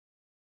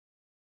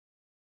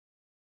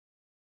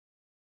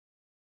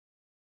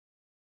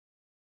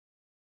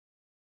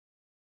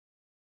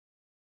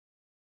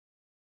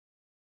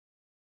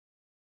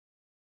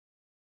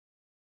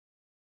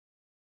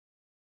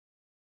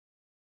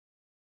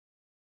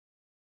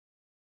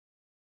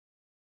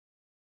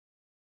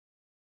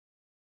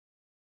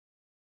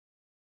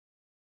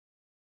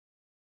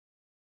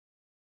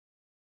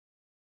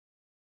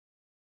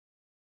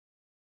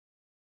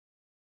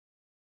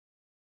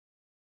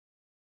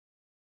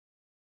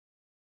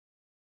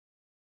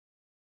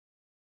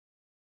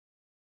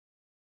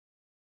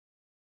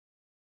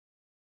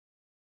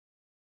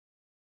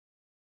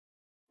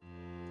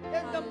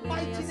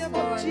mighty name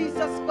of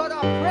Jesus, God,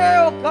 I pray,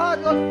 oh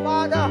God, Lord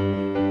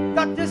Father,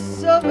 that this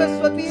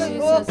service will be,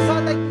 oh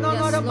God, like none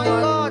other, my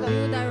God.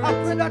 I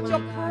pray that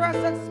your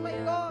presence, my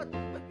God,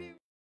 will be.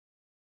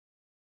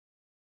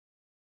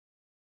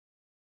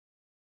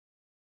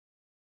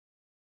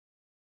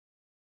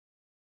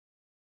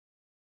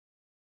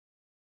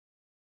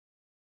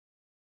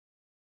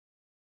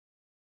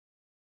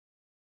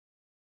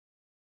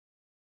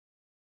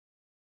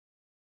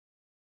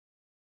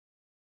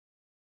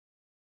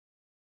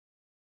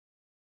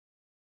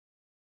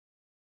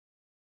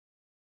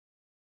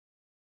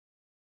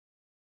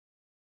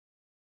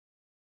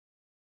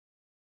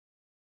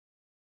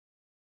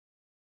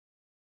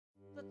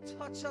 To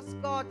touch us,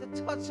 God,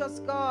 to touch us,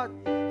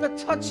 God, to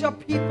touch your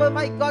people,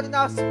 my God, in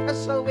a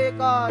special way,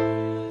 God.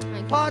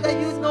 Father,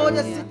 you know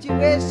the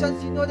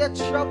situations, you know their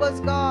troubles,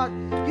 God.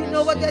 You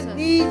know what their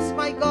needs,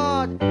 my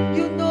God.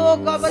 You know,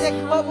 God, what they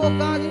come, oh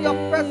God, in your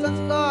presence,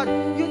 God.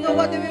 You know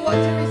what they want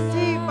to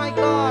receive, my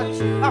God.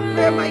 I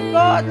pray, my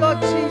God,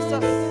 Lord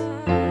Jesus,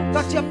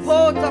 that you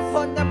pour out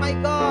upon them, my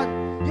God.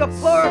 You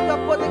pour out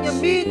upon them, you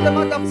meet them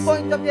at the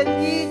point of their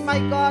need, my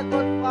God,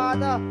 Lord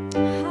Father.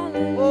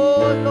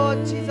 Oh Lord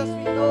Jesus,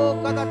 we know,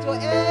 God, that your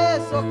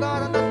ears, oh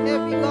God, are not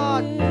heavy,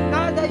 God.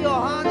 Neither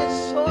your hand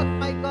is short,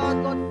 my God,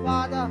 Lord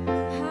Father.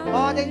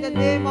 God, in the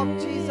name of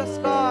Jesus,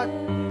 God,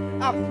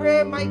 I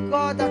pray, my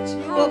God, that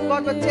you, oh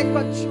God, will take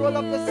control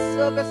of the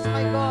service,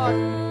 my God.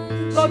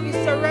 Lord, we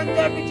surrender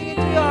everything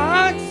into your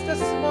hands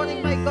this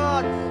morning, my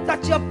God,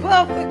 that your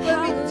perfect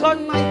will be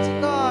done,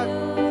 mighty God.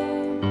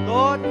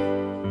 Lord,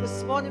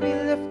 this morning we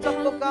lift up,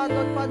 oh God,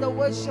 Lord Father,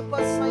 worship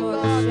us, my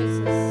God.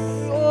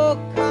 Oh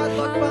God,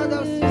 Lord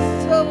Father,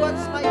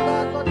 servants, my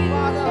God, Lord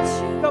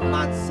Father, your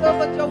man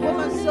servant, your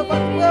woman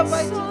servant, whoever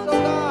it is, oh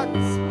God,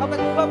 I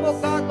will come,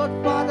 oh God,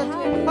 Lord Father,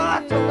 to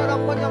impart, oh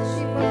God, upon your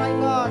people, my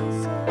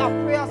God.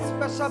 I pray a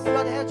special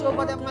blood hedge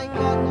over them, my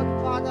God,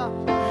 Lord Father.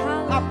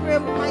 I pray,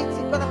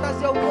 mighty God, that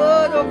as your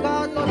word, oh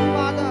God, Lord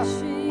Father,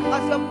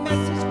 as your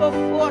message go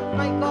forth,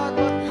 my God,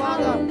 Lord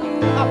Father,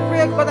 I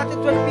pray, God, that it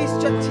will be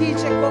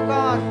strategic, oh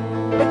God.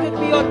 It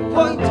will be on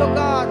point, oh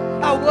God.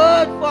 A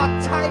word for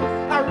a time,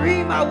 a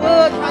rhema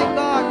word, my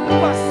God,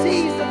 for a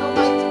season,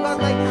 almighty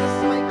God, like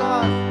this, my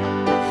God.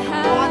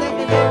 God, in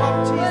the name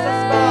of Jesus,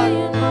 God.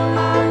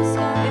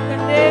 In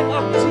the name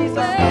of Jesus,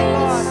 my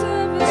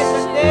God. In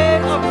the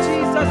name of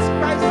Jesus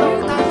Christ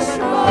of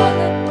Nazareth,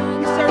 God.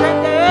 We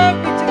surrender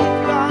everything into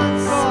your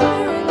hands,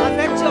 God. And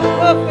let your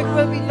perfect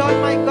will be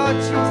done, my God,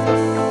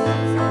 Jesus.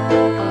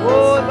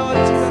 Oh, Lord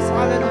Jesus,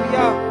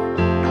 hallelujah.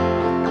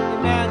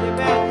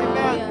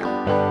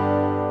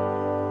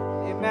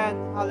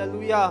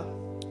 Hallelujah.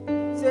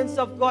 Saints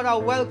of God, I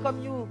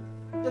welcome you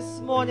this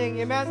morning.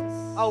 Amen.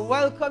 I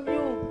welcome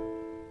you.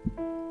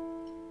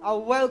 I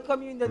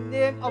welcome you in the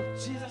name of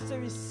Jesus to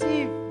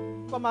receive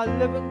from our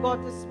living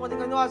God this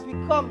morning. I know as we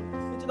come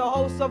into the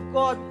house of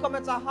God, we come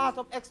into a heart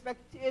of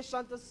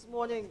expectation this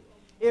morning.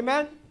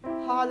 Amen.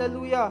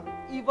 Hallelujah.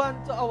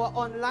 Even to our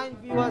online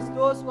viewers,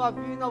 those who are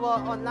viewing our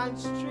online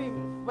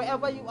stream,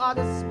 wherever you are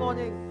this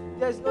morning,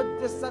 there is no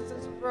distance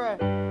in prayer.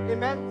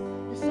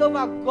 Amen. We serve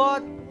a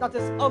God that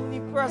is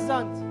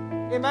omnipresent.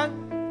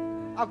 Amen.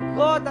 A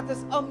God that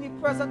is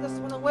omnipresent this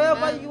morning.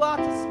 Wherever you are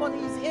this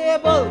morning, He's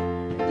able.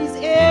 He's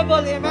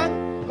able.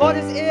 Amen. God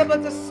is able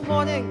this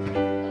morning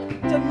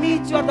to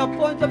meet you at the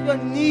point of your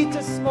need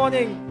this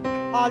morning.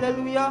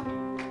 Hallelujah.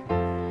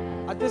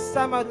 At this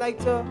time, I'd like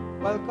to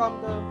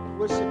welcome the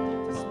worship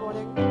team this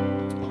morning.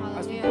 Hallelujah.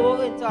 As we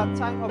go into our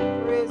time of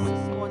praise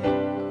this morning.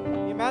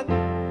 Amen.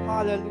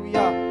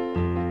 Hallelujah.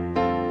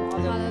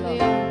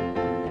 Hallelujah.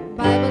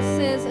 Bible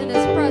says in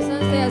His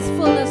presence there is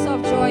fullness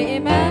of joy.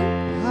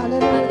 Amen.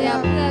 Hallelujah. And there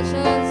are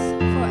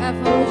pleasures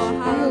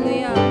forevermore.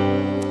 Hallelujah.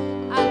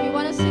 And we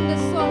want to sing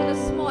this song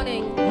this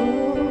morning.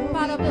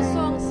 Part of the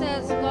song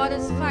says God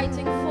is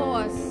fighting for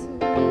us.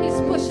 He's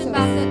pushing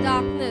back the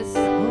darkness.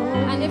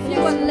 And if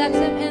you would let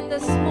Him in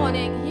this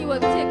morning, He will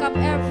take up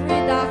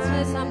every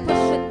darkness and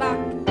push it back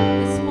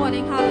this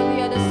morning.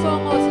 Hallelujah. The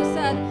song also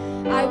said,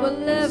 I will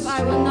live,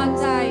 I will not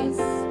die.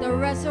 The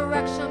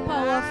resurrection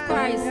power of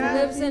Christ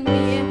lives in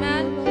me.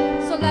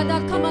 Amen. So let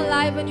that come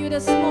alive in you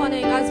this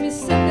morning. As we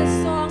sing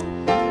this song,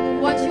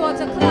 we want you all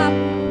to clap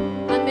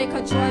and make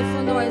a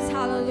joyful noise.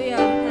 Hallelujah.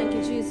 Thank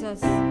you,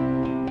 Jesus. Thank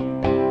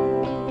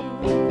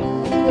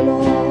you,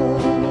 Lord.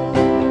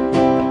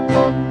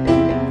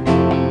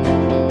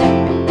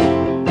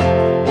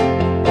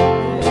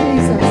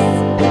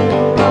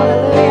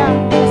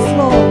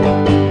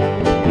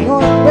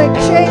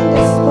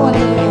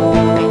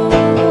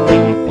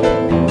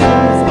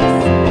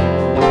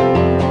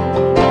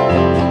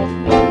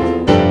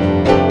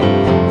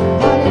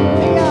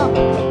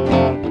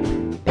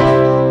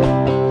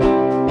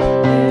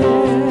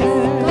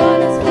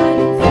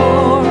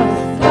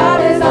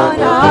 God is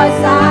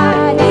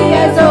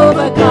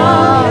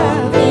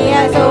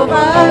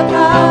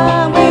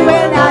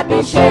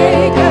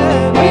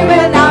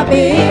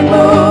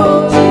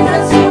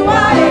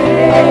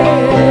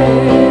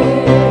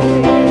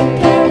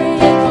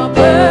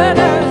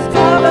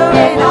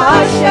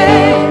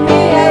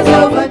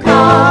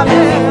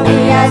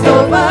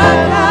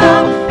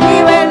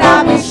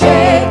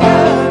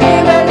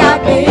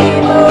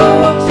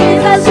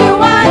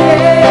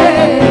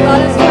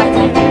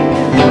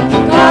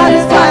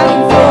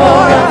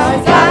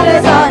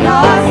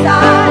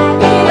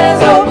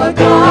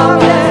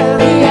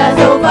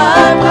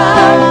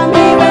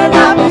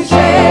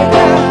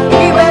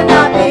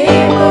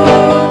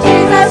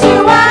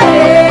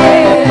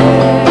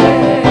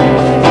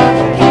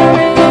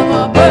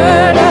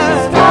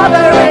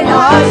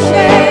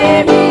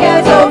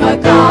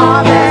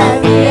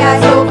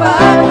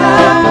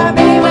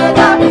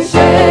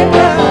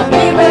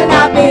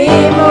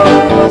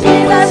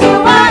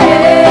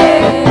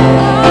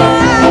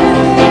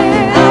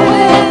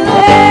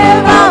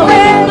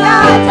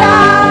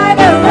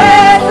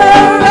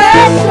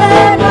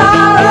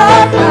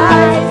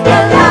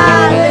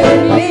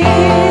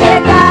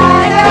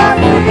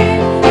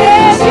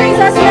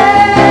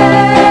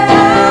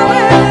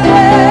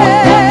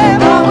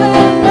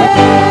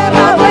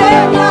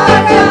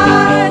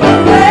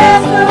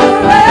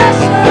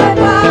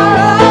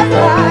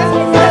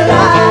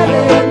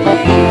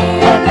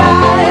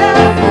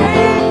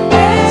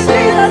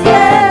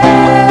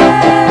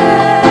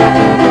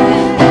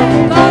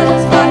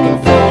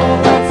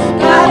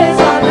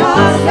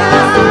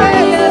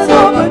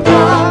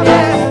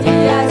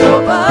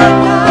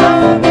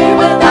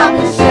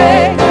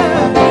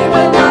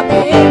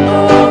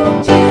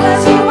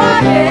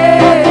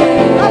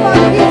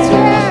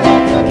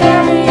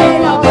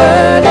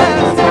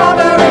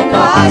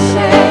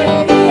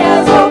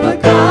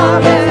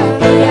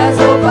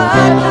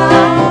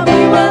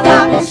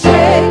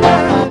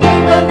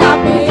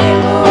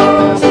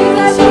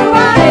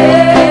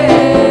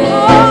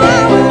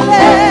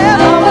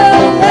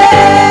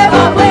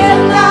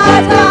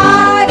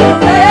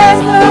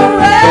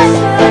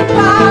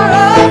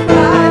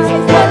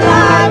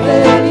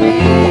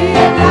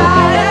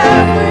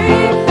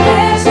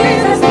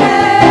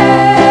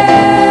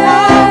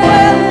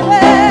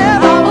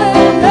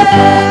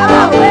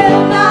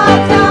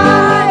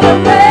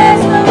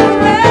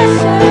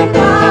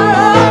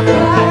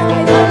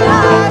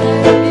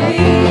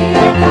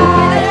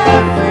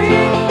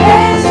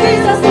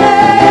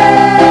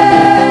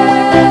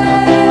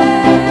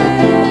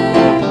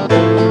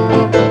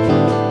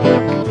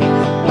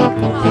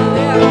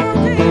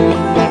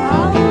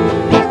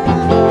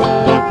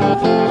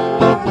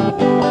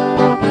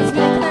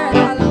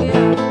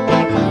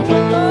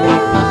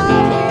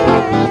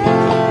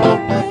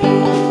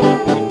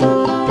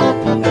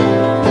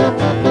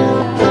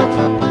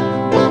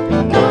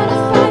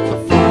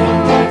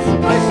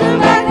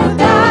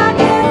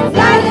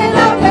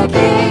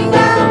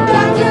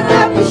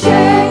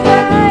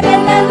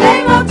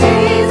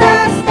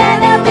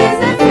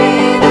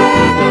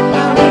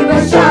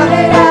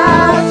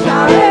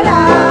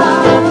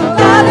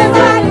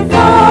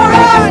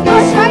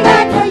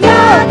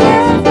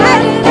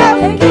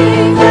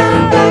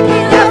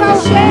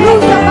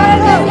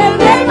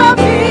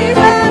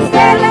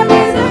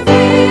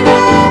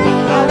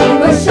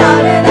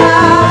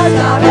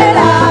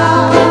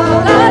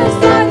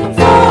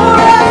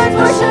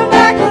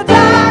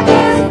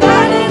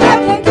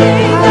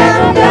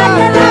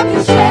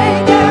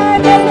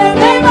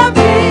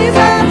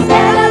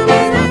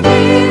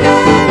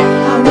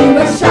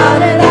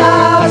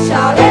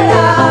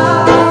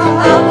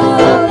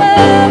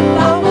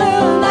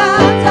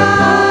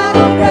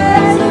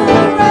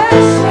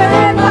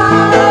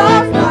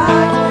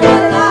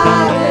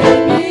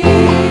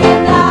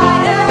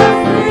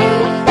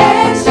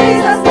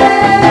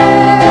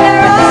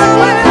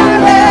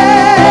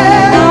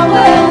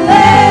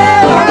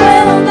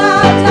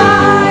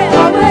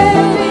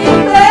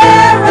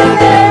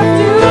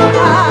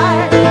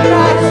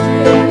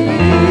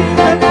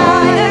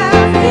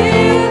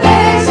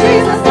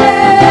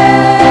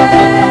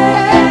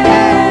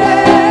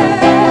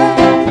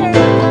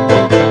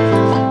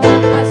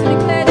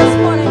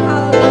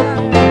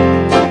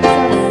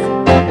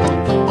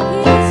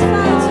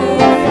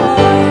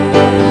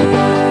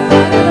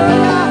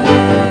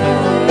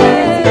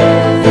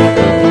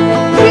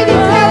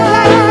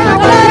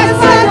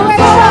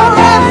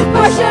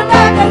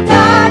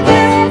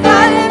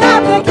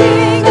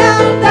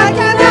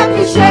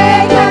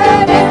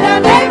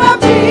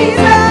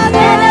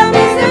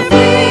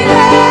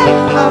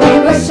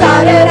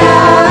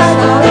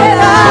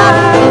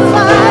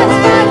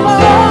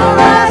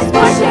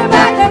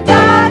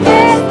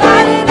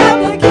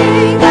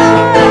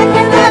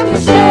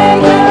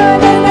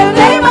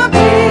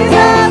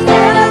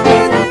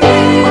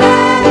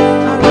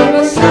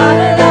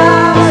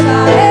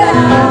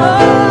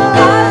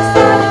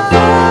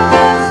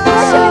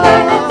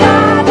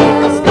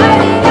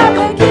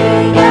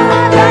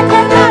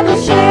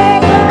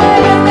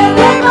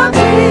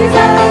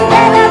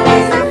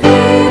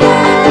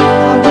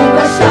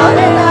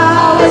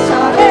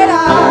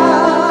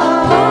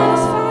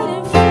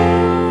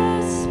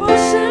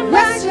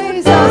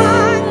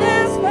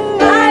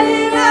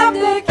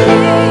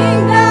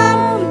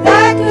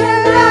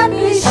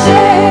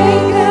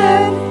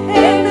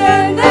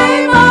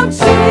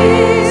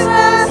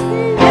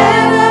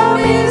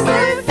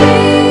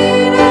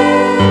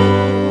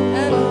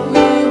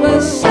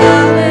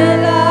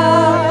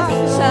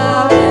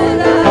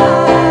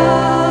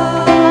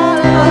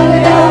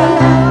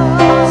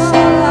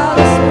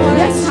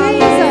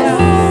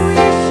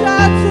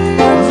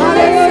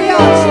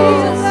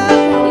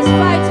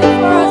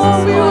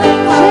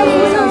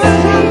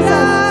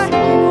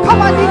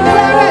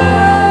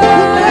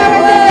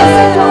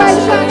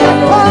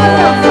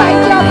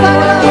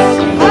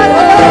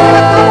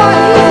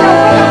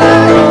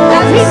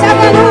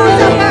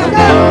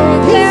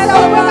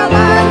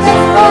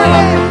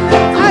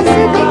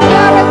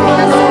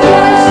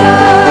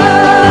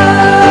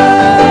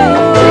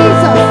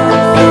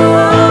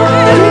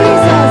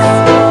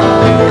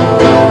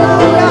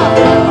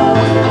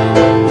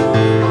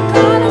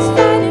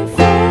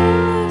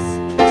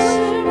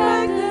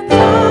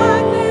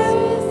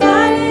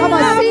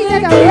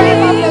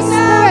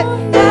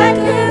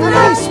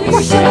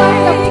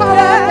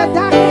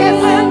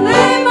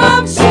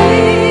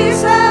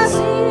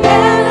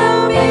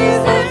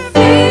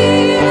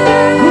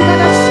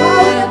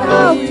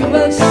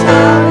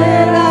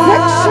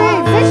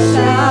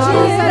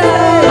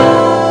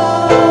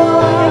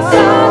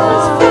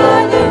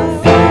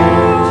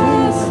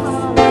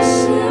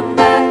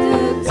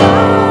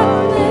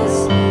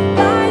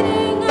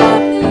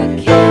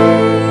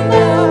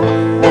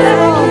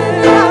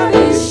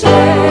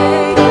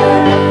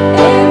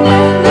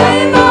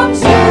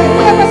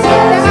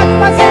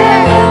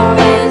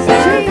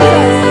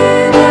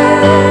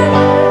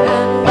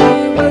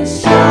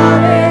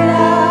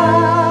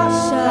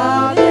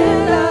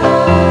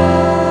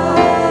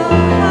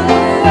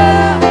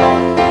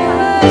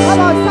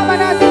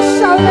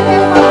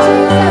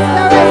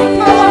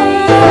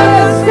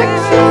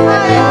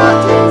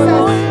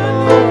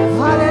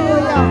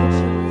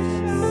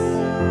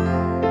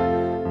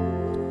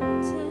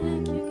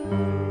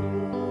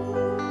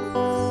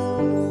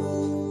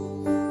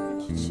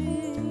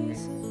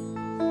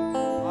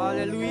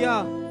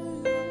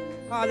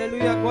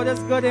God is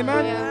good,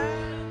 amen?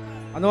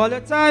 And all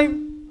the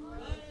time,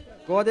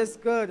 God is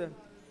good.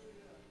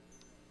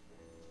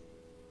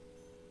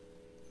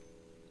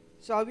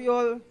 Shall we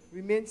all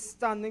remain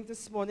standing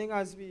this morning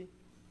as we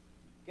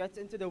get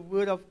into the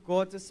Word of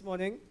God this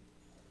morning?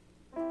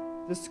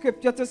 The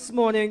scripture this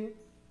morning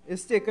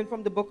is taken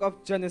from the book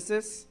of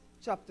Genesis,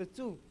 chapter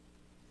 2,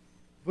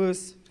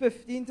 verse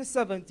 15 to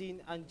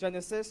 17, and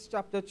Genesis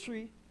chapter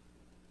 3,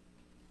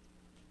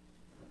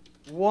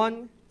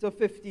 1 to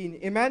 15.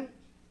 Amen?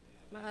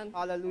 Amen.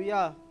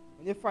 Hallelujah.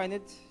 When you find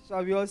it,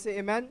 shall we all say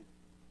amen?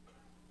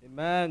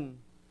 Amen.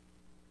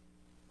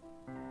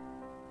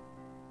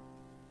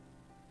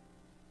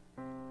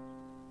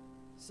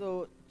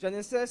 So,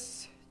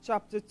 Genesis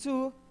chapter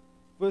 2,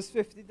 verse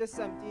 15 to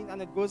 17,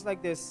 and it goes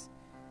like this.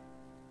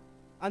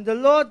 And the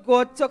Lord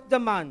God took the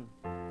man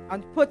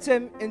and put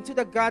him into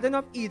the Garden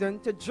of Eden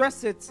to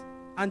dress it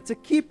and to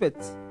keep it.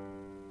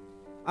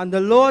 And the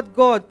Lord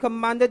God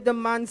commanded the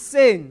man,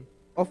 saying,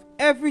 of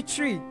every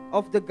tree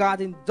of the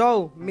garden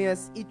thou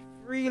mayest eat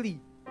freely,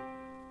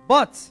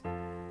 but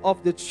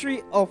of the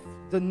tree of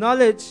the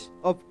knowledge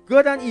of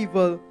good and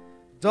evil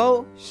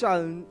thou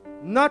shalt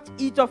not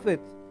eat of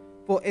it,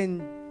 for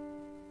in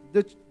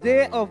the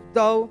day of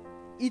thou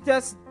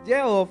eatest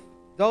thereof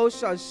thou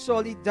shalt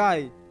surely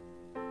die.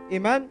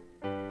 Amen.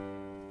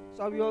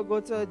 Shall we all go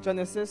to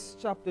Genesis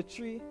chapter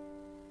 3,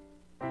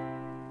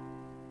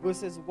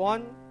 verses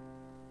 1,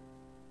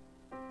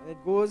 and it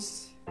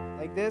goes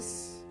like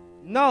this.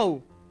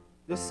 Now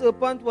the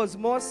serpent was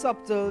more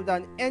subtle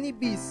than any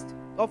beast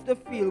of the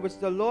field which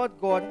the Lord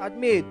God had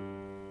made.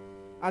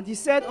 And he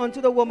said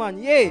unto the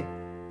woman, Yea,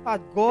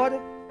 hath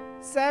God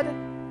said,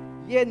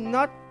 Ye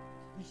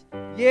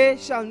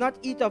shall not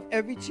eat of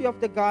every tree of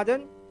the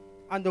garden?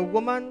 And the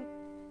woman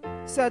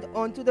said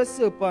unto the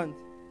serpent,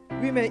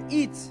 We may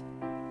eat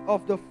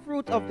of the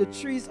fruit of the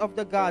trees of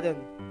the garden,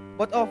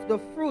 but of the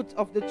fruit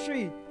of the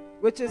tree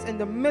which is in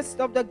the midst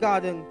of the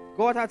garden,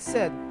 God hath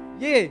said,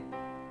 Ye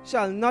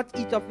shall not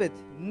eat of it,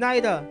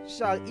 neither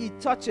shall ye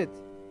touch it,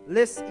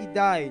 lest ye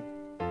die.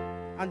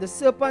 And the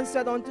serpent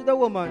said unto the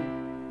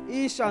woman,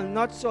 Ye shall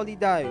not surely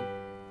die.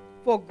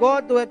 For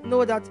God doeth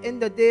know that in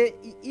the day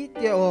ye eat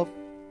thereof,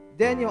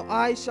 then your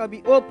eyes shall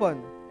be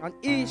opened, and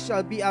ye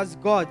shall be as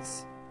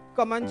gods.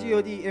 Come on,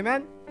 G-O-D,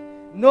 amen?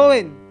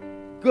 Knowing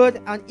good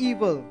and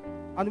evil.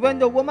 And when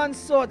the woman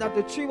saw that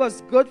the tree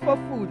was good for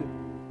food,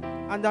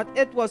 and that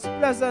it was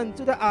pleasant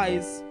to the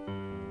eyes,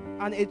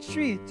 and a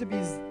tree to be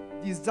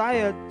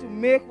desired to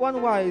make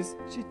one wise,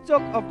 she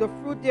took of the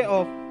fruit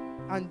thereof,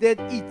 and did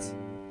eat,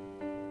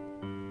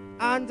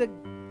 and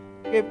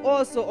gave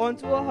also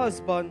unto her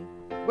husband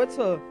with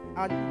her,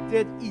 and he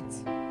did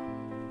eat.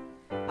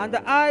 And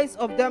the eyes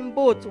of them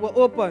both were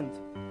opened,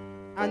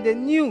 and they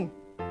knew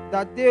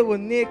that they were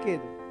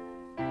naked,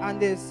 and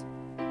they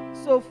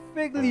sewed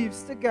fig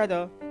leaves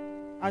together,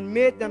 and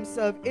made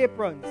themselves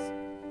aprons.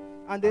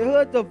 And they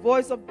heard the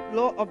voice of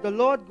the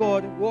Lord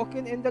God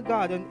walking in the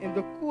garden in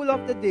the cool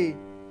of the day.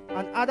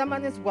 And Adam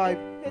and his wife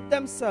hid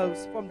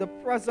themselves from the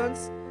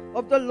presence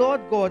of the Lord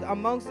God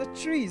amongst the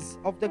trees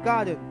of the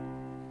garden.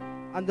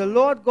 And the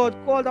Lord God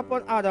called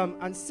upon Adam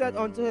and said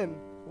unto him,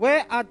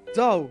 Where art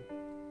thou?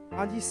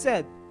 And he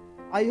said,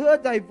 I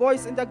heard thy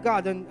voice in the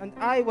garden, and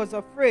I was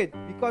afraid,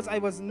 because I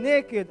was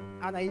naked,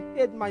 and I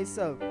hid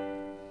myself.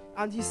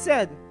 And he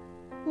said,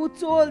 Who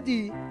told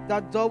thee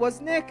that thou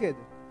wast naked?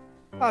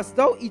 Hast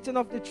thou eaten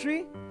of the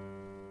tree,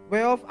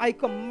 whereof I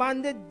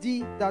commanded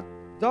thee that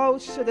thou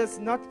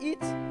shouldest not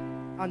eat?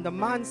 And the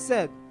man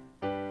said,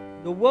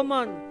 The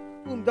woman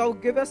whom thou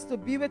gavest to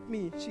be with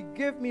me, she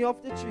gave me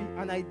of the tree,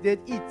 and I did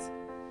eat.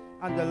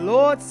 And the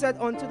Lord said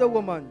unto the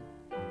woman,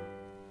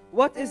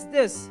 What is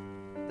this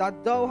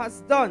that thou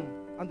hast done?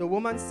 And the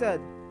woman said,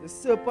 The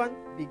serpent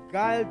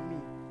beguiled me,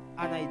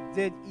 and I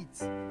did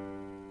eat.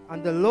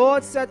 And the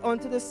Lord said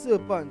unto the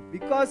serpent,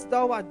 Because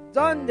thou hast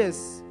done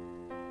this,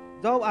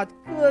 thou art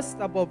cursed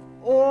above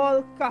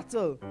all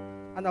cattle,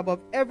 and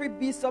above every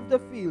beast of the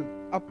field.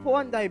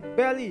 Upon thy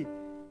belly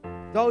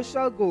thou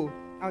shalt go,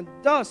 and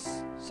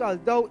thus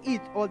shalt thou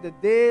eat all the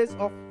days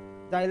of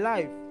thy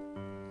life.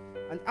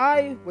 And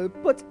I will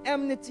put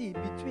enmity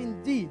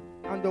between thee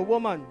and the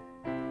woman,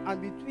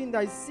 and between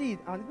thy seed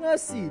and her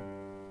seed.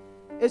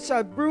 It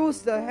shall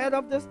bruise the head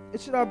of this, it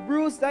shall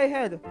bruise thy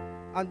head,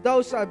 and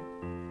thou shalt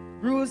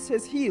bruise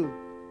his heel.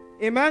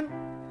 Amen.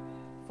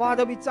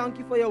 Father, we thank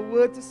you for your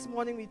word this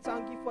morning. We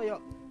thank you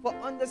for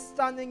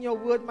understanding your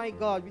word, my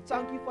God. We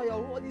thank you for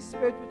your Holy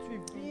Spirit,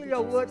 which reveal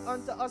your word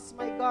unto us,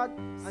 my God,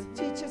 and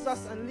teaches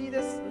us and lead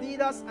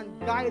us and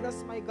guide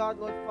us, my God,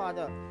 Lord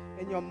Father.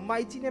 In your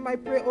mighty name I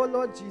pray, oh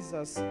Lord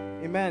Jesus.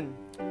 Amen.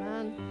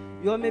 Amen.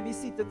 You all may be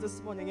seated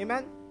this morning.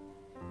 Amen.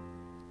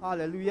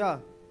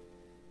 Hallelujah.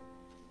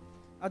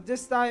 At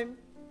this time,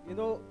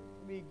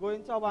 we go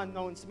into our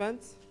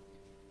announcement.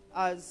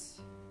 As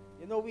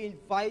we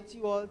invite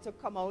you all to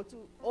come out to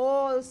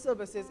all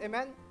services.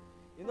 Amen.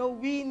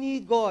 We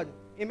need God.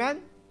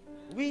 Amen.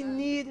 We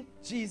need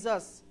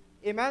Jesus.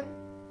 Amen.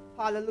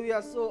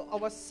 Hallelujah. So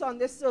our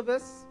Sunday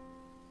service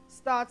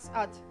starts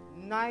at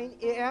 9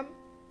 a.m.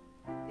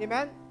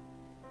 Amen.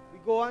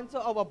 go on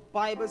to our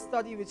Bible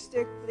study, which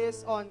takes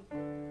place on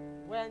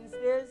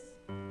Wednesdays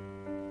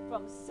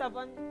from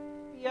 7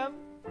 p.m.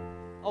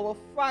 Our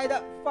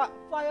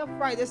Fire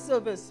Friday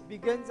service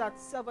begins at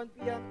 7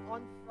 p.m.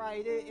 on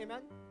Friday.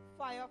 Amen.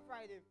 Fire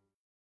Friday.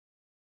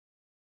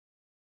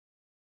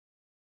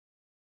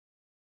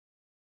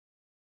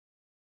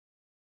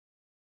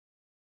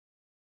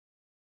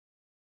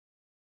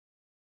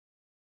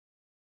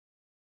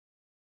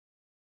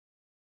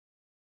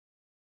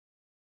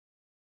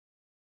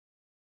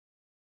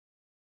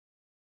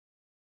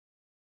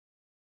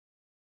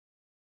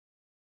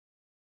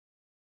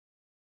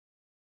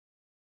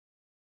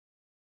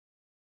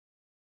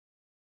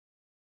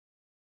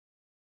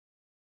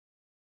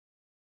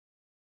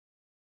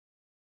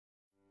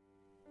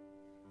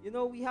 You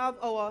know, we have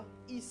our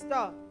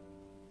Easter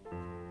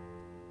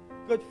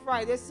Good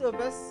Friday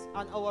service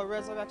and our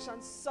Resurrection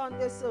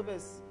Sunday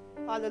service.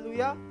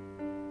 Hallelujah.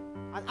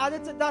 And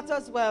added to that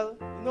as well,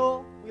 you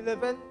know, we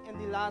live in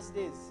the last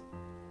days.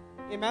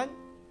 Amen.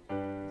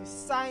 The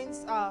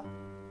signs are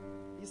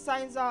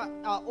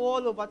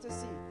all over to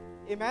see.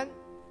 Amen.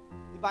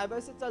 The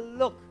Bible says to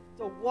look,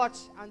 to watch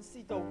and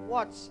see, to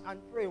watch and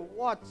pray.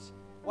 Watch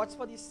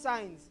for the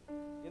signs.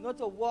 You know,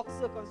 to walk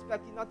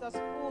circumspectly, not as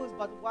fools,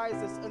 but wise,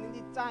 discerning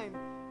the time,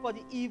 for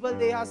the evil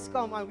day has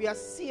come, and we are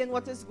seeing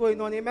what is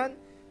going on. Amen.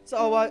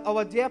 So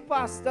our dear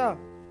pastor,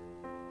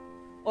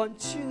 on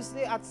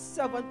Tuesday at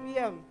 7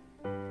 p.m.,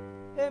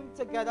 him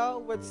together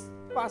with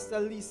Pastor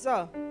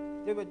Lisa,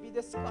 they would be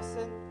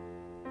discussing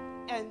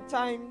end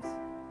times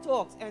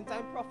talks, end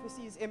time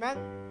prophecies. Amen.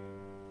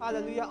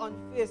 Hallelujah, on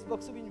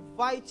Facebook. So we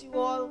invite you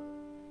all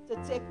to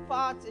take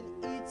part in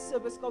each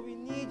service, because we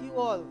need you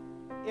all.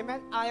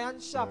 Amen. Iron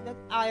sharpened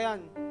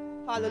iron.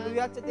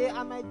 Hallelujah. Today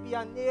I might be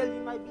a nail,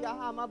 you might be a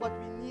hammer, but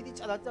we need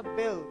each other to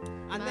build.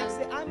 And next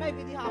day I might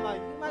be the hammer,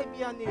 you might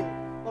be a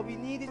nail, but we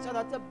need each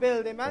other to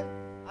build. Amen.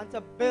 And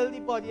to build the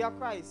body of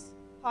Christ.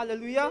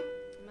 Hallelujah.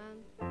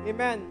 Amen.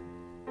 Amen.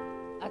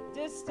 At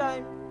this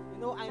time,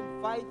 you know, I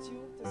invite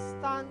you to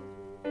stand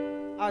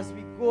as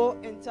we go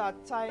into a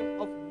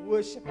time of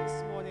worship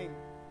this morning.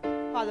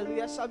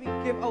 Hallelujah. Shall we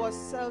give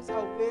ourselves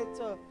away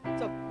to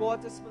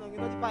God this morning? You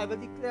know, the Bible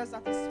declares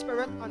that the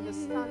Spirit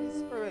understands the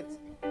Spirit.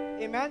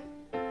 Amen.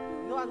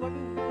 You know, and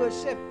when we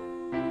worship,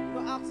 you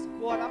know, ask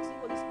God, ask the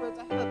Holy Spirit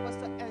to help us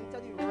to enter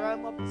the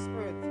realm of the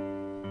Spirit.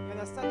 You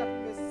understand that we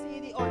may see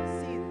the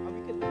unseen, and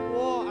we can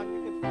war, and we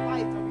can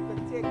fight, and we can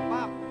take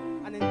back.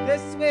 And in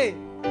this way,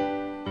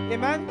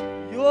 amen,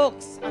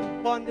 yokes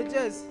and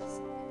bondages,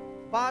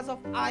 bars of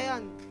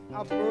iron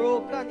are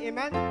broken.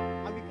 Amen.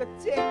 And we could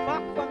take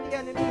back from the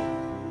enemy.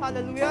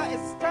 Hallelujah.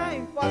 It's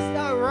time for us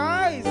to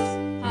arise.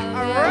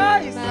 Hallelujah.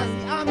 Arise as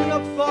the army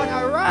of God.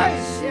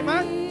 Arise.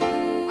 Amen.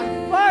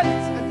 And fight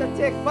and to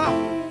take back.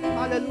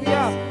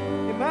 Hallelujah.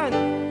 Amen.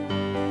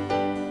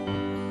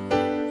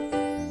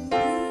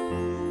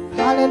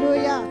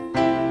 Hallelujah.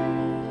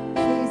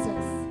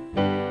 Jesus.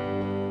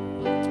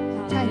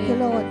 Thank you,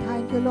 Lord.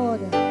 Thank you,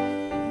 Lord.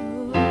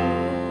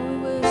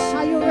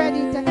 Are you ready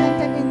to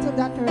enter into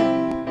that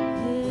realm?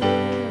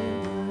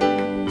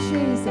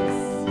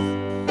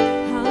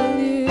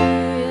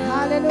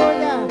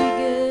 Hallelujah.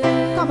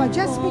 Come on,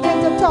 just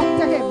begin to talk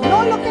to him.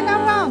 No looking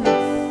around.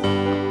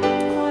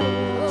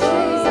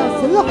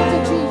 Jesus, look to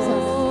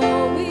Jesus.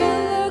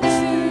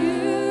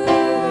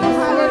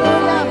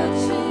 Hallelujah.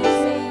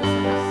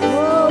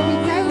 Oh, we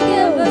thank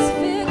you.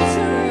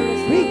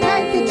 We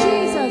thank you,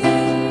 Jesus.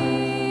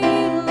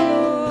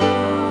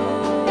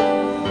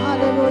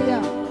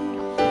 Hallelujah.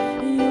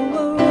 You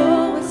were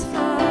always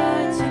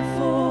fighting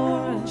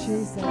for us.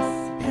 Jesus.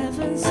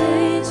 Heaven's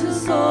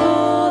angels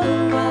all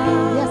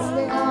around. Yes,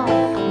 they are.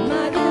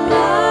 My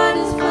delight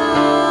is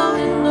found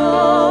in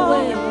knowing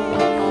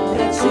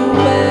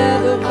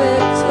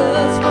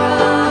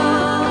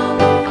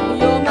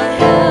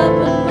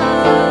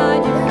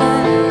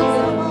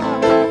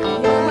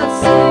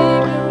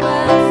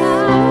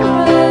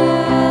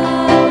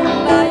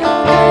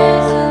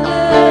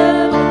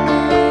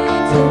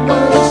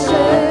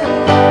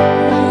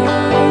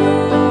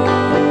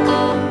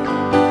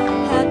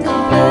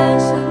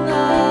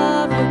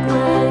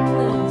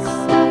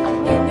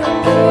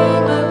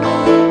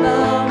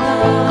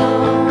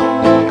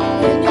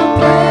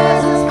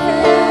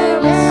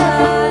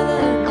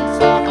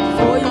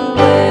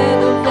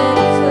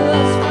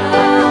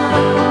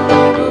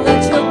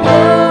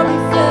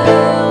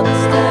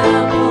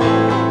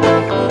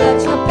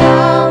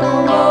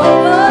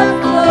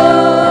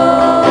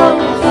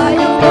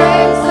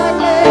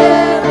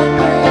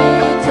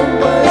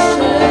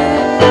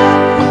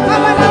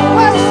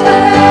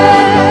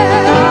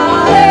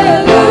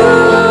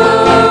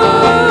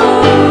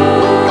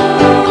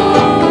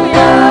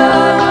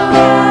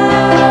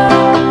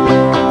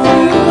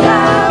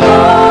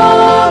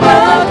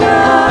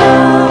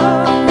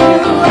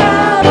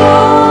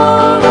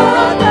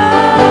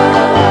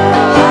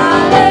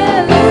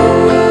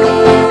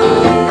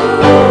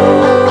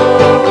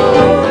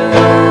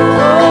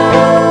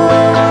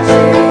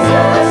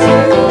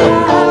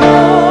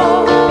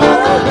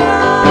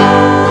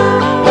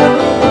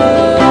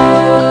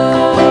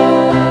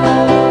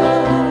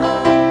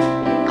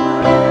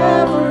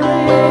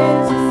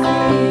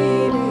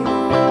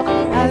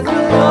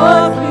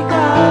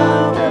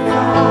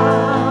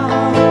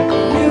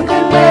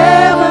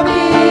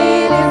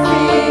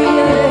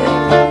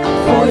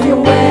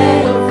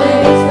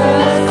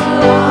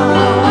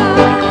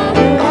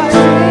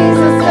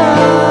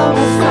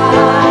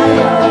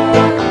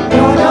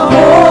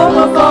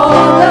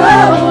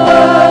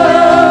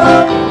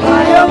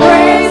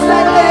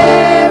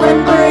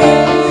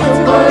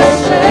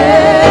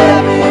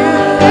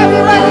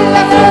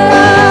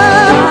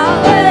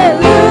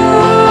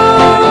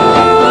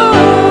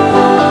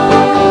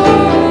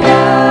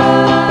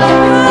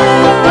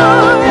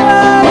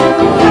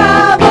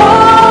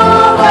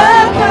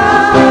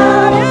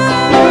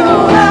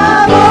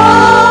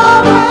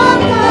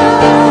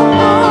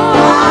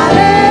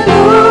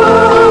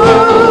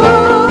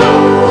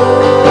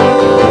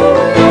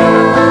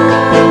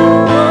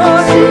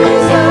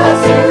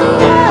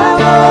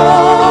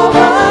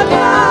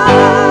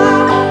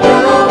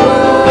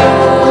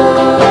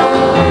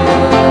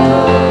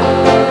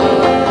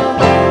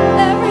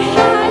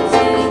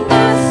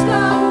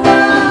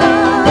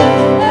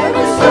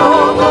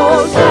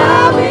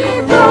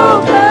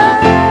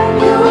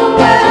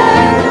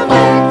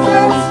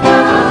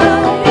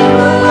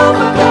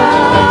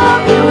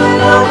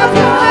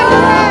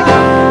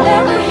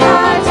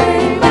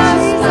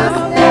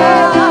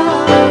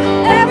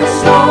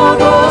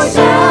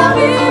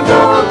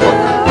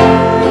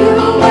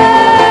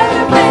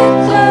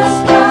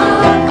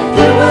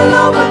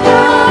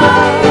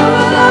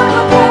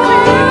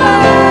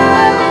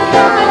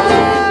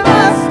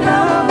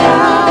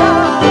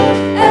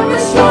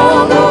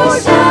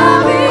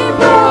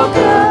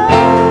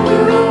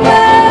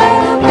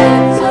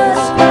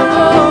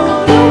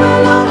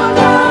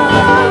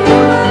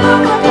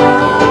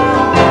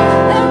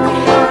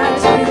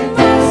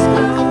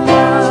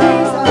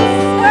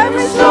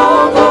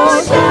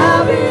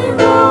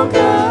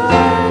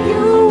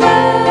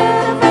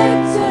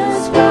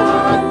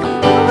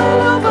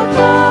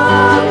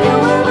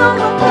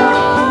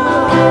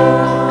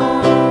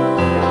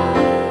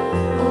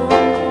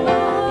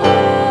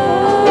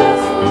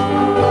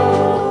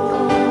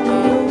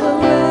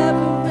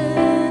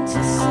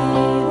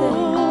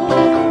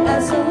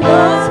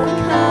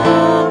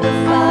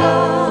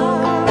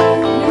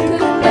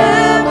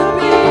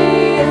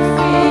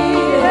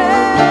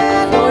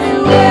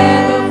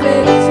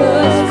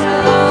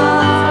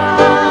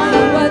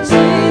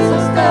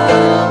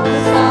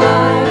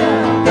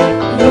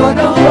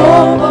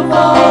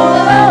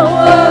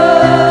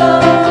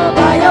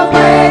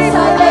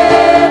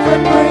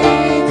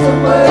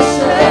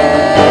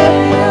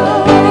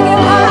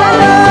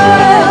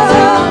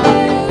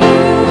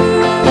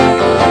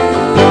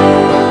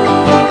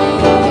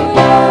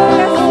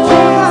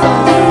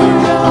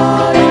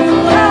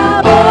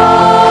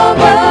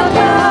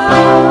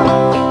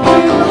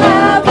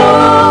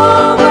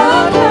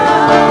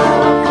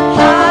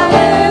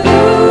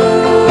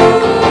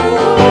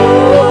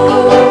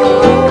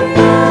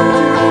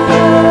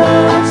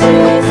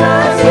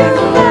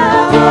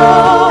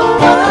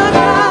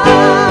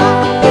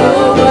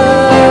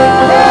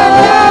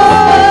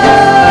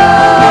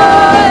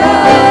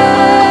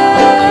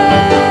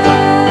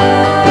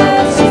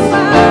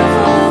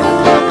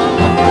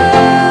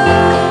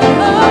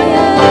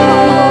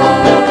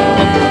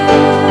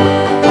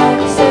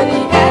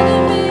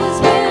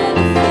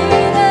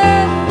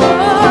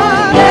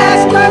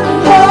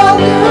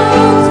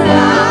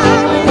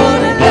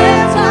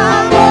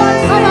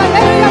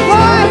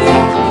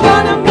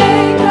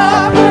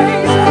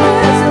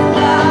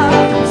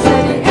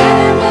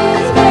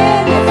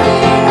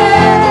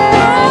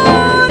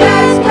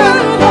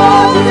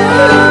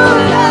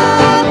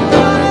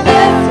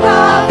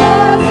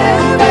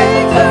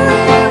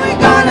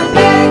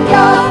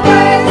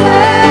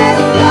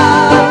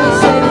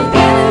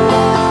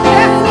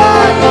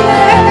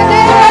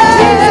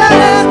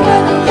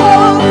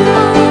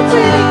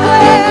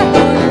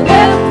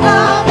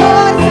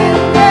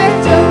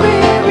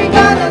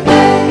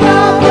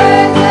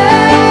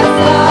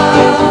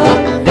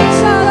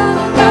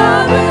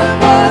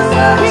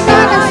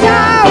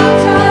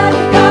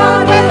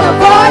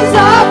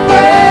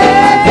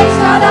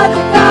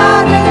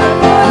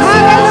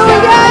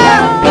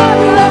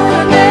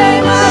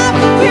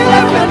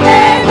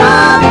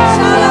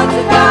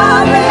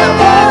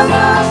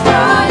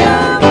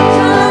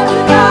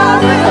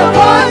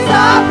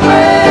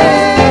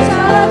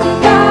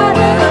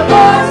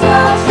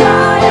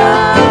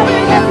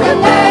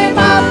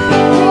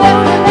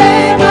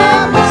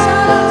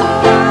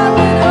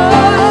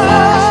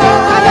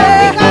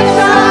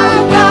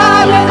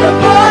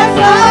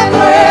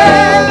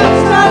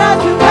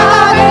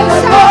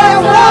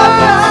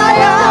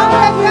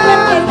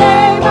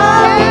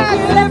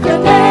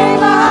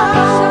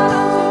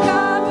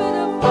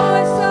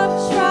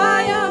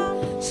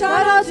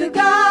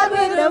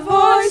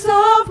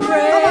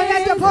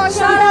before you.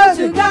 Shout out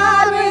to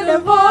God with a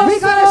voice We're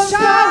gonna of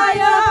shout.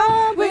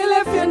 triumph. We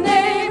lift your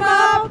name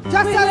up.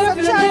 Just We as the lift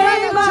your children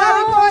name of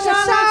Jericho up.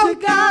 Shout out to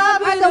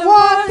God and with the a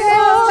wall voice came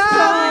of down.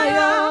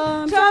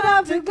 triumph. Shout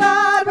out to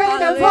God with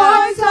a Hallelujah.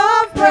 voice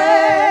of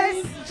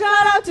praise.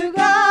 Shout out to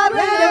God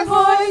with a Yes.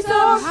 voice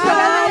of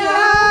Hallelujah.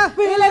 triumph.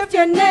 We lift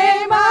your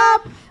name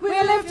up. We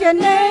lift your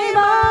name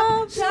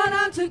up. Shout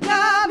out to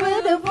God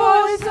with a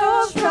voice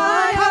of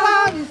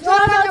triumph.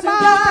 Shout out to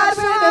God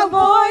with a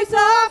voice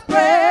of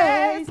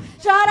praise.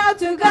 Shout out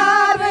to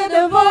God with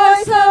a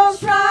voice of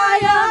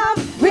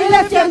triumph. We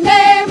lift your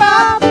name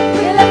up.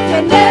 We lift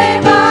your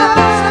name up.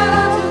 Shout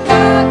out to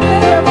God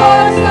with a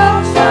voice of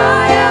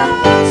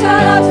triumph.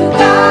 Shout out to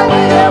God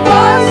with a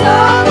voice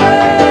of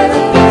praise.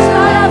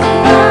 Shout out to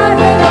God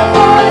with a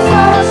voice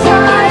of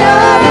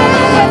triumph.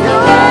 We lift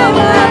your name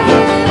up.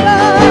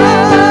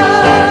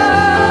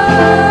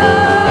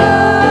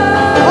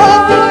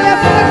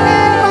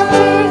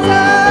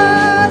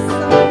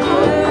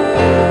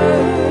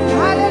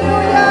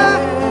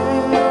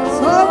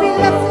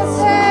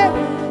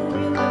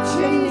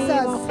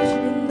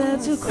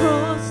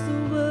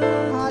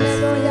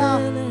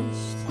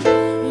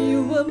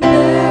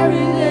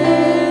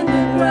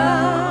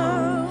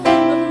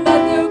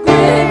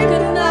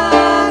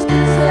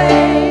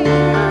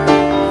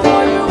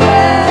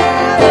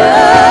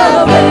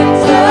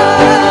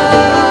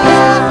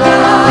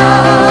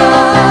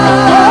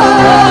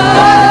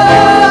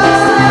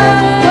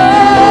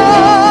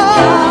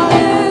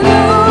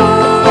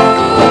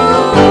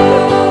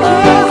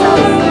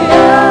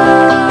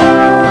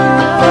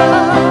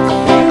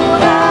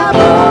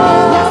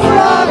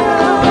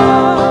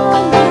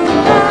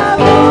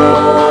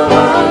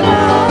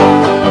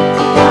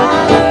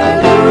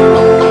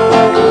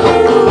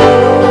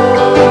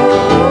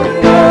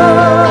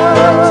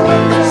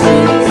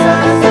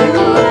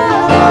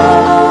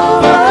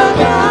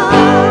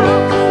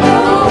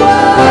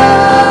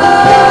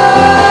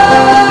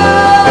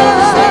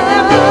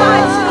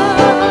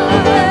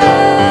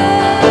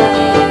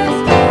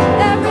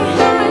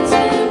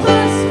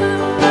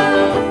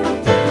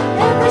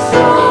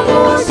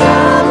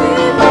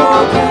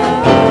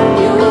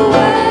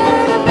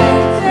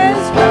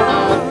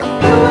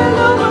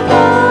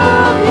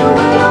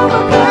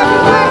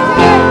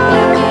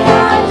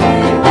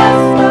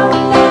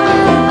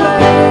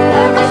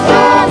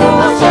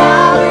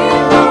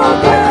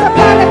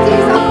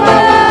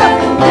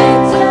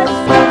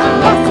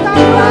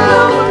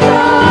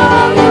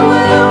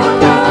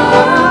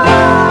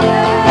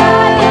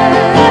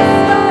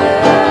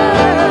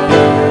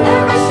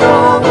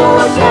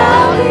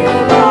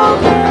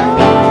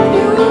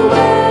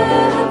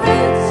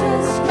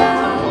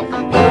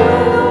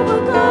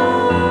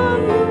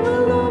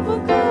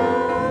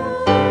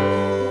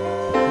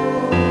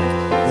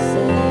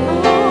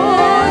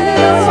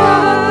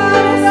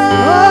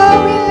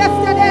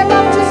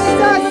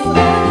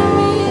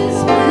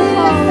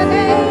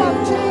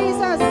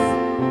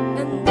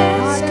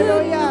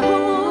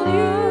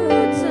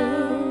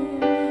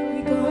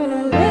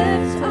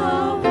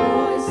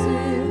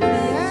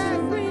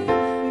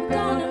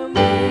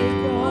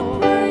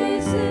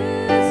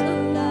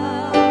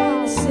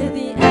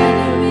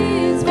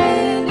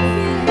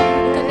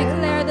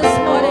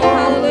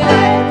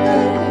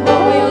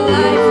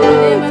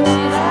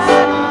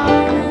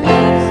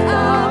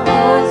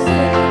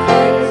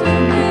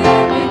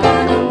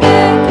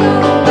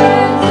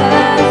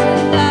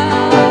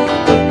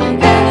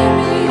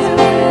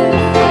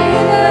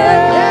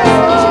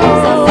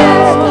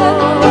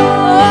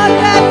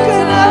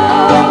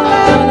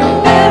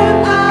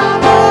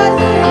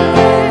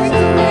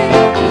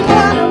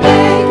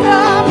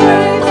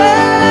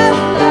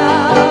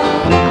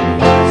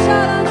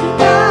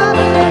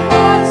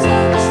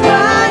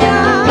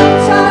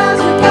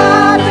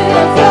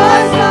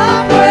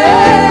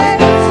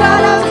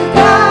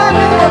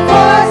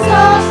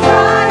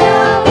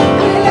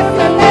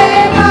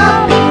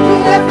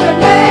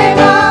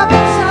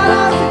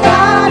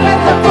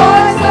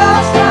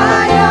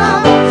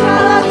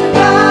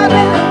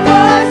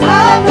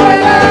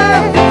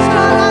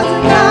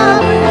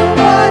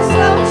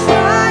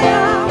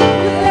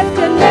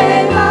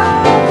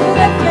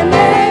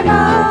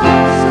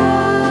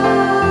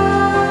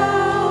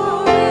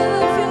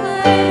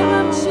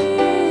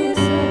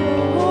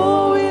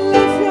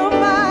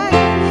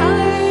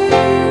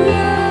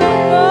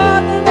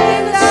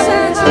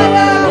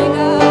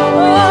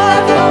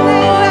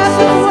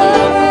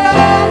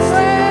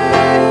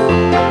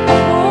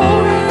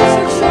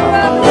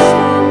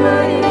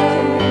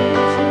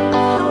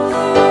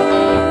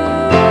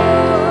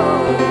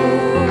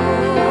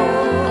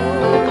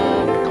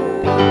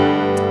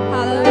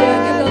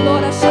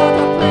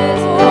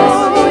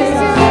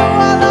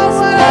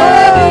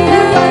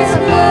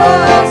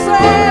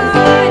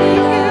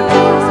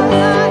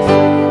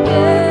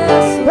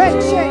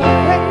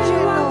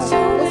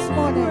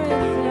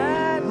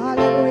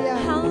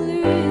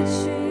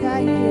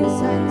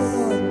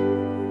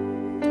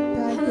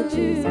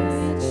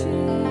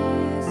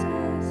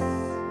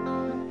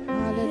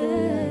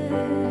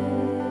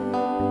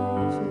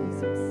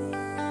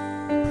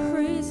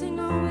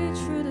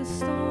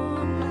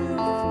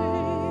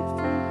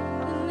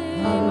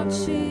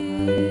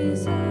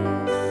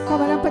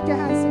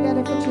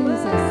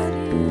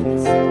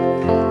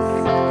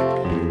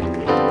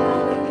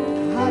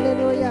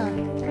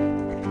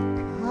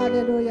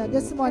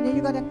 morning,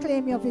 you're going to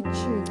claim your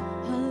victory.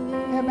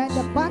 Amen.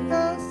 The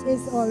battle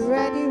is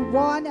already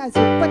won as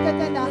you put it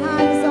in the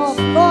hands of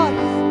God,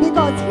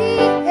 because He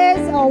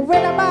is a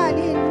winner man.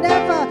 He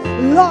never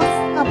lost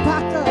a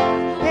battle.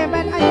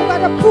 Amen. And you got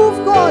to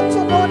prove God to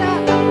know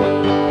that.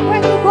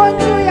 When you're going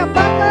through your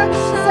battle,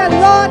 say,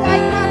 Lord, I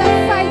cannot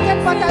fight it,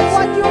 but I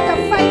want you to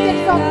fight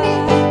it for me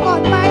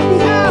on my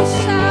behalf.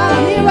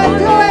 And He will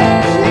do it.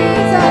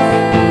 Jesus.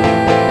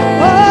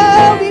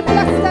 Oh, we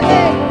bless the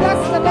name,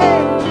 bless the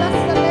name, bless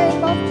the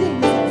name of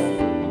Jesus.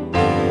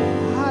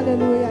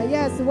 Hallelujah.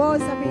 Yes,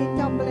 walls are being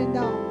tumbling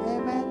down.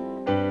 Amen.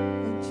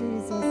 In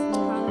Jesus' name.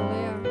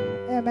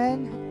 Hallelujah.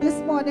 Amen.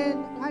 This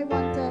morning, I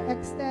want to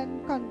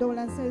extend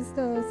condolences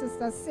to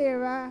Sister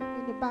Sarah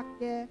in the back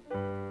there,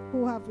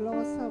 who have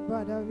lost her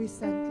brother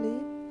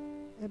recently.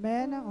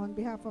 Amen. On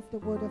behalf of the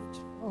Word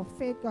of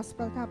Faith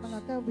Gospel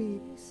Tabernacle, we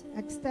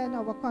extend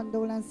our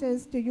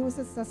condolences to you,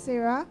 Sister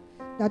Sarah,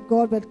 that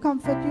God will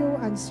comfort you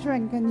and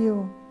strengthen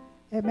you.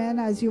 Amen.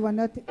 As you were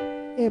not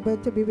able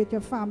to be with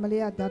your family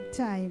at that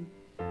time,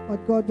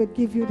 but God will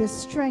give you the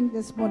strength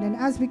this morning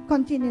as we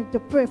continue to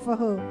pray for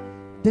her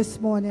this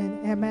morning.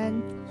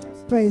 Amen.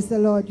 Praise the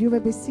Lord. You will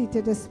be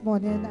seated this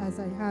morning as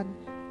I hand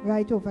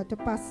right over to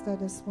Pastor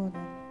this morning.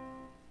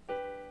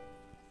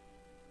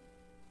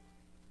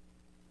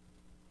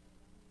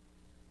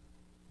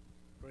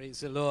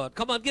 Praise the Lord.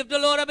 Come on, give the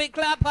Lord a big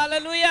clap.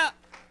 Hallelujah.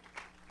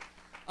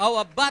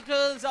 Our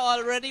battles are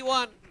already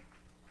won.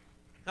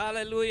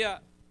 Hallelujah.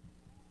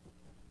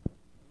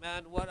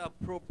 Man, what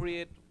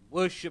appropriate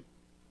worship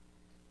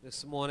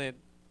this morning.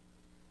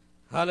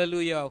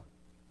 Hallelujah.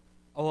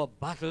 Our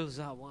battles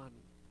are won.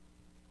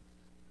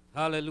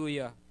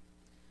 Hallelujah.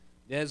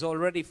 There's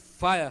already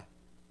fire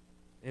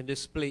in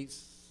this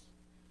place.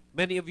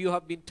 Many of you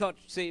have been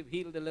touched, saved,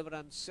 healed, delivered,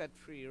 and set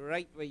free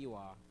right where you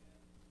are.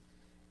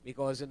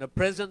 Because in the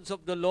presence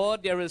of the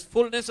Lord there is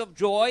fullness of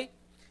joy,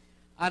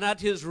 and at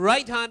His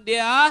right hand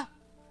there are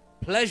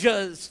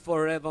pleasures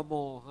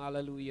forevermore.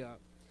 Hallelujah.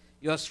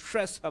 Your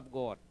stress have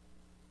gone.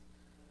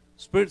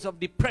 Spirits of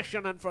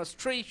depression and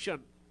frustration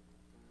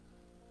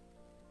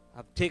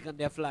have taken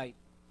their flight.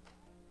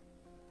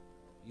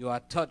 You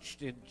are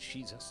touched in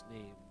Jesus'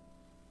 name.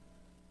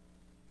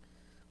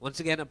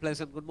 Once again, a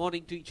pleasant good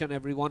morning to each and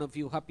every one of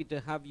you. Happy to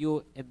have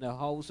you in the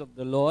house of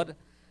the Lord.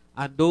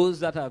 And those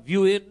that are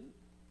viewing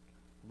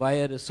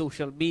via the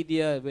social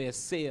media, we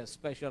say a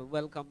special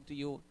welcome to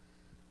you.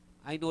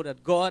 I know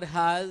that God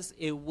has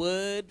a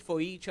word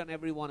for each and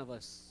every one of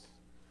us.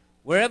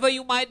 Wherever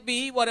you might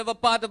be, whatever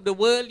part of the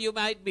world you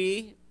might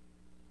be,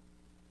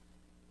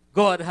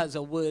 God has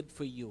a word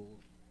for you.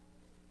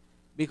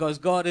 Because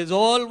God is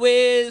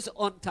always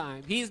on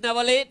time. He's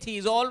never late.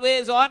 He's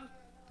always on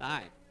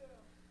time.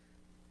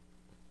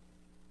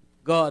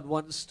 God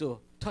wants to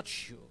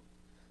touch you.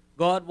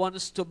 God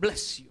wants to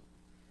bless you.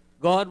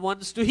 God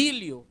wants to heal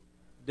you,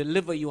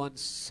 deliver you, and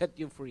set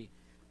you free.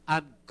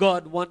 And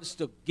God wants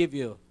to give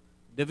you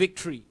the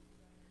victory.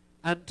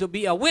 And to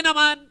be a winner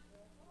man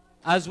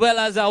as well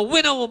as a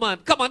winner woman.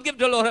 Come on, give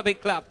the Lord a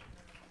big clap.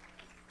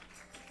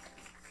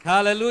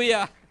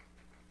 Hallelujah.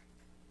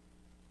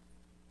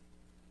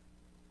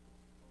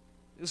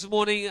 This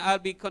morning I'll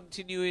be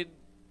continuing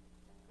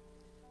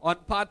on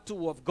part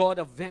 2 of God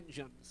of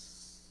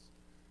Vengeance.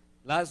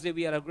 Last day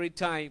we had a great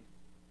time.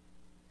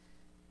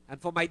 And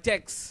for my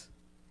text,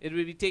 it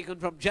will be taken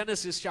from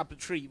Genesis chapter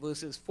 3,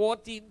 verses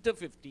 14 to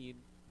 15.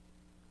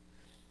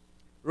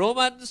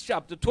 Romans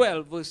chapter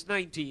 12, verse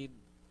 19.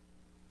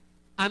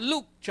 And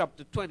Luke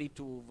chapter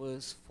 22,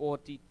 verse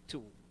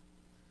 42.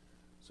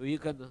 So you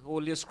can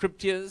hold your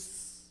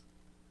scriptures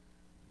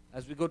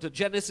as we go to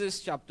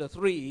Genesis chapter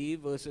 3,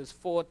 verses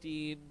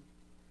 14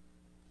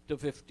 to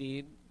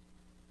 15.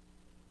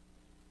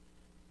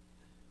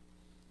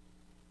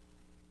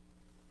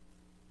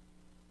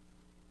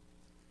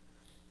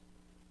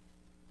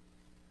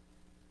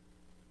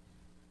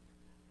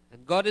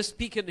 And God is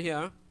speaking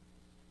here.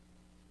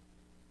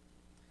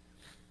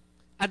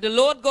 And the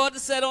Lord God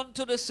said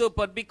unto the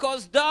serpent,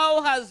 because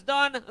thou hast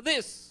done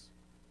this,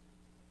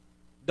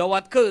 thou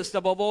art cursed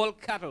above all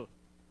cattle,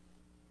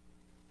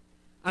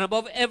 and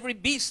above every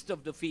beast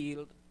of the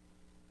field.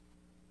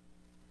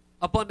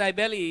 Upon thy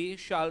belly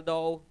shalt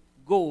thou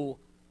go,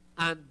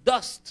 and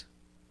dust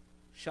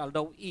shalt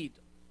thou eat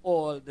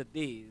all the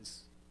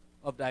days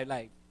of thy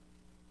life.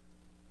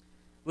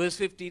 Verse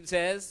 15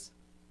 says,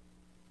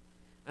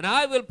 and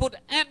I will put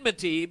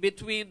enmity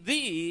between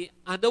thee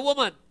and the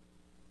woman,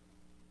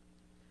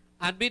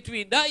 and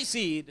between thy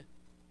seed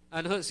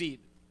and her seed.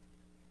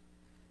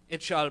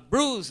 It shall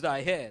bruise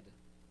thy head,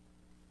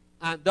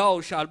 and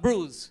thou shalt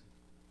bruise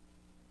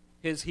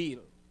his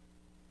heel.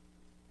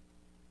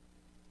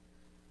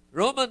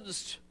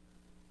 Romans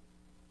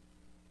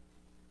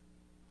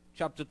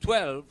chapter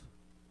 12,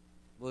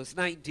 verse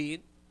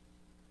 19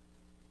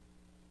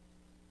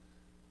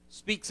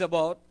 speaks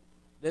about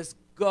this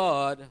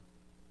God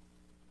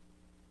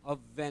of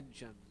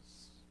vengeance.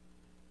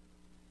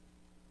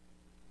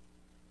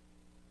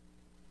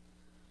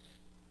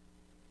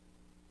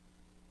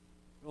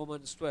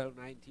 Romans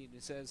 12:19,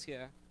 it says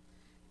here,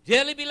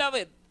 Dearly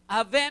beloved,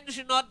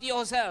 avenge not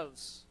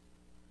yourselves,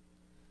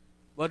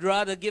 but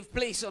rather give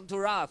place unto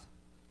wrath.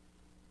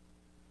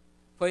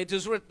 For it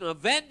is written,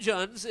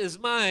 vengeance is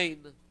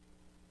mine,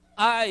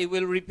 I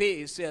will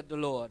repay, said the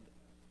Lord.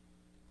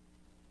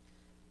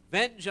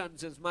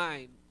 Vengeance is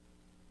mine,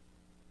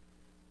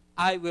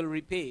 I will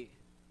repay,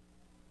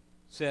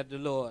 said the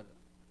Lord.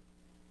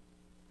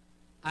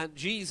 And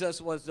Jesus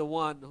was the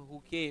one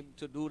who came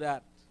to do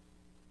that,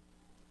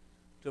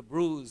 to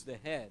bruise the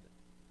head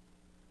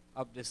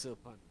of the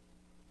serpent.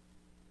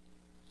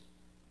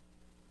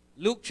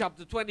 Luke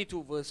chapter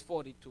 22, verse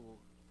 42,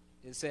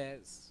 it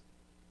says,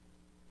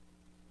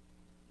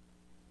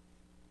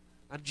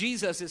 and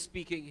Jesus is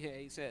speaking here,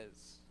 he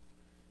says,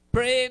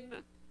 praying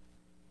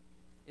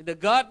in the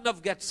Garden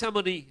of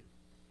Gethsemane,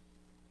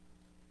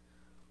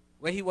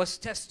 where he was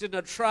tested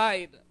and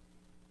tried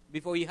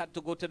before he had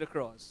to go to the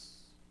cross.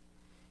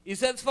 He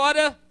says,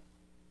 Father,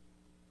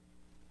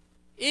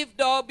 if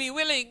thou be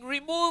willing,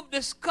 remove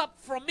this cup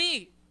from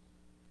me.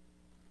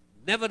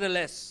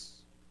 Nevertheless,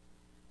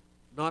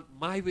 not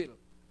my will,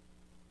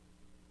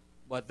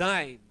 but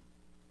thine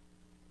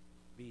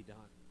be done.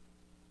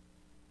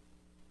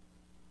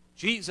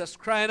 Jesus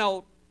crying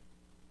out,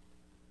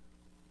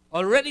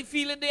 already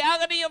feeling the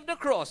agony of the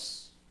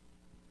cross.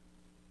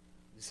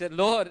 He said,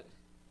 Lord,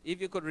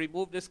 if you could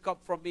remove this cup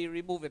from me,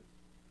 remove it.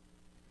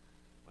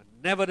 But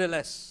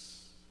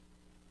nevertheless,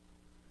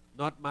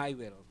 not my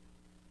will,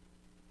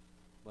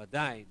 but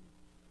thine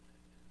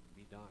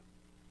be done.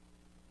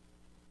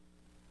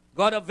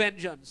 God of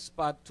vengeance,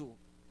 part 2.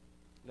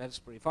 Let's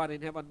pray. Father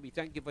in heaven, we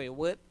thank you for your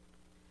word.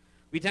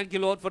 We thank you,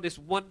 Lord, for this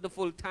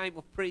wonderful time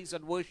of praise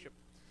and worship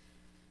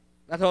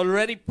that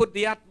already put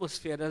the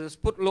atmosphere, that has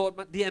put, Lord,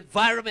 the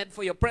environment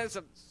for your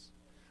presence.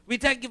 We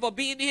thank you for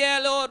being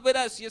here, Lord, with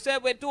us. You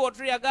said when 2 or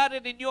 3 are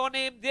gathered in your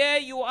name, there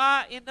you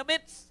are in the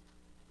midst.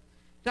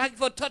 Thank you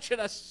for touching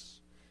us,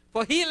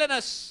 for healing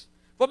us,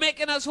 for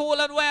making us whole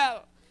and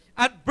well,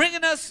 and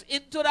bringing us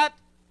into that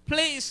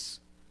place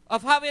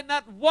of having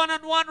that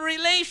one-on-one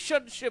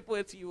relationship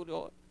with you,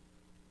 Lord.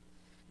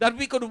 That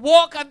we could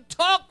walk and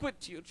talk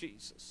with you,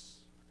 Jesus.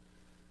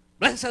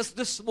 Bless us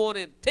this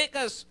morning. Take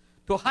us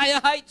to higher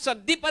heights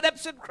and deeper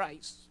depths in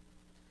Christ,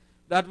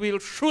 that we'll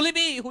truly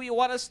be who you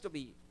want us to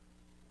be,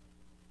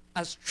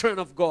 as children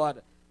of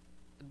God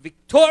and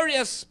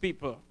victorious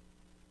people,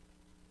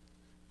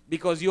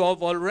 because you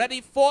have already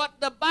fought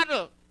the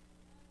battle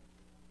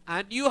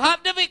and you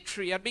have the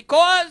victory, and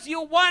because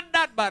you won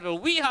that battle,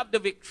 we have the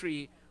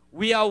victory.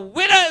 We are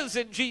winners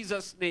in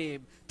Jesus'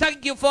 name.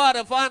 Thank you,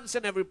 Father, for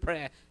answering every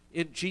prayer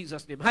in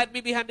Jesus' name. Hide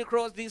me behind the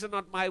cross. These are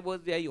not my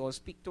words, they are yours.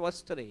 Speak to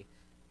us today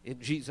in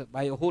Jesus,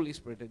 by your Holy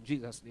Spirit, in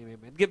Jesus' name,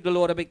 amen. Give the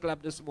Lord a big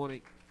clap this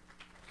morning.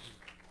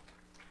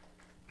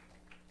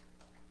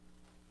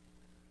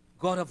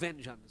 God of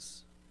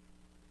vengeance,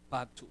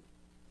 part 2.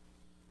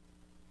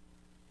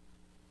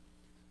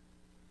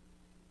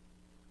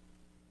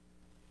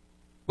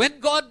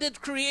 When God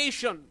did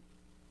creation,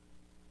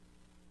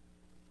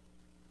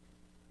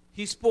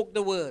 he spoke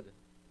the word,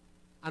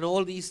 and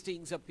all these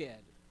things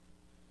appeared.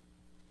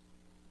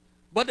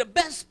 But the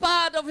best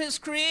part of his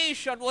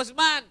creation was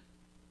man.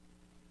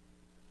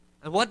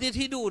 And what did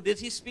he do? Did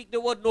he speak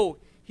the word? No.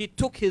 He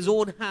took his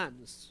own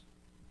hands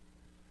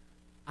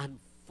and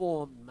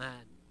formed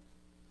man.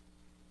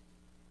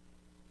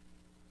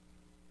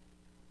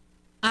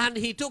 And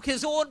he took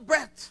his own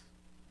breath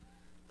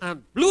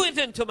and blew it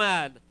into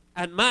man,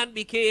 and man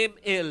became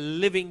a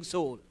living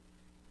soul.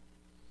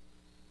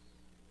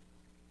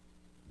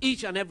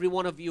 Each and every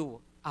one of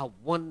you are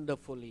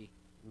wonderfully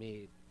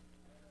made.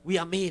 We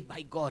are made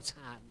by God's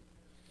hand.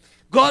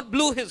 God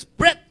blew his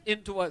breath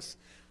into us.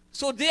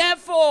 So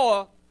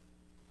therefore,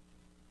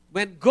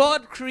 when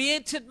God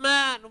created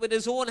man with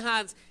his own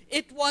hands,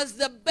 it was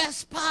the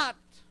best part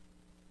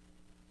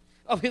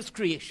of his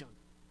creation,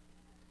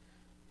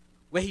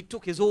 where he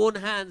took his own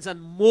hands and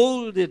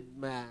molded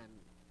man.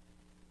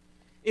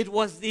 It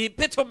was the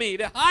epitome,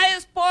 the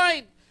highest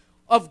point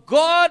of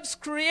God's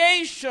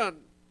creation.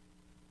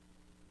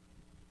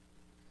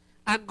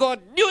 And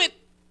God knew it.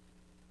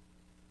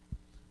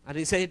 And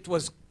he said it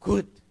was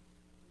good.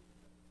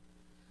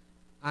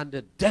 And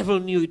the devil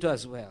knew it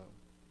as well.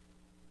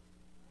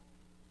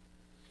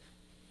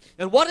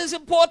 And what is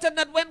important,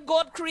 that when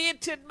God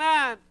created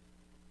man,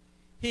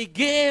 he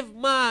gave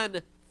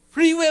man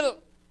free will.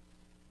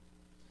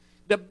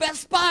 The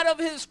best part of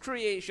his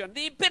creation,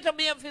 the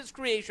epitome of his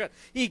creation,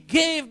 he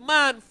gave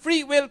man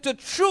free will to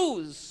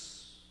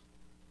choose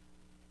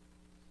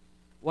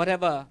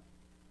whatever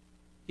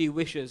he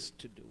wishes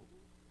to do.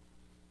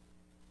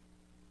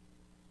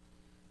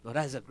 Now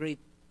that's a great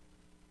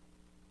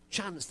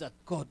chance that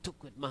God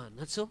took with man,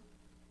 not so?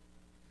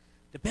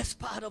 The best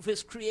part of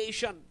his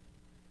creation.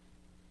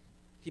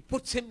 He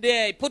puts him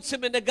there, he puts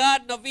him in the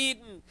Garden of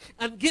Eden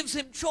and gives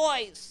him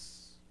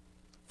choice.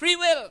 Free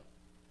will.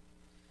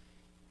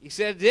 He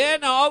said, there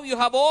now you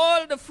have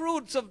all the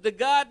fruits of the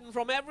garden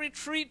from every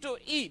tree to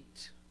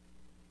eat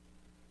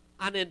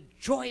and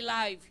enjoy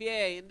life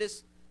here in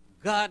this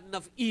Garden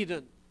of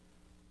Eden.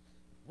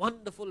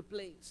 Wonderful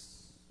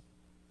place.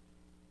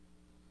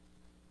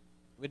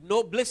 with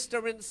no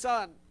blistering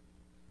sun,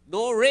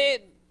 no rain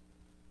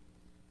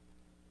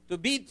to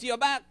beat your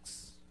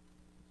backs.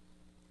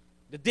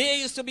 The day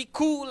used to be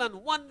cool and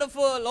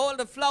wonderful, all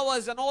the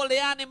flowers and all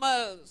the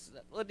animals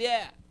that were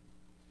there.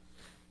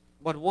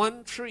 But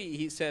one tree,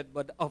 he said,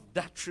 but of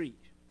that tree,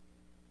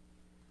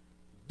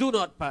 do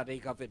not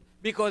partake of it,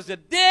 because the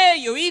day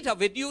you eat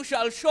of it, you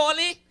shall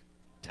surely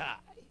die.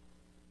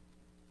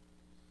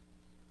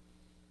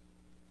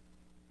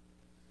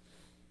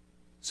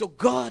 So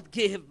God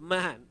gave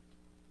man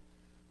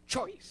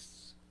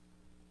choice.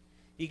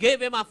 He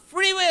gave him a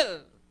free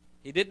will.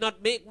 He did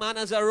not make man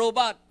as a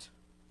robot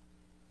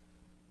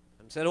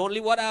and said, only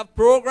what I have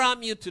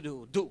programmed you to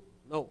do, do.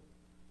 No.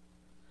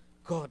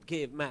 God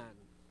gave man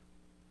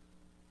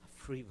a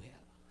free will.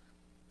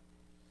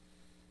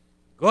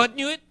 God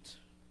knew it,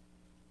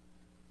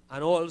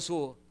 and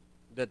also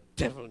the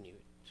devil knew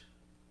it.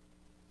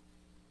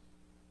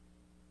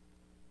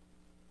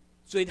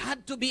 So it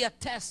had to be a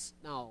test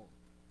now.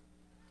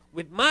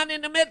 With man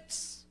in the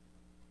midst,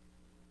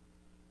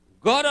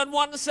 God on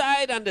one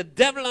side and the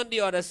devil on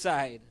the other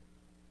side,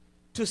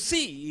 to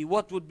see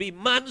what would be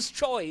man's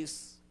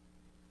choice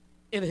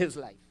in his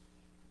life.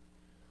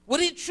 Would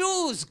he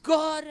choose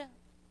God,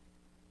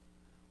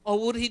 or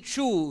would he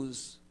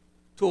choose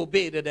to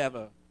obey the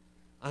devil?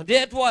 And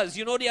there it was.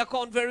 You know the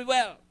account very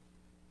well.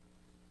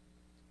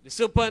 The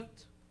serpent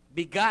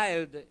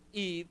beguiled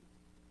Eve.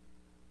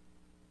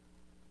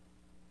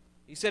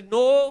 He said,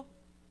 no.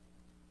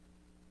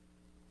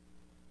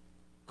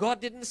 God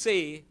didn't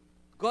say,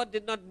 God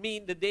did not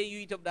mean the day you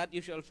eat of that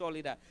you shall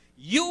surely die.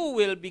 You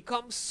will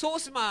become so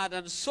smart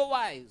and so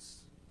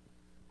wise,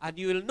 and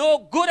you will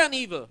know good and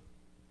evil,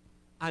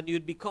 and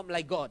you'll become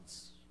like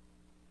gods.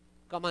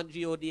 Come on,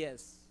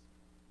 G-O-D-S.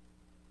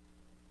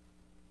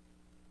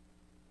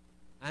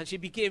 And she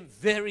became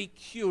very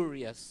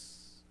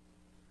curious,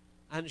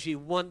 and she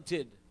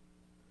wanted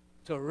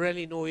to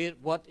really know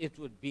what it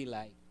would be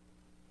like.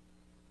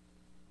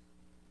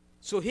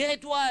 So here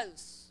it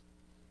was,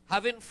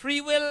 having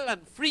free will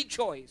and free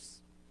choice,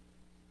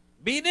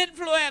 being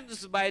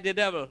influenced by the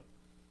devil,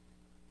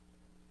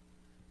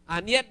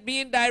 and yet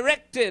being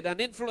directed and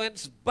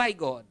influenced by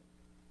God.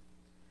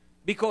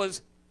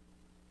 Because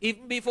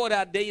even before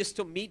that, they used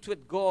to meet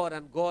with God,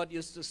 and God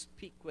used to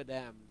speak with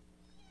them.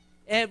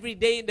 Every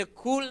day in the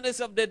coolness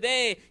of the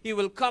day, he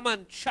will come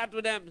and chat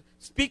with them,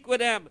 speak with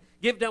them,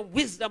 give them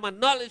wisdom and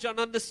knowledge and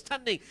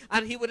understanding,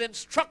 and he would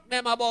instruct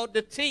them about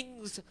the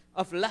things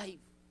of life.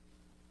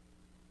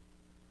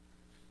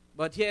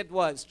 But here it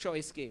was,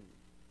 choice came.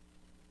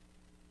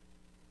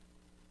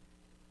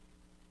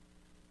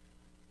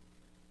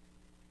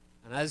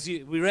 And as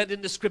we read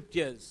in the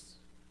scriptures,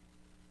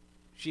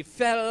 she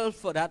fell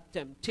for that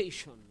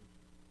temptation.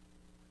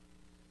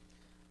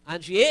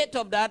 And she ate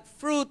of that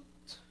fruit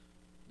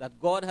that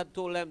God had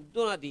told them,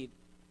 do not eat.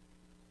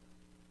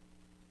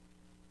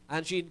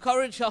 And she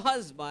encouraged her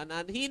husband,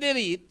 and he did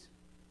eat.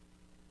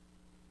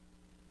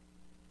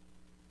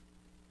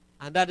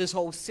 And that is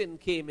how sin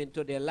came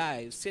into their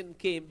lives. Sin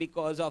came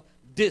because of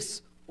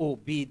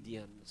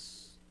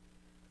disobedience.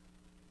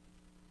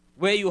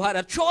 Where you had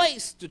a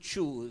choice to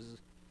choose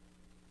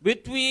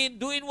between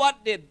doing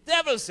what the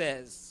devil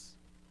says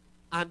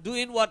and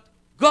doing what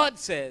God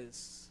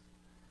says.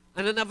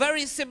 And in a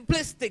very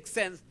simplistic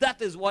sense,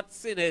 that is what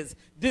sin is: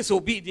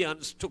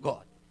 disobedience to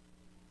God.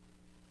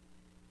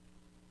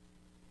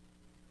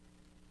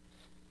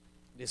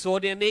 They saw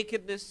their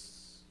nakedness.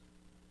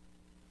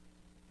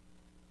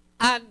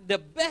 And the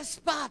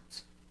best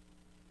part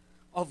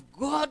of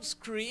God's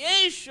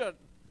creation,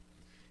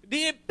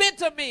 the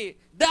epitome,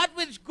 that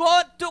which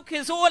God took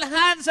his own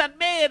hands and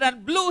made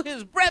and blew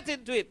his breath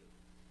into it,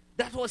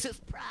 that was his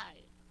pride.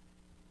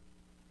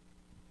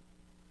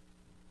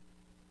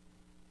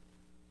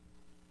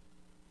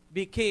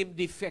 Became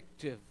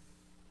defective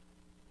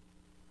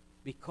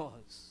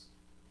because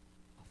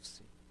of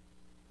sin.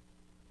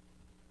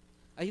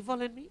 Are you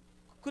following me?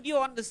 Could you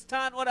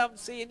understand what I'm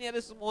saying here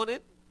this morning?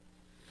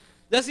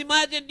 Just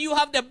imagine you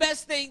have the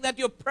best thing that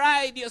you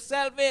pride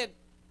yourself in.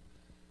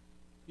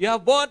 You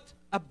have bought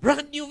a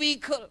brand new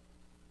vehicle.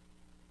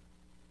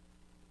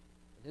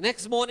 The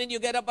next morning you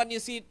get up and you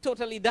see it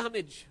totally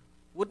damaged.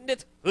 Wouldn't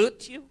it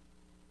hurt you?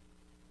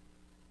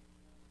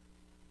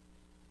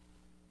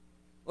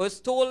 Or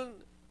stolen?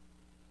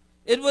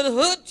 It will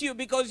hurt you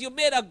because you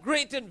made a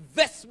great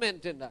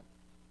investment in that.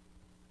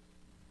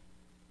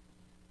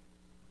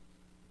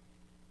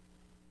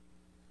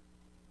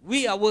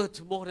 We are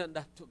worth more than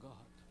that to God.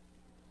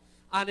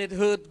 And it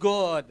hurt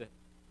God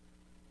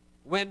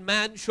when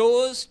man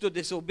chose to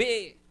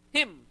disobey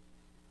him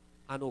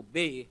and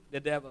obey the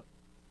devil.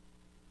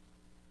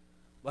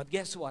 But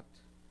guess what?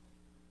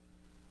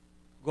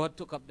 God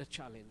took up the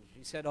challenge.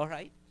 He said, all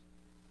right,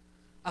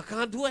 I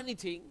can't do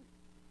anything.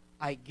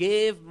 I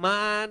gave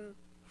man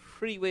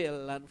free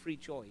will and free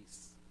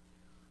choice.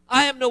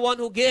 I am the one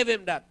who gave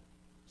him that.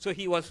 So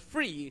he was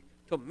free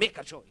to make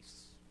a choice.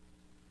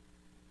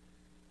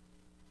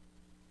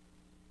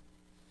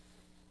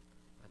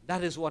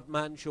 That is what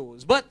man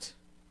chose. But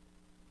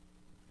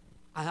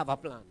I have a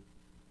plan.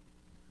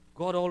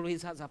 God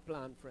always has a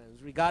plan,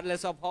 friends,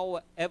 regardless of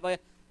however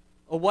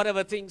or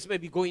whatever things may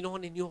be going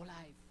on in your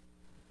life.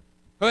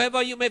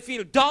 However you may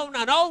feel down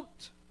and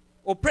out,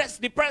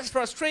 oppressed, depressed,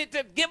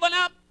 frustrated, given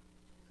up.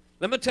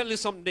 Let me tell you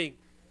something.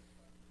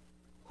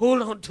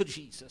 Hold on to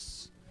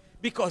Jesus,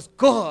 because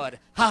God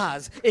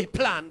has a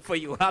plan for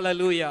you.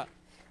 Hallelujah.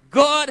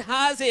 God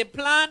has a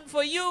plan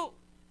for you.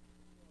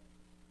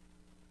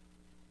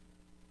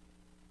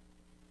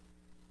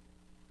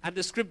 And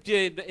the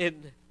scripture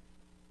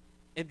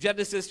in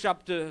Genesis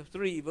chapter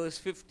 3, verse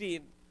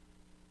 15,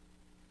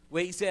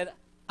 where he said,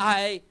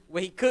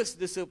 where he cursed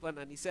the serpent,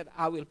 and he said,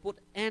 I will put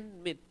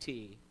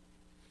enmity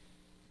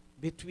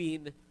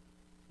between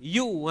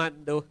you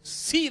and the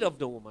seed of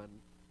the woman.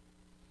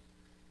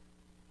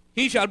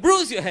 He shall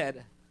bruise your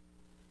head,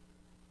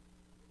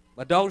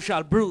 but thou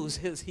shalt bruise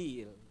his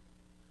heel.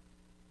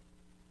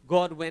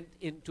 God went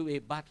into a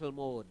battle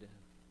mode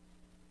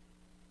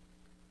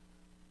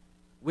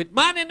with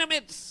man in the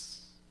midst,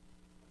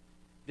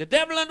 the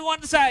devil on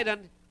one side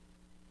and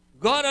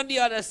God on the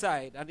other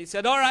side. And he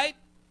said, all right,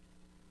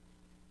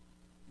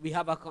 we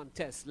have a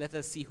contest. Let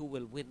us see who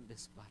will win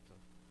this battle.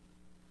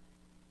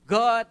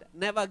 God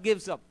never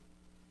gives up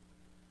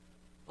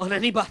on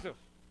any battle.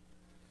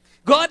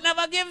 God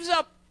never gives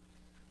up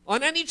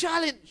on any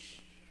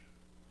challenge.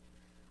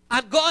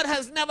 And God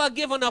has never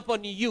given up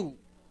on you.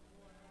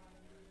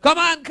 Come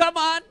on, come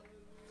on.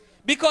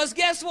 Because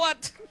guess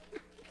what?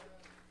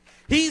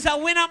 He's a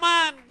winner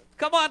man.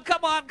 Come on,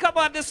 come on, come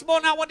on. This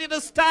morning I want you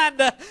to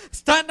stand.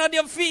 Stand on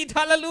your feet.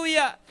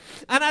 Hallelujah.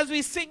 And as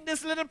we sing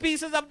these little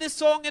pieces of this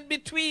song in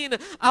between,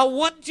 I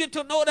want you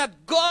to know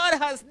that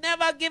God has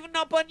never given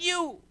up on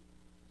you.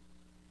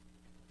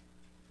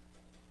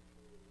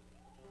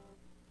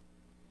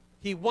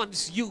 He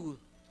wants you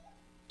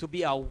to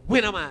be a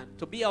winner man,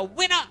 to be a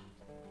winner.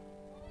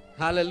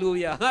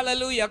 Hallelujah,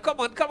 hallelujah.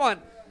 Come on, come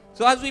on.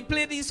 So as we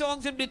play these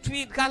songs in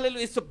between,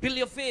 hallelujah, it's to build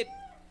your faith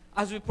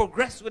as we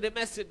progress with the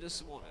message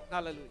this morning.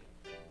 Hallelujah.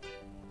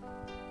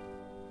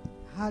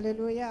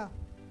 Hallelujah.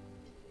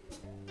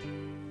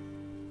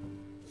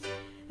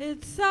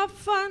 It's a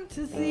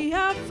fantasy,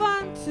 a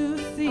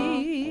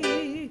fantasy.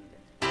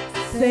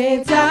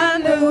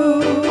 Satan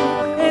lose.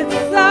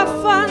 It's a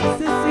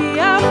fantasy,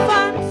 a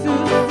fantasy.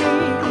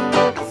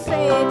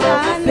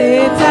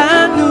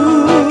 Satan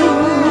lose.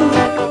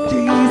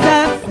 Jesus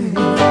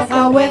says,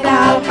 I win a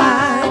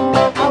man,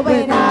 I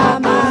win a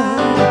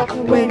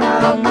man, win a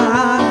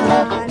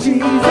man.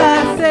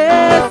 Jesus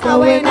says, I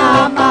win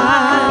a man,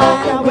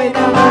 I win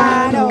a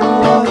man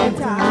all the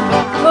time.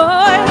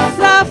 Oh, it's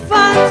a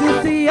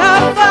fantasy, a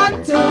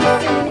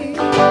fantasy.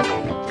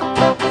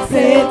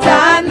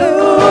 Satan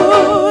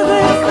lose.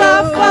 It's a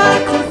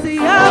fantasy,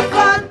 a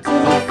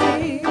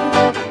fantasy.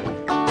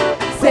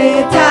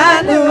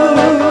 Satan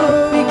lose.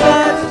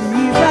 Because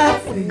Jesus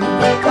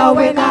says, I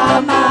win a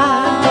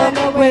man, I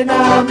win a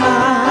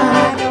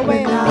man, I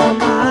win a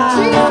man.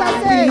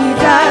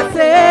 Jesus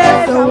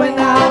says, I win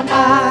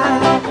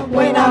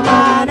a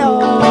man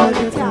all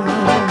the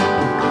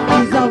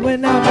time. He's a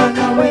winner man, a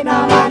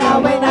winner man, a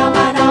winner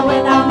man, a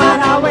winner man,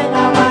 a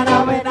winner man, a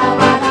winner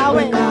man, a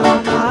winner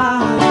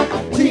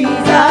man.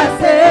 Jesus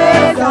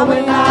says, a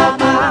winner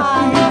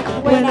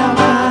man, winner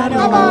man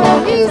all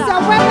the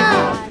time.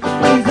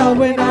 He's a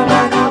winner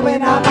man, a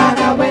winner man,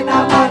 a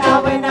winner man, a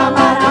winner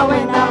man, a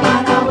winner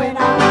man, a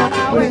winner man,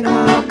 a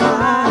winner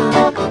man.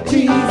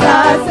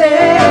 Jesus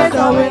says, a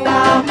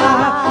winner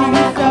man,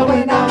 he's a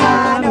winner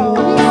man all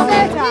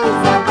the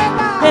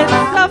time. It's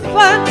a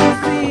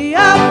fantasy, a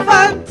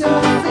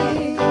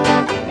fantasy.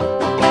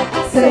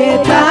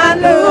 Satan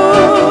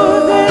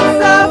lose.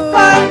 It's a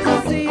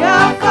fantasy, a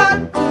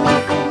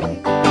fantasy.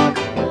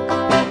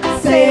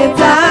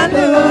 Satan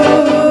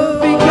lose.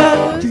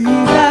 Because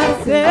Jesus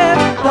says,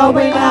 the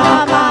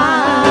winner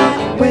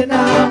man,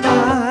 winner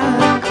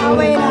man, a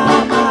winner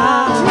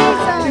man.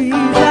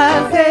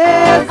 Jesus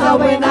says, the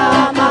winner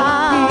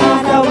man,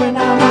 he's a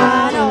winner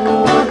man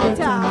all the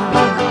time.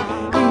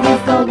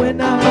 He's the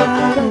winner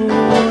man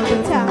all the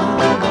time.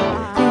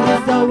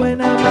 He's the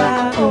winner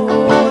man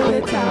all the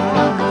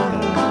time.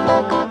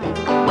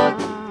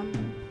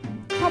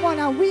 Come on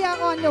now, we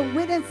are on the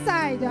winning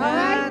side, all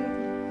right?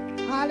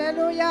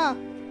 Hallelujah.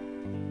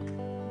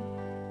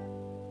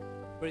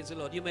 Praise the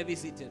Lord. You may be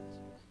seated.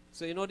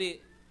 So you know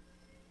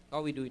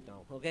how we do it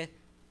now, okay?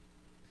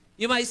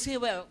 You might say,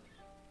 well,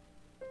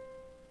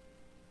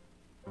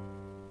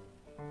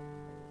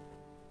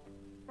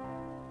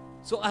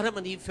 so Adam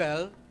and Eve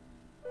fell.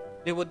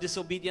 They were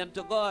disobedient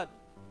to God.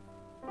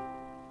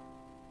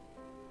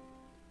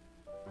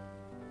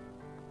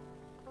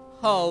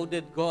 How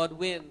did God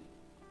win?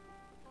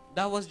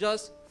 That was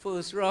just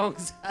first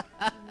wrongs.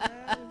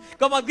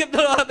 Come on, give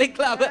the Lord a big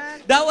clap.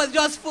 That was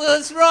just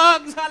first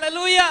wrongs.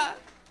 Hallelujah.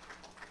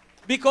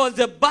 Because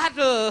the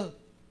battle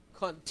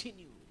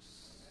continues.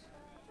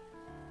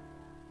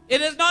 It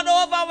is not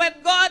over when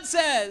God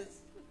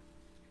says.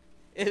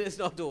 It is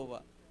not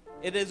over.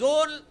 It is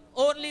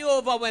only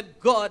over when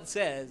God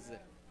says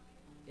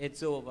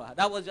it's over.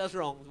 That was just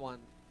wrong one.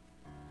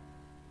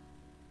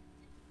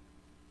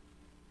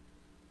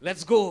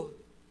 Let's go.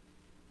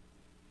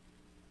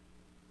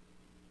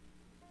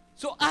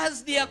 So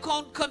as the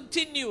account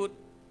continued,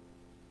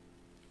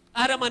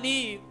 Adam and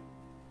Eve,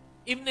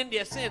 even in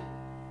their sin,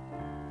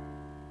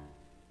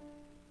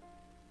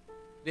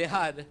 they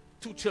had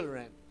 2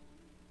 children,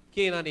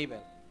 Cain and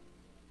Abel.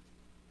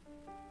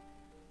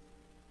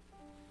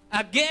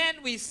 Again,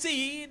 we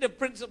see the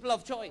principle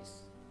of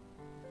choice.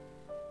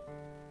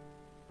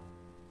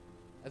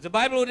 As the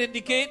Bible would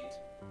indicate,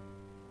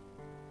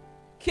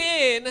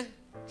 Cain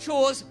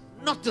chose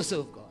not to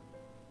serve God.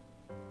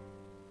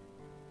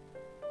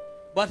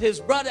 But his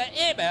brother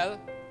Abel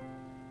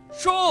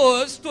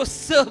chose to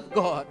serve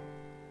God.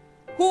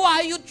 Who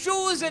are you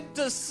choosing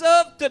to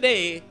serve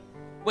today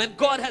when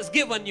God has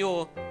given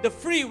you the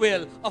free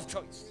will of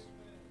choice?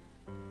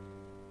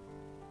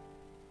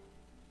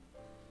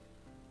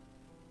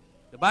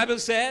 The Bible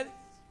says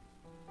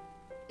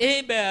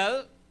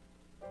Abel,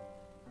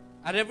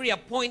 at every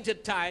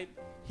appointed time,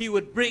 he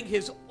would bring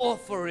his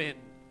offering.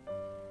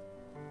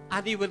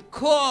 And he would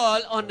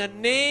call on the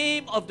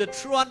name of the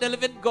true and the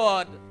living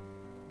God,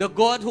 the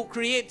God who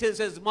created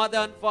his mother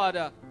and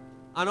father,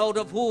 and out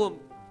of whom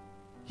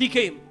he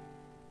came.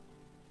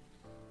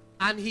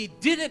 And he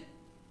did it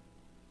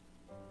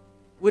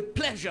with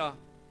pleasure,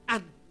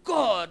 and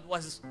God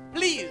was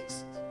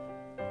pleased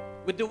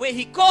with the way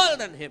he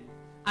called on him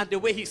and the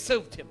way he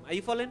served him. Are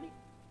you following me?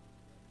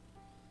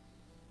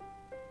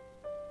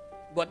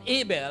 But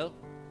Abel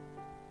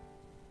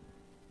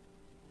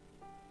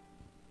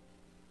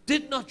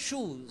did not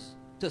choose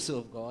to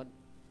serve God.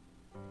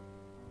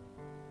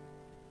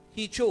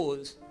 He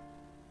chose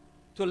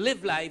to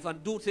live life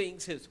and do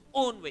things his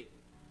own way.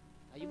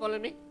 Are you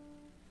following me?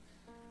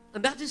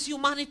 And that is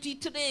humanity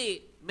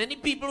today. Many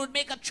people would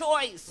make a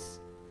choice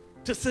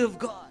to serve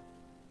God.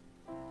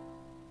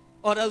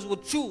 Others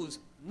would choose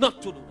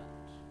not to do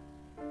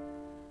that.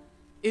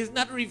 Isn't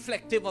that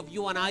reflective of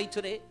you and I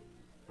today?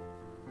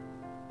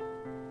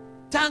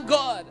 Thank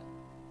God,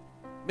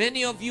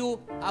 many of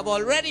you have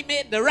already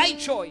made the right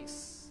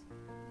choice.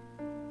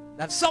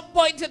 At some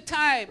point in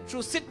time,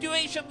 through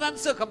situations and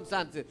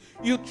circumstances,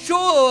 you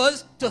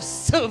chose to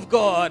serve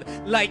God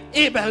like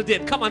Abel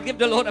did. Come on, give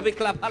the Lord a big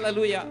clap.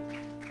 Hallelujah.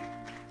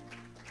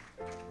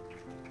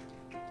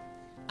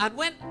 And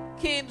when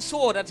Cain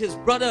saw that his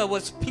brother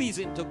was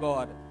pleasing to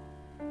God,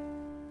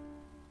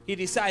 he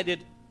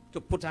decided to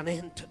put an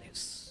end to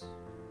this.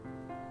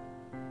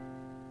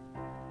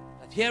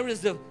 That here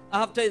is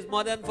after his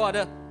mother and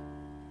father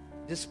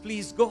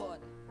displeased God,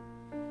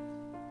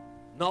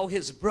 now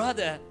his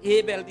brother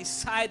Abel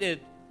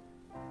decided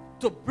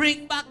to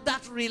bring back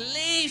that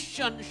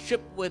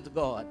relationship with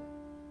God.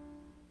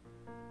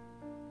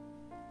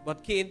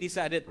 But Cain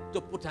decided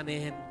to put an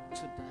end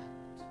to that.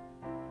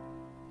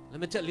 Let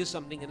me tell you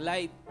something in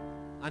life,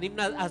 and even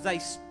as I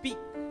speak,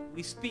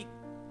 we speak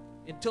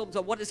in terms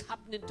of what is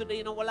happening today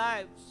in our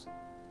lives.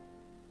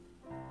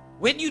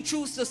 When you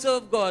choose to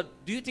serve God,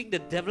 do you think the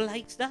devil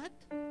likes that?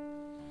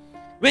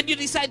 When you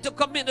decide to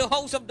come in the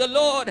house of the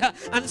Lord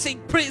and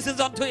sing praises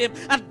unto him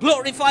and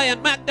glorify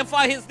and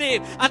magnify his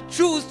name and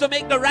choose to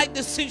make the right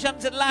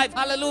decisions in life,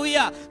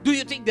 hallelujah, do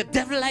you think the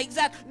devil likes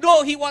that?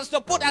 No, he wants to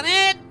put an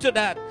end to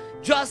that.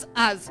 Just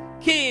as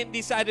Cain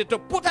decided to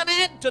put an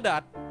end to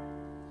that.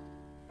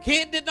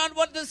 Cain did not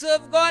want to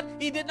serve God.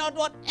 He did not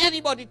want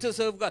anybody to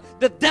serve God.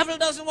 The devil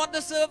doesn't want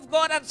to serve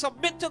God and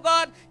submit to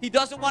God. He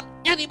doesn't want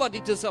anybody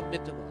to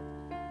submit to God.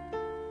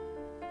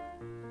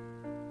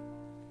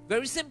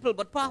 Very simple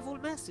but powerful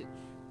message.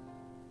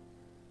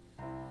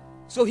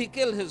 So he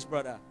killed his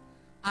brother.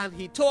 And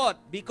he thought,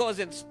 because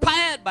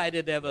inspired by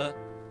the devil,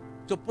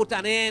 to put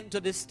an end to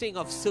this thing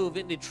of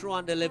serving the true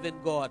and the living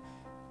God.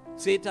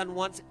 Satan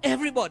wants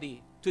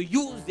everybody to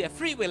use their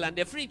free will and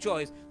their free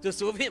choice to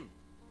serve him.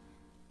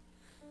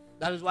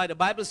 That is why the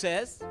Bible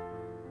says,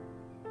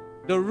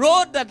 the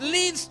road that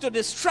leads to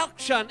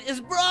destruction is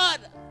broad,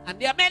 and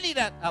there are many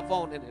that are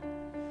found in it.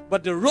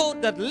 But the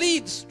road that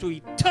leads to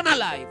eternal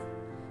life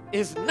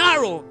is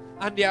narrow,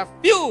 and there are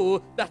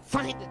few that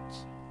find it.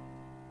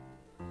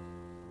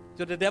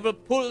 So the devil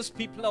pulls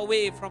people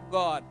away from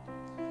God.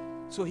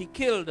 So he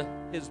killed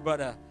his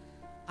brother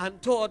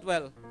and thought,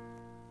 well,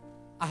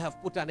 I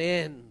have put an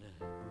end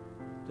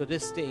to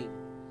this thing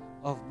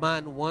of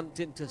man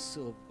wanting to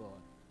serve God.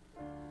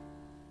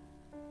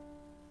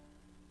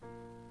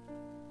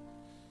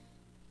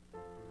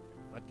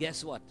 But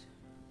guess what?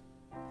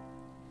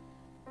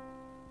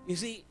 You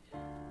see,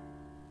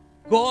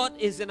 God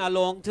is in a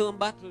long-term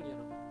battle, you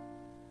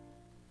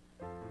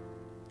know.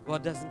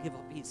 God doesn't give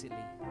up easily.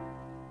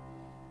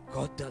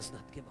 God does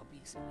not give up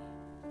easily.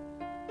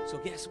 So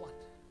guess what?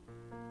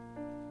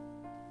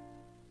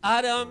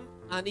 Adam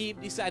and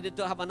Eve decided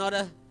to have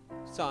another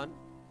son.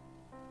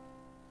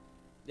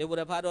 They would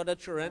have had other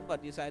children,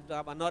 but decided to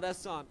have another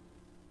son.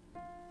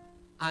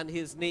 And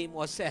his name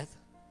was Seth.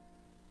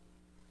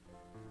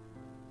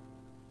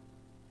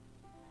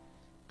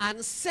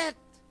 And Seth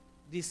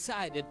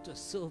decided to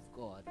serve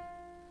God.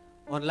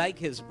 Unlike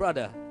his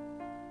brother,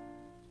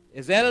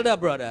 his elder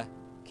brother,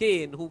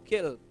 Cain, who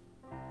killed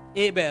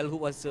Abel, who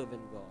was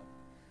serving God.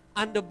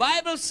 And the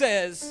Bible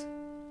says,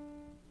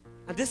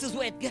 and this is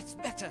where it gets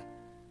better,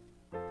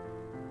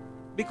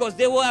 because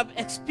they were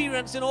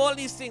experiencing all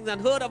these things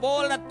and heard of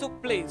all that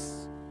took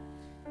place,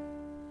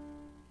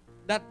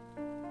 that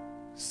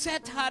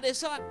Seth had a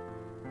son,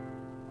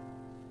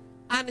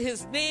 and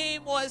his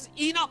name was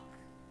Enoch.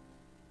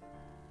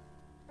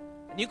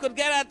 And you could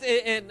get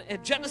it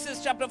in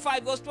Genesis chapter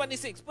 5 verse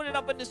 26. Put it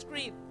up on the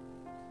screen.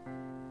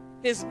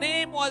 His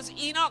name was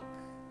Enoch.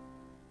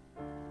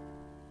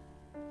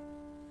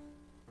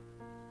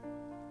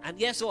 And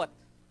guess what?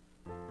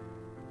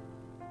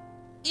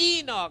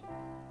 Enoch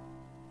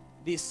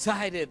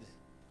decided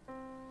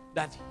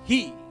that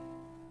he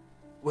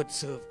would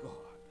serve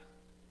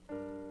God.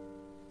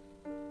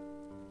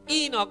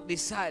 Enoch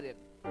decided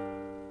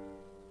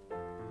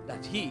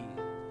that he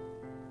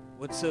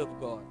would serve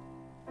God.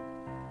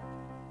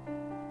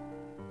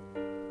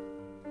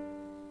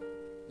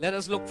 Let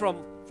us look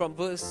from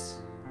verse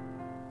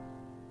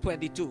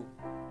 22.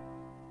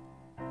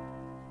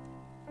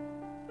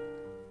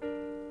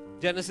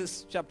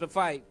 Genesis chapter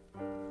 5,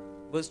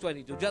 verse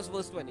 22. Just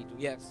verse 22,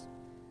 yes.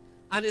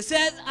 And it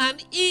says,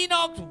 and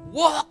Enoch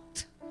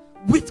walked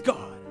with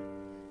God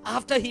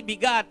after he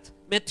begat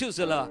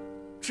Methuselah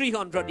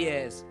 300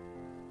 years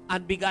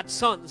and begat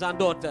sons and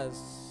daughters.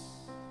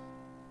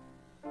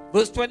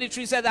 Verse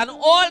 23 says, and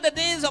all the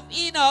days of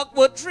Enoch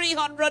were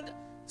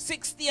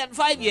 360 and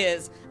 5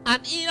 years.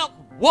 And Enoch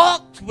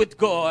walked with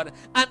God,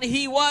 and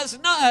he was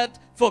not,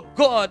 for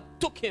God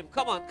took him.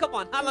 Come on, come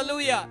on.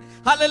 Hallelujah.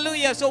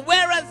 Hallelujah. So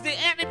whereas the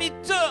enemy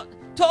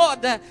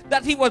thought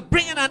that he was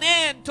bringing an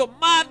end to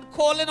man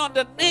calling on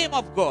the name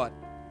of God,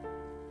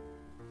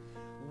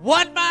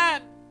 one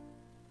man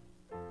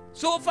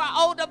so far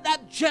out of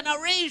that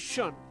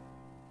generation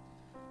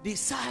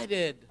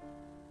decided,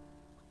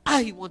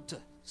 I want to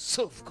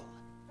serve God.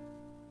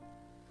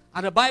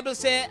 And the Bible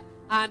says,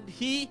 and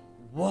he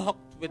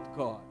walked with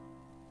God.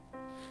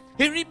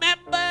 He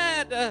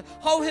remembered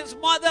how his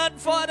mother and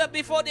father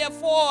before their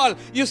fall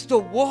used to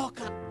walk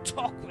and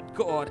talk with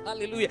God.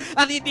 Hallelujah.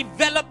 And he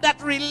developed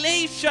that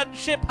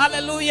relationship.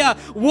 Hallelujah.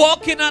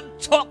 Walking and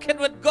talking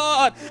with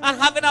God and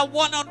having a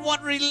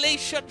one-on-one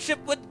relationship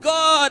with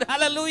God.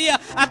 Hallelujah.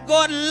 And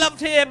God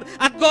loved him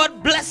and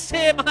God blessed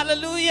him.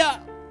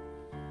 Hallelujah.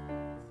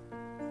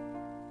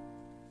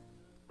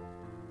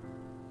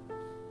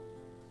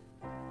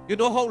 You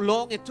know how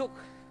long it took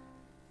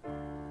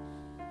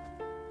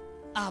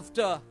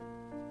after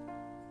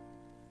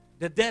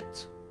the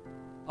death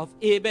of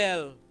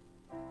Abel,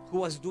 who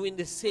was doing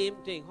the same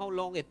thing, how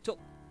long it took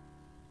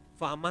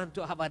for a man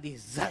to have a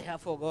desire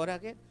for God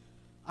again?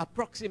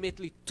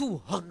 Approximately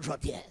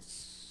 200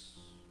 years.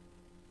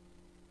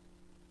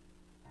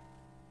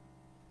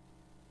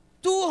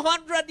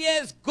 200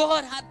 years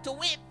God had to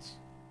wait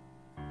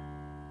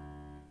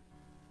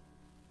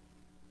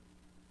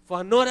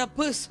for another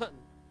person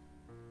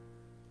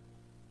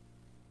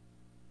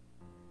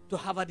to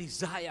have a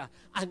desire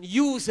and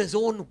use his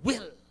own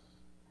will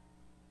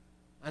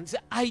and say,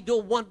 I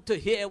don't want to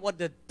hear what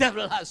the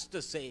devil has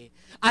to say.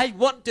 I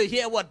want to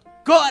hear what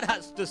God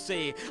has to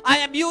say. I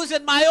am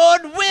using my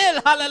own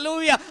will,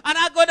 hallelujah, and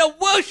I'm going to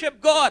worship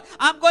God.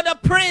 I'm going to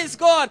praise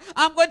God.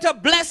 I'm going to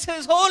bless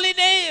his holy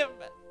name.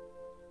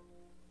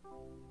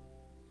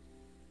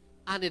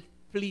 And it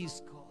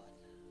pleased God.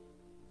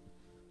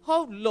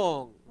 How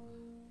long,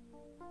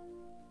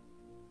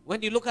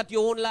 when you look at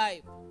your own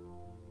life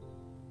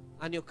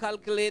and you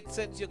calculate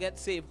since you get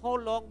saved, how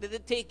long did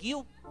it take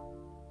you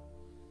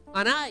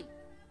and I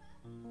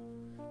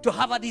to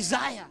have a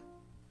desire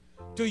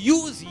to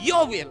use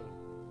your will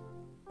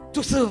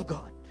to serve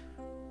God?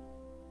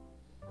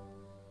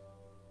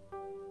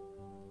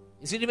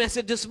 You see the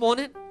message this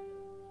morning?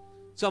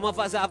 Some of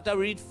us have to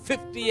read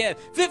 50 years.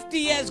 50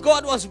 years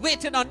God was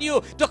waiting on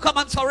you to come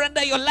and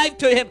surrender your life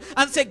to him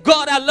and say,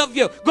 God, I love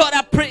you. God,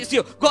 I praise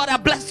you. God, I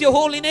bless your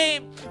holy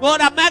name. God,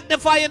 I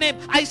magnify your name.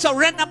 I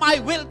surrender my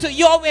will to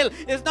your will.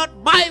 It's not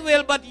my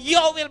will, but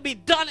your will be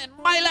done in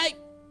my life.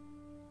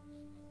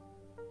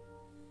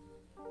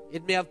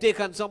 It may have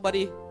taken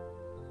somebody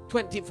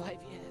 25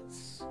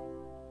 years.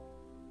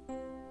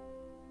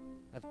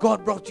 That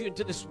God brought you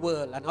into this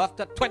world, and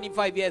after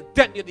 25 years,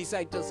 then you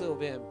decide to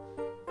serve him.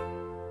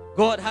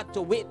 God had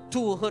to wait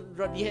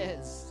 200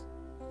 years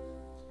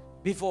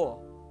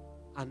before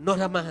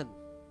another man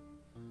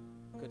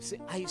could say,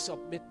 I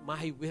submit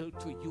my will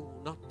to you,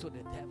 not to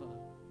the devil.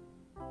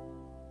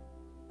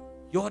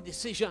 Your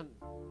decision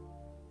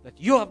that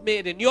you have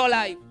made in your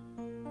life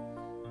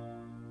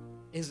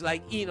is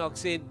like Enoch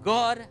saying,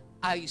 God,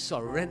 I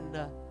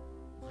surrender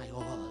my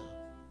all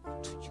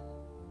to you.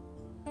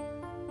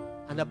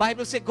 And the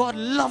Bible says God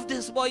loved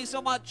this boy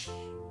so much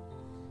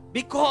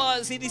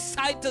because he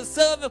decided to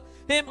serve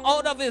him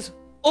out of his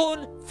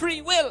own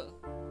free will.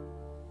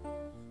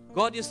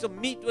 God used to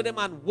meet with him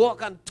and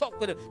walk and talk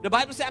with him. The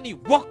Bible says, and he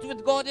walked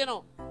with God, you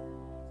know.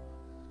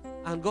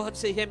 And God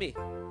said, hear me.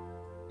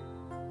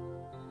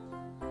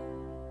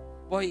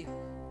 Boy,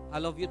 I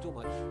love you too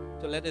much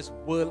to let this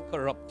world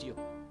corrupt you.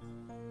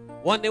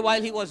 One day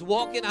while he was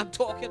walking and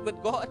talking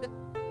with God,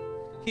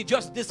 he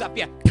just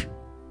disappeared.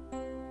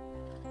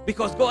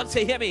 Because God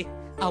say, hear me,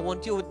 I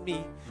want you with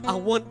me. I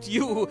want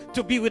you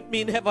to be with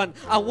me in heaven.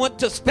 I want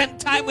to spend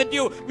time with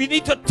you. We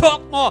need to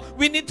talk more.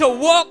 We need to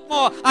walk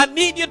more. I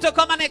need you to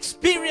come and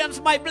experience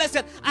my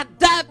blessing. And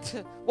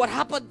that, what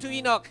happened to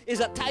Enoch, is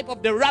a type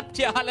of the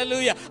rapture.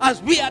 Hallelujah.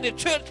 As we are the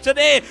church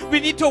today,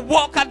 we need to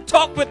walk and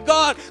talk with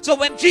God. So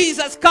when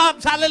Jesus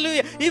comes,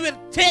 hallelujah, He will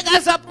take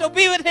us up to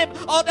be with Him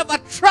out of a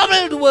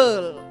troubled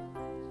world.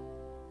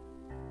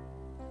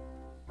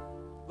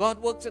 God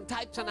works in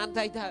types and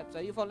anti-types.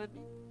 Are you following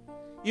me?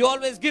 He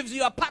always gives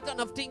you a pattern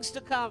of things to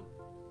come.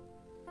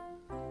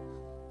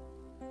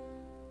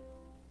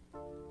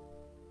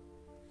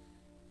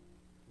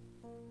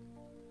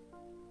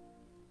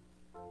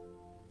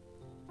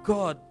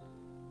 God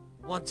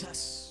wants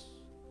us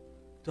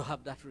to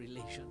have that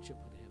relationship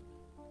with Him.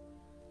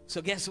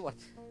 So guess what?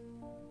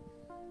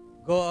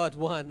 God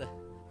won,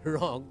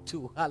 wrong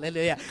too.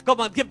 Hallelujah.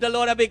 Come on, give the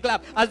Lord a big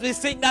clap as we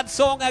sing that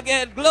song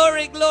again.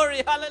 Glory,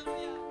 glory,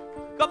 hallelujah.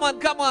 Come on,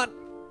 come on.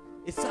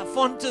 It's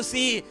fun to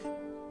see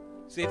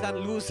Satan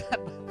lose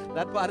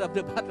that part of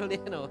the battle,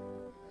 you know.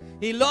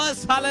 He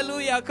lost,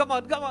 hallelujah. Come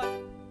on, come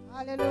on.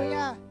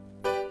 Hallelujah.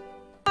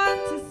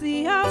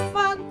 Fantasy, have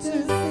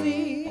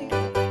fantasy.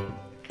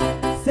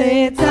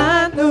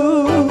 Satan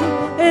knew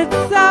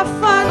it's a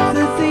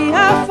fantasy,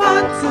 have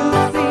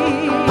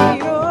fantasy.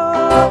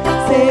 Oh,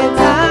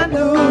 Satan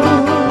knew.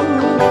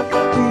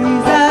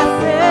 Jesus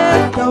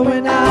is the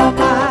winner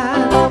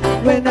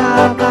man,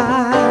 winner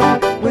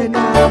man,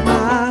 winner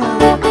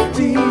man.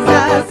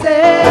 Jesus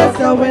is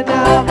the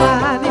winner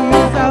man,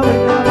 he's the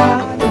winner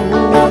man.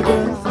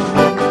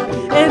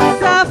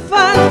 It's a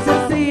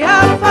fantasy, a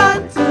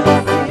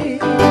fantasy.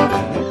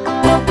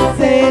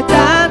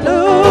 Satan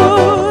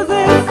knows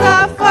it's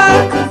a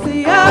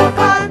fantasy, a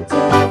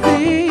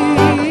fantasy.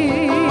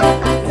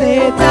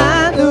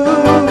 Satan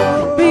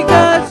knows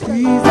because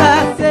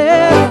Jesus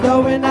is the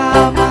winner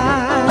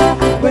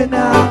man,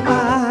 winner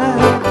man,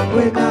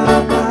 winner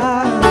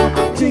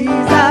man.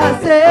 Jesus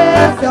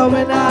is the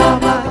winner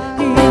man,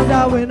 he's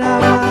the winner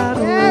man.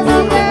 Yes,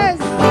 He is.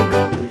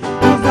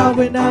 He's a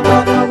winner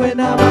man, a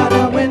winner man, a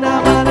winner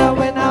man, a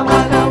winner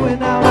man, a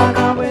winner man,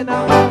 a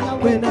winner man, a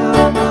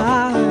winner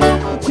man.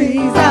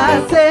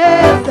 Jesus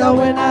is the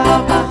winner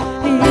man.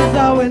 He's a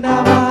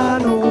winner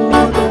man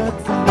all the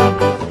time.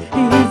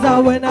 He's a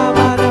winner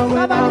man, a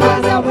winner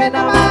man, a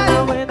winner man, a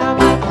winner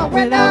man, a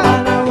winner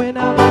man, a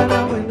winner man, a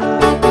winner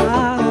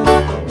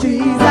man.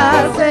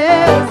 Jesus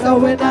is the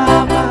winner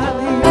man.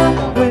 He's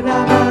a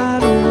winner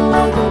man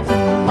all the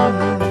time.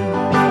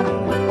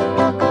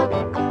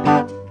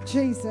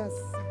 Jesus.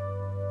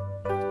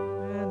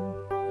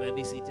 May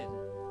be seated.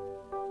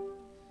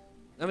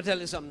 Let me tell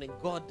you something.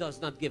 God does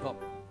not give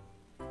up.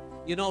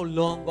 You know how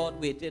long God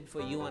waited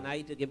for you and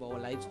I to give our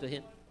lives to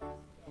Him?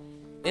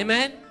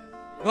 Amen?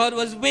 God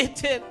was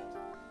waiting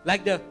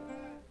like the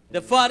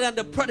father and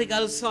the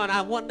prodigal son.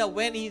 I wonder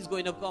when He's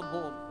going to come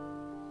home.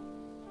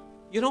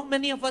 You know,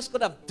 many of us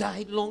could have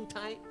died long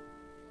time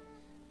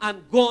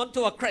and gone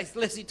to a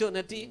Christless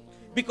eternity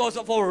because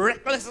of our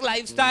reckless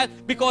lifestyle,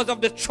 because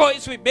of the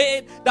choice we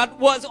made that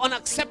was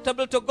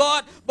unacceptable to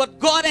God. But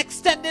God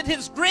extended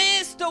His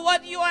grace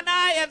toward you and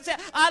I and said,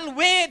 I'll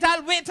wait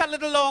a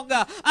little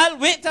longer. I'll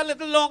wait a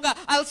little longer.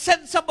 I'll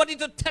send somebody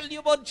to tell you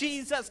about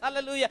Jesus.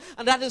 Hallelujah.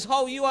 And that is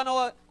how you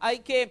and I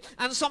came.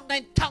 And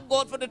sometimes thank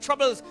God for the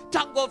troubles.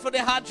 Thank God for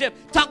the hardship.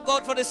 Thank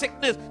God for the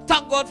sickness.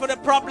 Thank God for the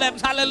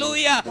problems.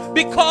 Hallelujah.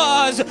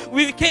 Because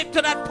we came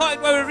to that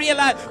point where we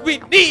realized we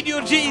need you,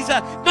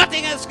 Jesus.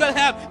 Nothing else could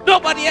help.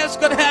 Nobody else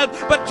could help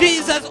but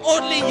Jesus,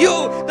 only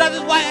you. That is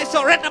why I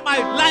surrender my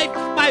life,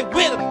 my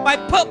will, my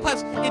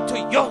purpose into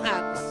your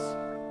hands.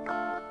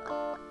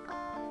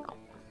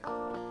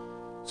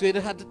 So you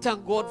had to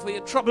thank God for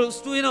your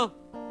troubles too, you know.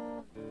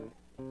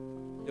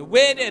 The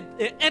way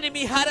the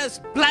enemy had us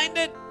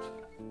blinded,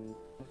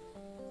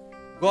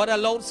 God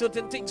allowed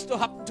certain things to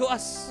happen to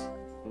us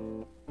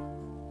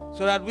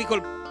so that we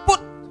could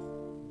put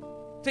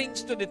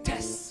things to the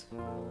test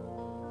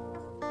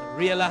and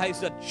realize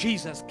that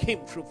Jesus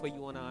came through for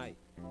you and I.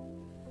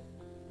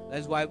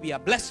 That's why we are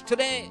blessed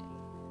today.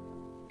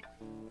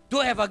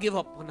 Don't ever give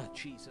up on that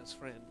Jesus,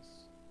 friends.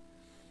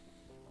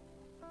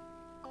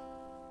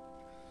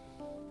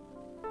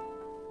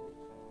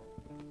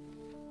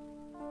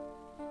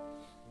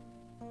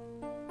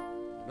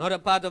 Not a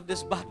part of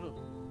this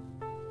battle.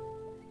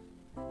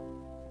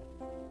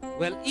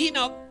 Well,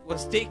 Enoch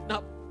was taken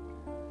up.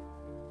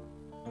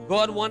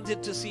 God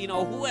wanted to see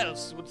now who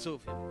else would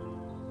serve Him.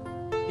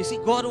 You see,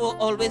 God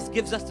always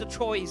gives us the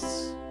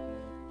choice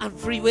and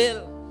free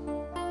will.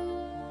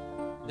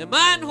 The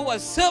man who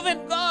was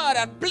serving God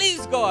and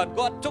pleased God,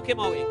 God took him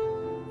away.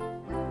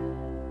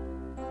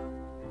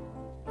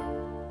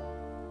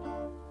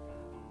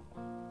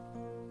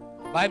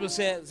 The Bible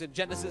says in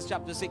Genesis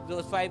chapter 6,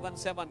 verse 5 and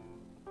 7.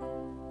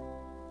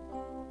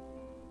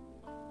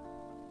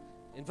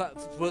 In fact,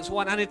 verse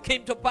 1, and it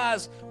came to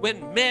pass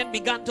when men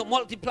began to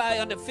multiply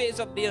on the face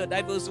of the earth,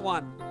 verse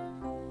 1.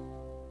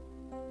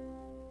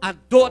 and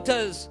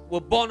daughters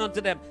were born unto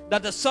them,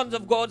 that the sons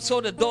of God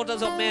saw the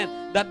daughters of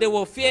men, that they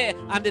were fair,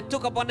 and they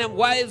took upon them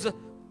wives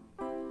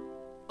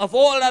of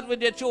all that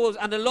which they chose.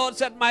 And the Lord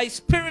said, my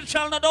spirit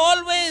shall not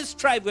always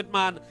strive with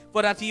man,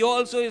 for that he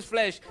also is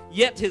flesh,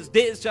 yet his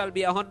days shall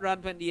be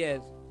 120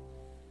 years.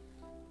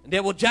 And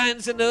there were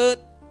giants in the earth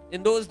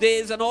in those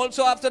days, and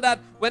also after that,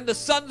 when the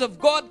sons of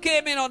God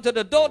came in unto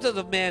the daughters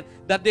of men,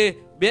 that they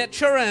bare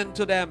children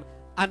to them,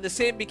 and the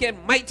same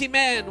became mighty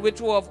men, which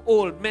were of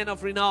old, men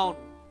of renown.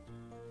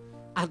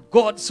 And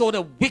God saw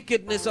the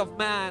wickedness of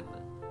man,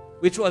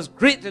 which was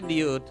great in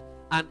the earth,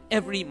 and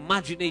every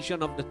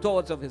imagination of the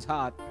thoughts of his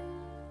heart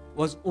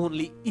was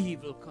only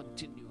evil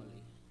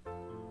continually.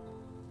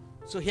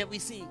 So here we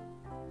see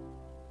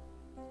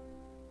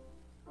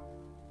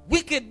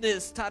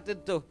wickedness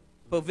started to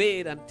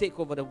pervade and take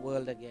over the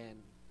world again.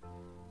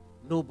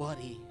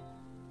 Nobody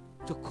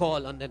to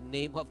call on the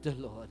name of the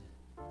Lord.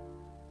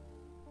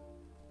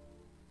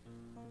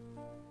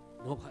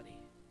 Nobody.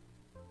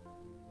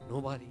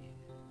 Nobody.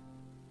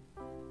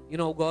 You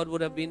know, God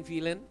would have been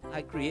feeling,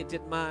 I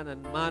created man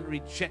and man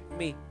reject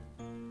me.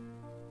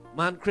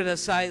 Man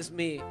criticized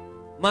me.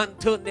 Man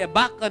turned their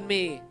back on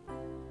me.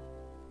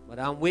 But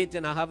I'm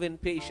waiting, I'm having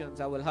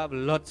patience. I will have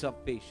lots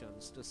of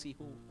patience to see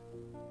who.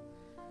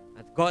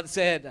 And God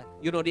said,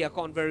 you know the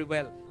account very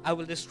well, I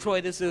will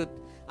destroy this earth.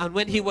 And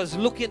when he was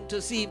looking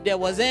to see if there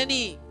was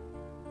any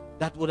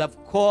that would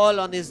have called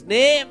on his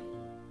name,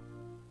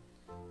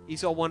 he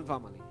saw one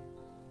family.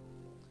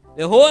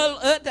 The whole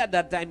earth at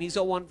that time, he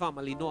saw one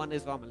family, Noah and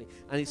his family.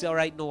 And he said, all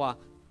right, Noah,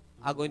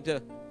 I'm going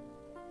to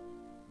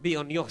be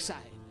on your side.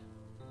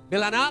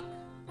 Build an ark.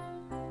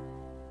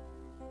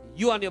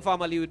 You and your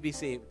family would be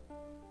saved.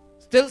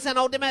 Still send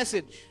out the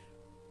message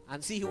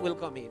and see who will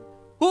come in.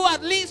 Who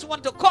at least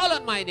want to call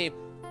on my name?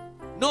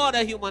 No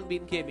other human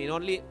being came in,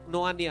 only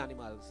Noah and the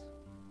animals.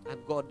 And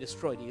God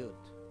destroyed the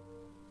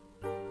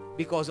earth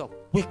because of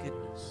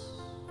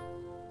wickedness.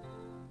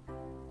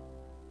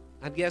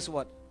 And guess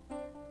what?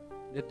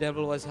 The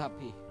devil was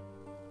happy.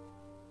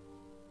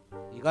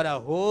 He got a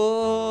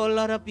whole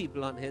lot of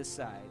people on his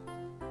side.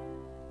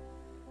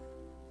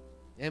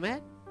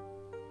 Amen?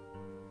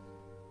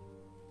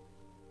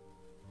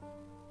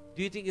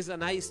 Do you think it's a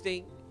nice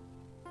thing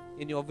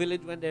in your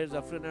village when there's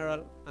a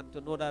funeral and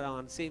to know that an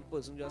unsaved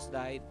person just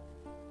died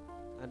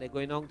and they're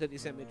going on to the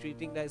cemetery? You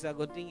think that is a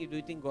good thing? Do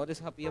you think God is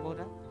happy about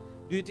that?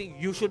 Do you think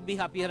you should be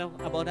happy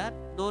about that?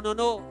 No, no,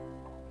 no.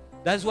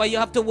 That's why you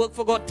have to work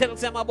for God. Tell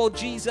them about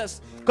Jesus.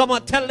 Come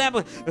on, tell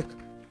them.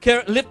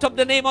 Lift up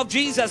the name of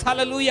Jesus.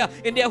 Hallelujah.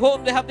 In their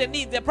home, they have their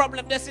needs, their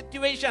problem, their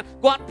situation.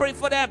 Go and pray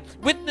for them.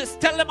 Witness.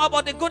 Tell them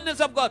about the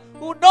goodness of God.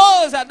 Who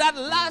knows at that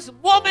last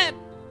moment,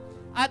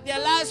 at their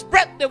last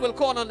breath, they will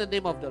call on the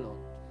name of the Lord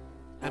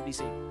and be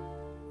saved.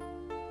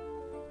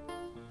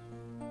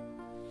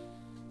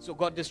 So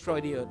God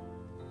destroyed the earth.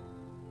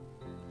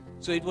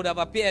 So it would have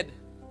appeared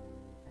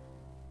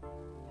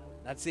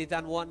that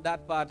Satan won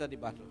that part of the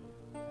battle.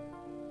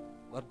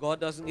 But God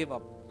doesn't give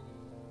up.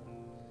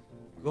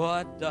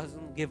 God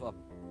doesn't give up.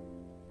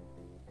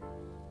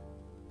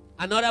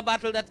 Another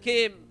battle that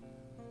came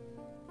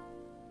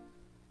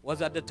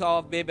was at the Tower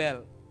of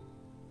Babel.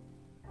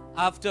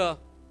 After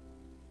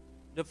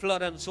the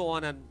flood and so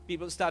on, and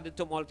people started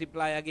to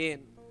multiply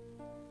again.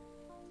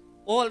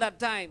 All that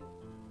time,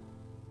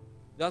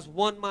 just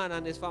one man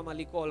and his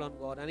family called on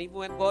God. And even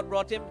when God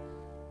brought him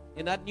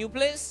in that new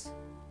place,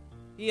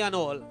 he and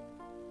all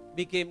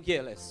became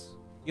careless.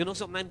 You know,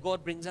 sometimes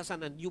God brings us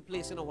in a new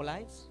place in our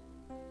lives.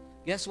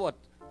 Guess what?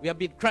 We have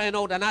been crying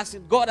out and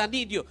asking, God, I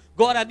need you.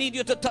 God, I need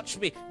you to touch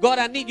me. God,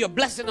 I need your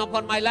blessing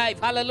upon my life.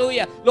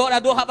 Hallelujah. Lord, I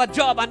don't have a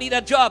job. I need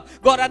a job.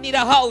 God, I need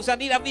a house. I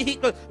need a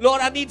vehicle. Lord,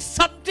 I need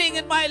something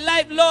in my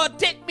life. Lord,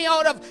 take me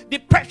out of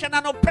depression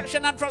and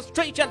oppression and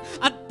frustration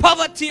and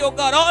poverty, oh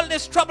God. All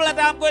this trouble that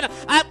I'm going to.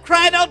 I'm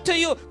crying out to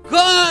you.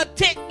 God,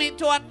 take me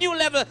to a new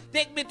level.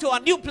 Take me to a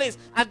new place.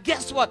 And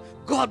guess what?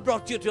 God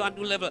brought you to a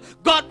new level.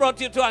 God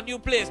brought you to a new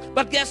place.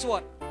 But guess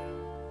what?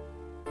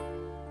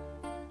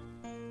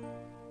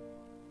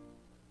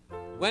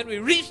 When we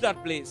reach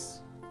that place,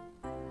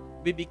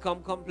 we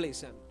become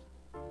complacent.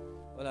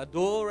 Well, I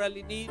don't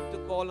really need to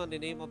call on the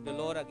name of the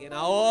Lord again.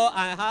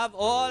 I have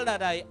all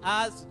that I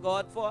asked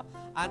God for.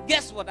 And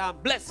guess what? I'm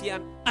blessed. He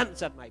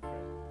answered my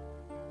prayer.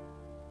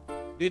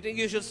 Do you think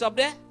you should stop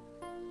there?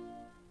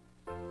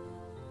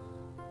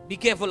 Be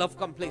careful of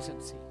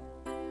complacency.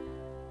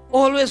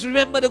 Always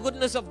remember the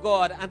goodness of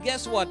God. And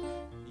guess what?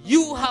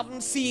 You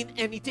haven't seen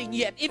anything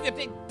yet. If you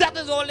think that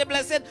is all the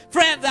blessing,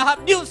 friends, I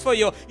have news for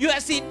you. You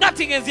have seen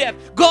nothing as yet.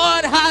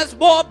 God has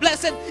more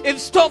blessing in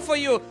store for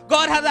you.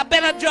 God has a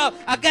better job,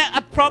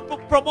 a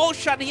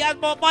promotion. He has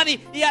more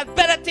money. He has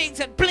better things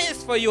in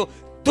place for you.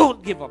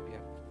 Don't give up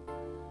yet.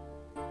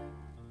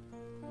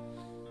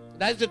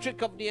 That is the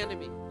trick of the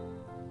enemy.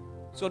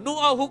 So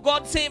Noah, who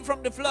God saved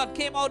from the flood,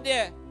 came out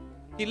there.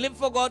 He lived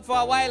for God for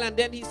a while, and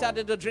then he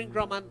started to drink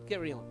rum and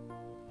carry on.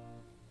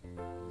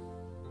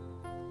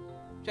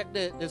 Check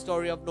the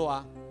story of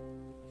Noah.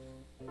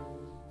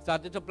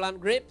 Started to plant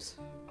grapes.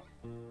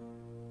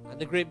 And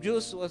the grape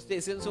juice was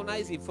tasting so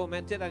nice, he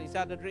fermented and he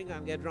started to drink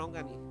and get drunk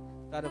and he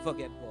started to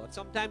forget God.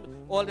 Sometimes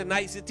all the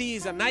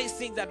niceties and nice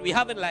things that we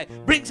have in life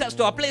brings us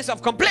to a place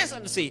of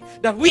complacency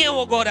that we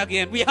are God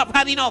again. We have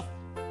had enough.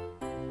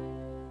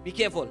 Be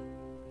careful.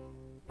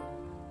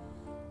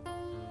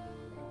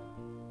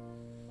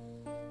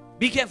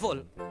 Be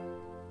careful.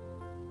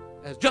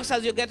 Just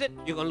as you get it,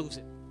 you're going to lose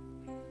it.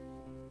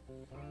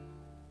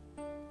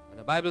 And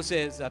the Bible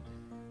says that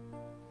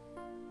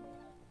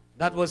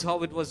that was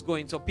how it was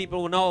going. So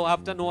people now,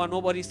 after Noah,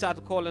 nobody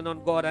started calling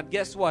on God. And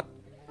guess what?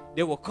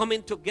 They were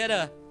coming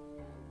together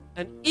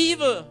and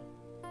evil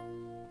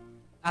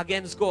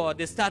against God.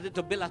 They started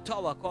to build a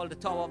tower called the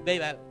Tower of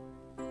Babel,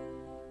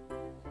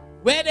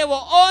 where they were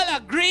all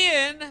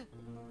agreeing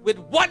with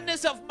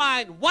oneness of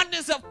mind,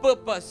 oneness of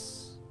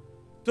purpose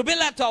to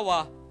build a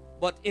tower,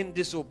 but in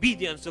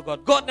disobedience to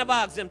God. God never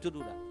asked them to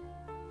do that.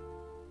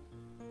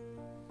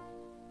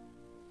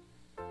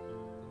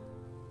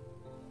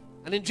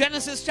 And in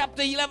Genesis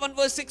chapter 11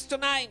 verse 6 to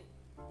 9,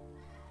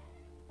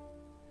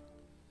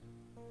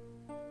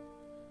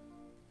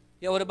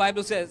 hear what the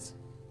Bible says.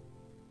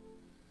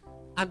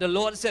 And the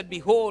Lord said,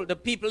 behold, the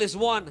people is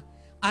one,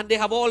 and they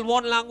have all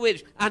one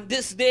language, and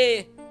this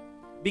they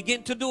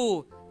begin to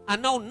do.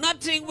 And now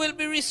nothing will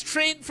be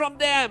restrained from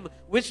them,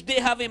 which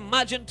they have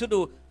imagined to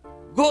do.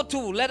 Go to,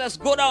 let us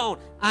go down,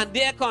 and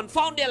there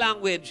confound their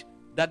language,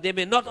 that they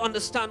may not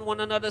understand one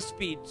another's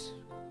speech.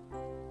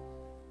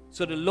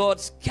 So the Lord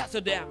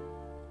scattered them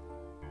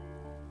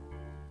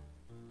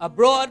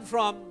abroad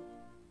from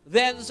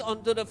thence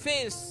upon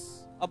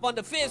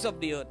the face of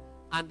the earth,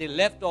 and they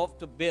left off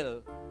to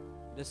build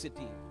the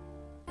city.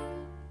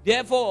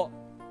 Therefore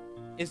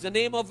is the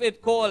name of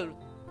it called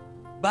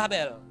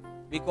Babel,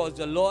 because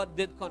the Lord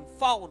did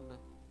confound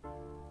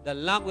the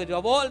language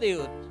of all the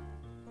earth,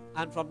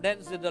 and from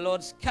thence did the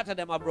Lord scatter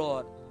them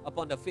abroad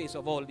upon the face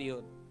of all the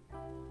earth.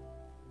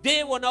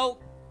 They were now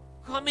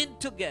coming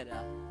together,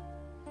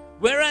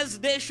 whereas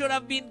they should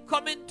have been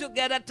coming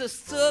together to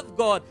serve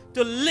God,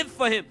 to live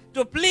for Him,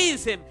 to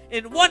please Him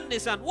in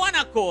oneness and one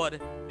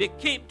accord. They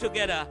came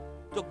together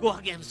to go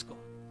against God.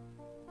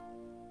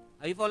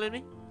 Are you following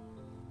me?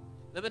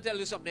 Let me tell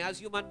you something. As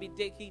human beings,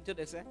 take heed to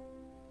this.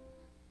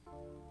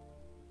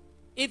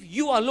 If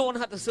you alone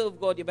have to serve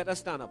God, you better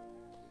stand up.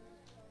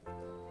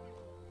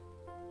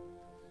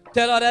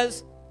 Tell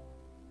others,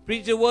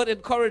 preach the word,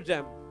 encourage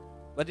them.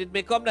 But it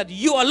may come that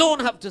you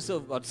alone have to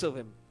serve God, serve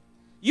Him.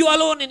 You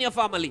alone in your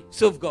family,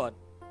 serve God.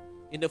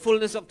 In the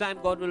fullness of time,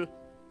 God will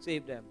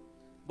save them.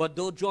 But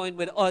don't join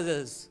with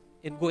others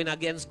in going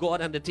against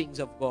God and the things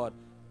of God.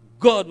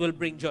 God will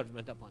bring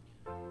judgment upon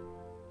you.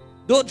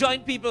 Don't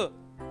join people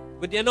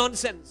with their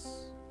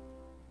nonsense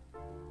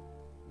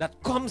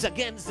that comes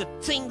against the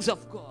things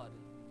of God.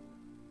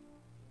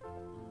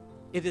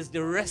 It is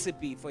the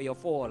recipe for your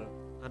fall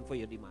and for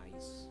your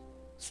demise.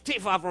 Stay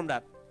far from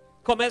that.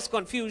 Commerce,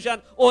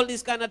 confusion, all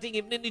these kind of things,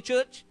 even in the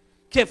church,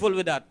 careful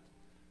with that.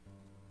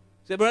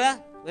 Say,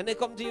 brother, when they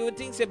come to you with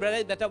things, say, brother,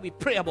 it's better we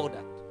pray about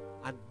that.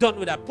 And done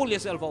with that. Pull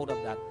yourself out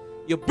of that.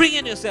 You're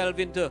bringing yourself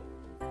into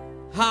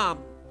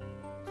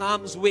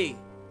harm's way,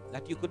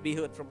 that you could be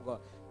hurt from God.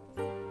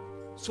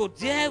 So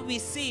there we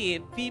see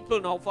in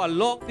people now for a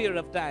long period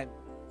of time,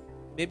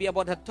 maybe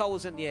about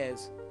 1,000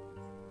 years,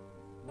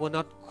 were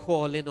not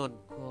calling on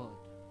God.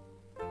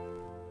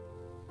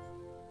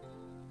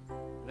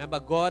 Remember,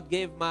 God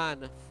gave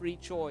man free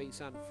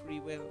choice and free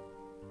will.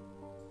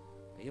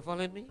 Are you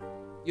following me?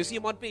 You see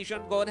how much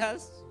patience God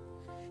has?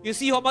 You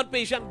see how much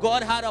patience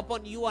God had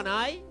upon you and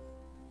I?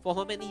 For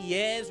how many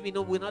years we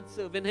know we're not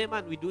serving Him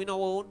and we're doing our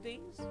own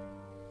things?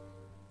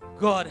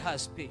 God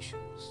has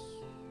patience.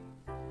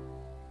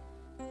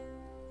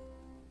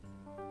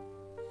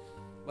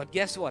 But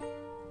guess what?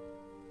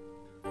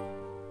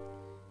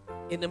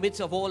 In the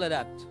midst of all of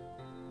that,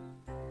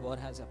 God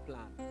has a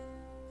plan.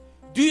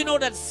 Do you know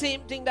that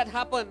same thing that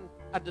happened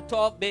at the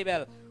Tower of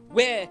Babel,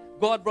 where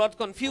God brought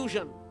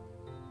confusion?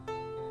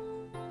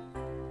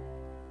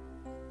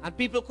 And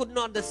people couldn't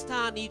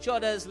understand each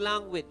other's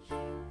language.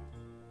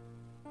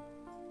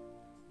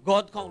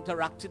 God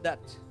counteracted that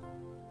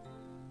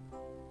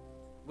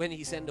when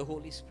He sent the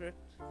Holy Spirit.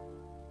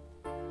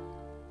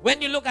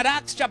 When you look at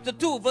Acts chapter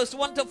 2, verse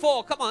 1 to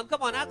 4. Come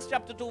on, Acts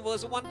chapter 2,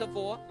 verse 1 to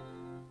 4.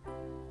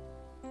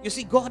 You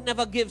see, God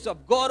never gives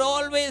up. God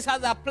always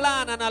has a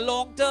plan and a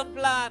long-term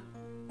plan.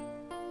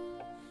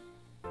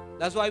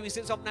 That's why we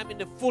say sometimes in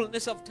the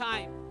fullness of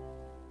time.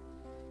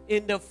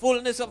 In the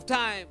fullness of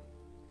time,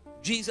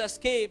 Jesus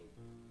came.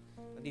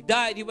 And He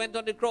died, He went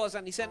on the cross,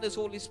 and He sent His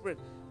Holy Spirit.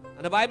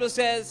 And the Bible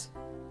says,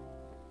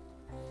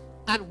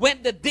 and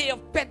when the day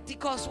of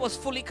Pentecost was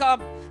fully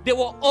come, they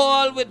were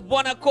all with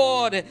one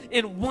accord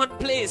in one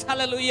place.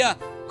 Hallelujah.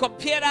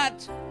 Compare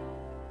that.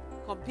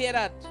 Compare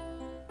that.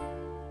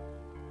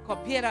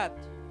 Compare that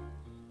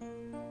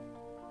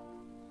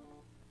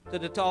to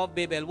the Tower of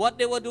Babel. What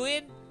they were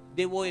doing?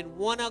 They were in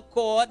one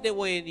accord. They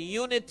were in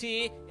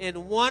unity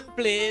in one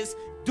place,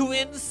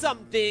 doing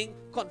something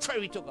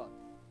contrary to God.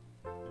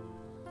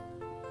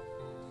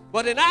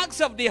 But in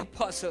Acts of the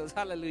Apostles,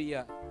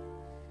 hallelujah,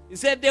 He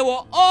said they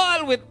were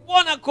all with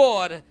one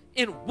accord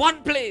in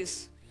one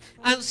place.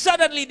 And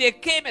suddenly there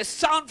came a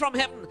sound from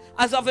heaven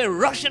as of a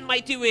rushing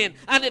mighty wind,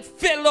 and it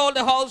filled all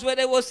the house where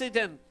they were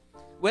sitting.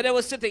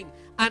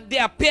 And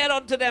there appeared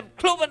unto them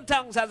cloven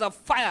tongues as of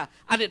fire,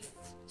 and it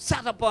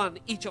sat upon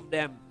each of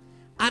them.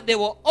 And they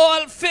were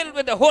all filled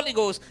with the Holy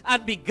Ghost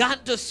and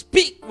began to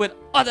speak with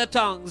other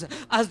tongues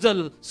as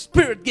the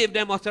Spirit gave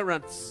them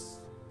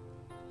utterance.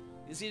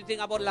 You see the thing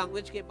about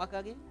language came back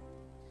again?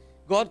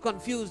 God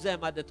confused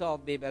them at the Tower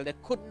of Babel. They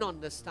couldn't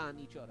understand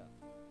each other.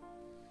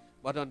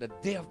 But on the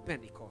day of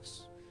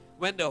Pentecost,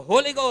 when the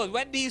Holy Ghost,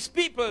 when these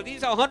people,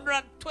 these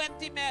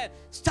 120 men,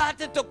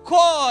 started to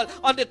call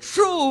on the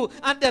true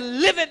and the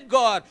living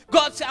God,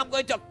 God said, I'm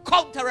going to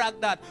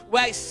counteract that.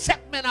 Where I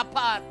set men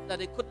apart that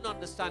they couldn't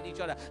understand each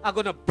other, I'm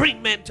going to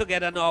bring men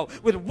together now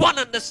with one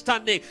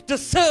understanding to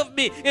serve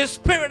me in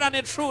spirit and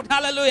in truth.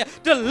 Hallelujah.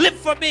 To live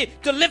for me,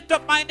 to lift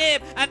up my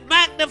name and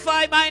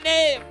magnify my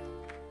name.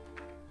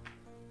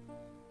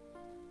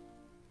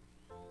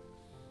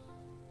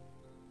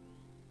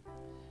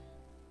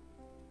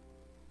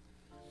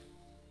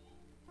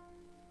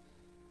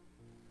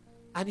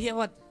 And hear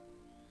what?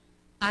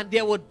 And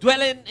they were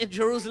dwelling in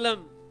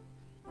Jerusalem,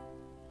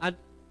 and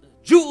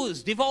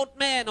Jews, devout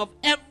men of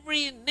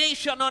every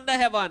nation under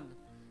heaven.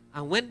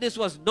 And when this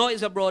was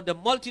noise abroad, the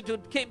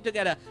multitude came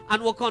together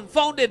and were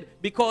confounded,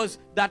 because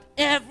that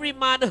every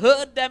man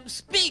heard them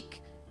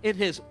speak in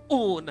his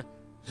own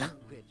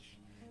language.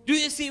 Do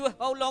you see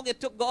how long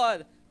it took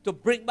God to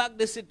bring back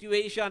the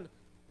situation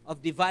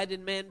of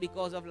dividing men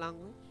because of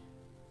language?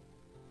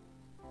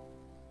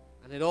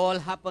 And it all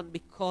happened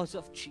because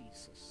of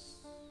Jesus.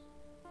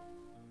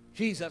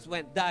 Jesus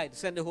went, died,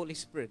 sent the Holy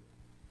Spirit.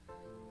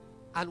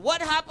 And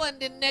what happened,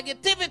 the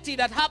negativity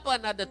that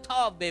happened at the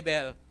Tower of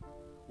Babel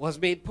was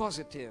made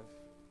positive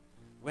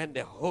when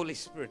the Holy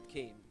Spirit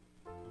came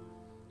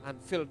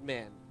and filled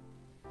men.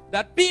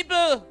 That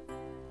people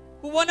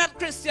who were not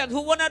Christians,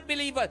 who were not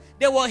believers,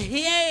 they were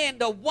hearing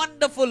the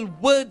wonderful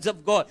words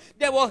of God.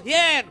 They were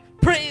hearing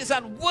praise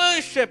and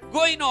worship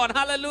going on.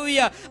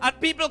 Hallelujah. And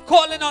people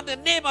calling on the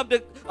name of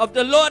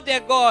the Lord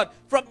their God.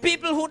 From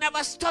people who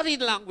never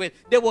studied language,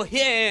 they were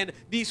hearing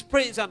these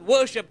praise and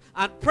worship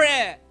and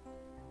prayer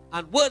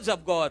and words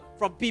of God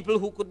from people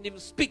who couldn't even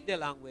speak their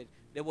language.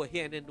 They were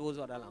hearing in those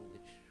other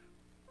languages.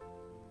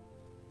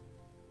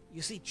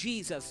 You see,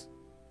 Jesus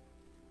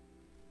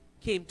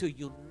came to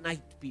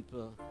unite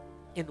people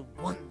in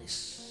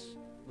oneness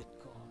with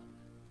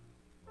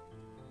God.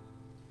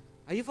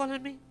 Are you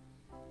following me?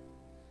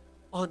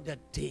 On the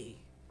day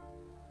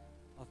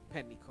of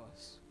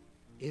Pentecost.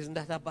 Isn't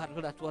that a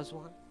battle that was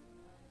won?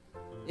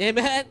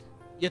 Amen.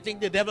 You think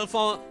the devil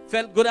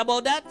felt good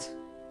about that?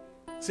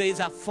 So it's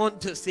a fun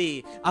to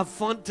see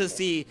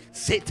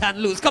Satan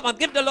lose. Come on,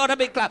 give the Lord a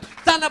big clap.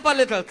 Stand up a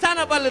little, stand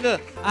up a little.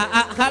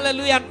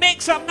 Hallelujah.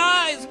 Make some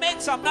noise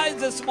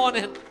this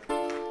morning.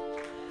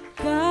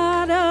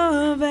 God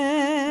of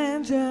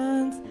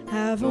vengeance,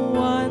 have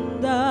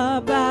won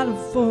the battle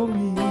for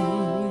me.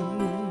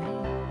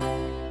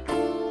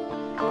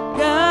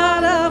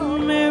 God of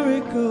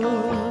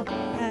miracle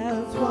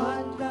has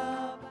won the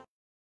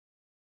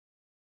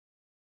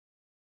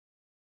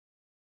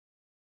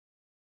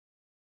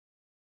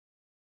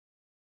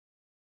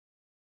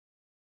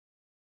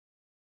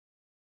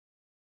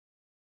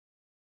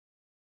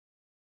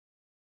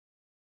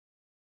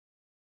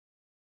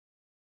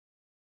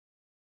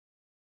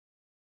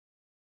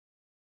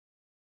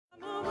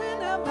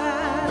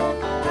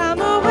battle. I'm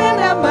a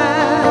winner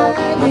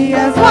man. He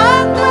has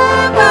won the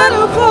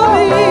battle for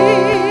me.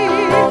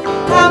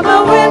 I'm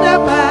a winner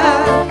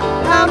man.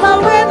 I'm a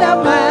winner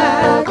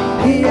man.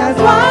 He has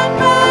won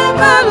the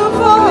battle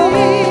for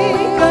me.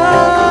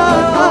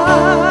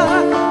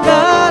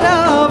 God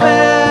of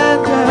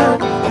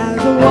vengeance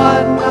has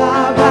won the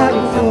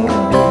battle for me.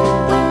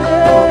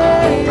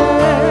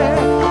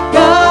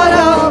 God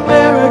of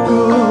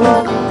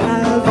miracle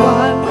has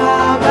won the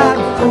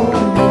battle for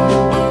me.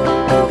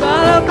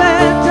 God of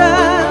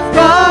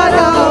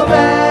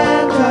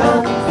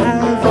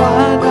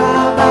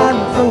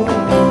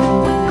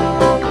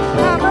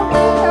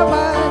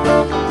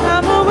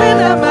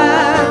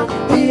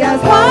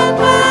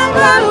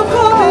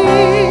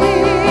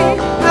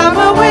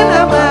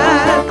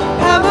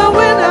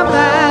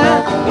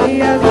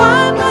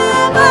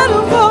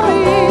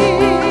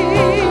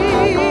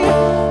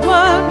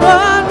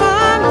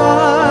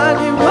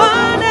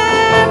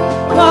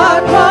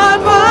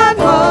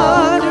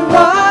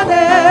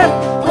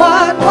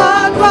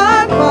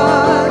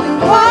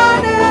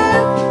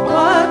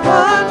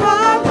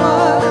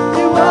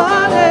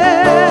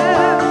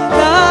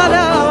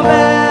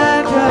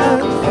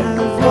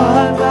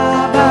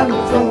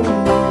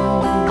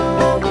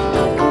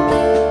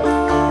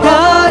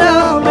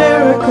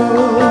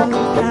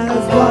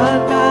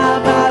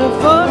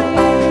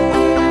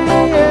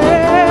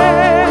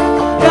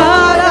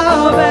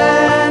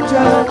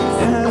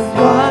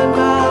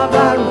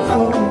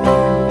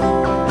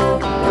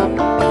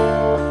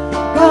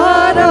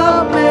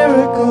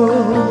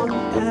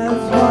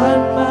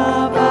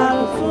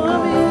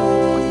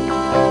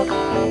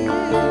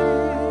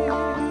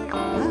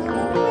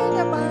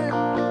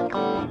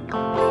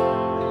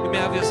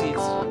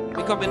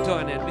coming to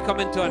an end. We're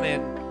coming to an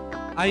end.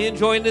 Are you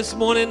enjoying this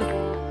morning?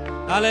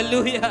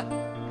 Hallelujah.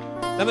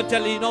 Let me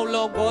tell you, no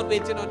long God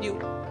waiting on you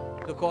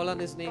to call on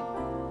his name.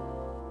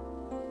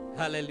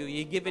 Hallelujah.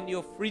 He's giving you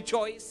a free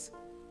choice,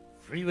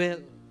 free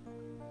will.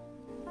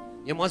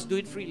 You must do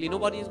it freely.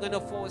 Nobody is going to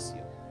force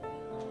you.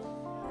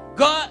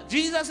 God,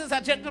 Jesus is a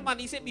gentleman.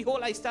 He said, behold,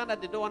 I stand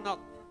at the door and knock.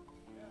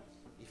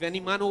 If any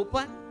man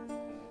open,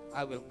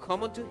 I will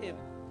come unto him,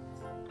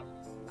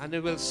 and I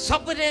will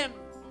sup with him,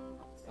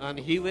 and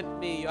he with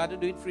me. You have to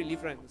do it freely,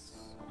 friends.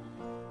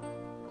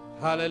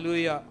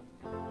 Hallelujah.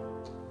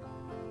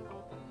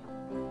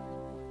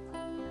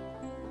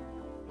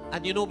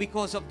 And you know,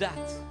 because of that,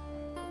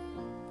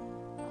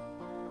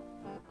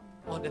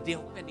 on the day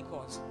of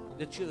Pentecost,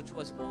 the church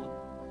was born.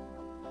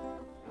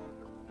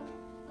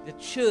 The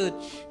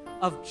church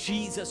of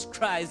Jesus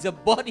Christ, the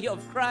body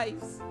of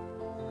Christ,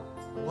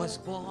 was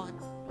born.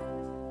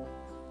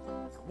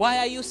 Why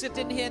are you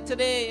sitting here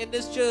today in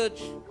this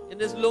church, in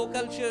this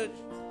local church?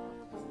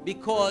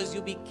 Because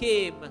you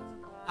became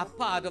a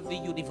part of the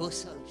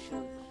universal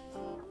church.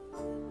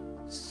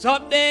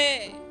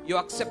 Someday you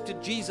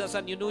accepted Jesus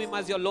and you knew him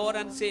as your Lord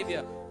and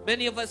Savior.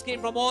 Many of us came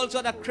from all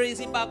sorts of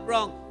crazy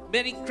background,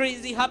 many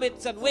crazy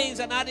habits and ways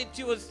and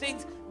attitudes,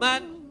 things,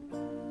 man,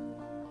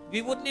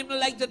 we wouldn't even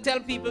like to tell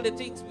people the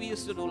things we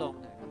used to do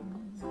long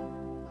time.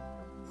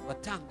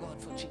 But thank God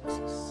for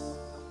Jesus.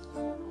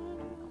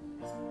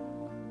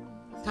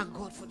 Thank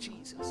God for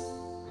Jesus,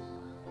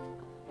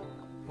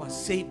 who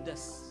has saved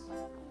us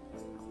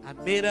and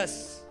made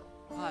us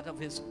part of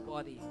his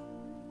body.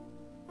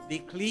 The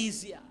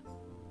ecclesia,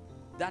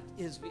 that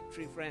is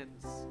victory,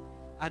 friends.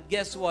 And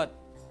guess what?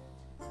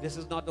 This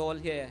is not all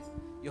here.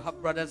 You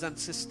have brothers and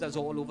sisters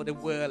all over the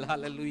world,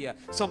 hallelujah.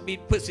 Some being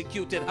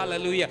persecuted,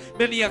 hallelujah.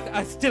 Many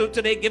are still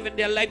today giving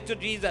their life to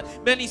Jesus.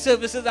 Many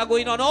services are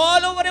going on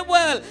all over the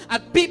world,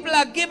 and people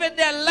are giving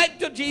their life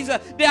to Jesus.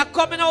 They are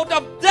coming out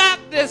of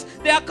darkness.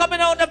 They are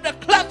coming out of the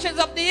clutches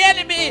of the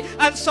enemy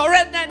and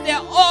surrendering their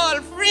all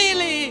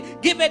freely,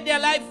 giving their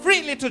life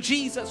freely to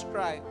Jesus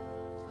Christ.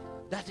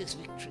 That is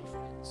victory,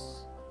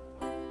 friends.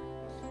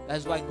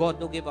 That's why God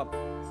don't give up.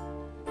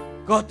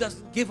 God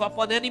doesn't give up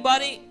on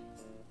anybody.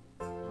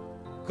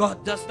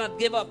 God does not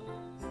give up.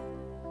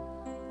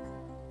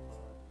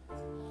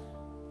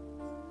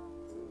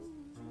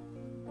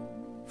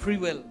 Free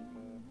will.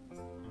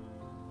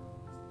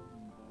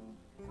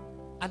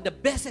 And the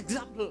best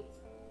example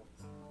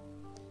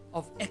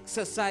of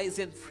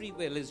exercising free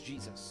will is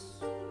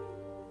Jesus.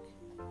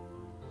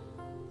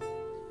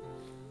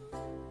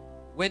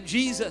 When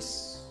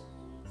Jesus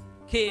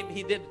came,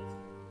 he did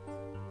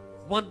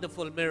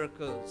wonderful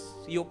miracles.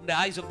 He opened the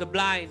eyes of the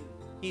blind,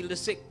 healed the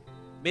sick,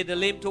 made the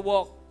lame to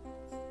walk.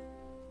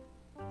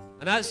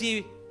 And as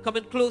he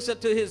coming closer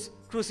to his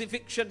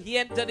crucifixion, he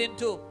entered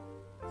into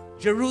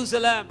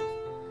Jerusalem.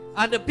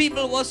 And the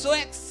people were so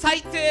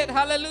excited.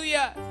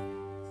 Hallelujah.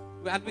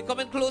 And we're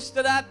coming close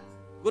to that.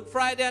 Good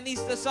Friday and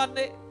Easter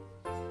Sunday.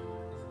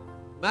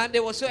 Man, they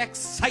were so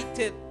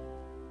excited.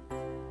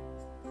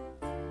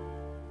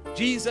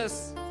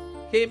 Jesus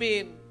came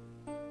in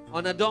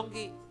on a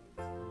donkey.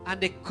 And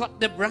they cut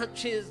the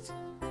branches,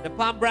 the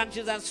palm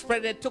branches, and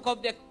spread it. Took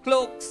off their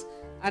cloaks.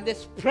 And they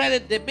spread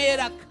it. They made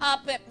a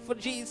carpet for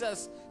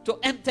Jesus to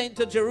enter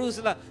into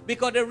Jerusalem,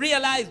 because they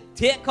realized,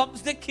 here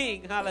comes the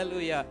King.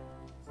 Hallelujah.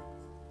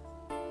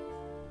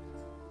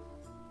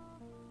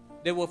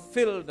 They were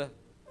filled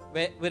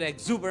with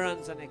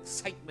exuberance and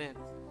excitement.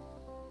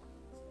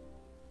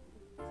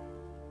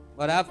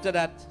 But after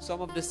that,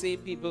 some of the same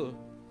people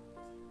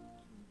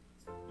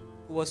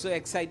who were so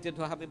excited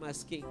to have him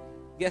as king,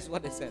 guess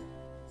what they said?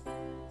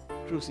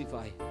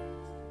 Crucify him.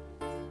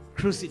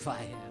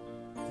 Crucify him.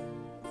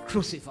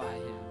 Crucify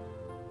him.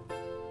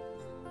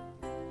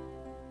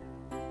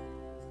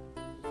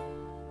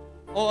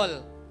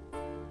 All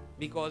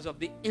because of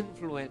the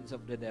influence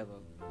of the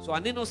devil. So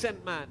an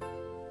innocent man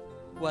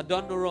who had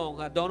done no wrong,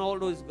 had done all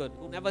those good,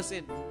 who never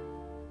sinned,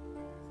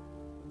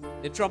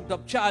 they trumped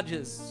up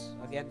charges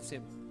against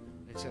him.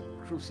 They said,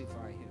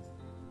 crucify him.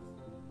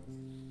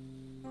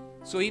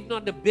 So even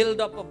on the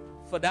build-up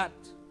for that,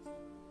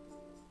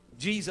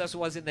 Jesus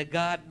was in the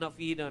Garden of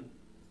Eden.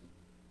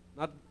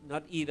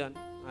 Not Eden,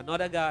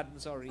 another garden,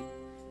 sorry.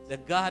 The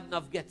Garden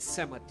of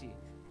Gethsemane.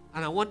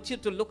 And I want you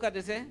to look at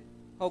it,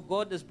 how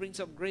God has bring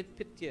some great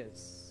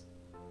pictures.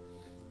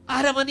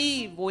 Adam and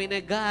Eve were in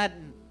a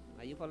garden.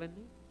 Are you following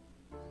me?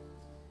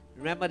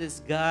 Remember this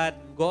garden.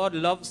 God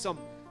loves some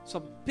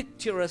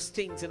picturesque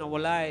things in our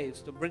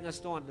lives to bring us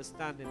to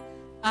understanding.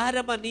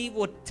 Adam and Eve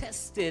were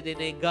tested in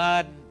a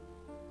garden.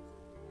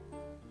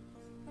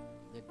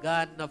 The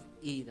Garden of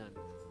Eden.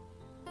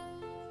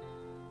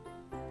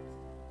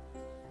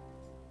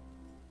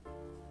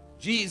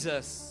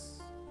 Jesus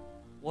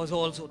was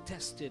also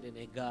tested in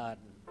a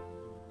garden.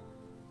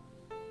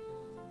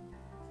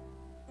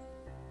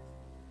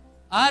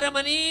 Adam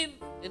and Eve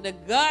in the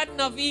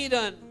Garden of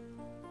Eden,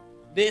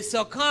 they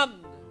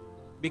succumbed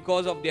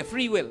because of their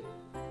free will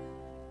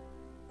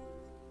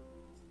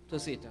to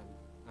Satan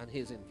and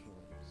his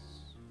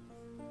influence.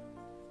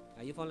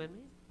 Are you following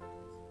me?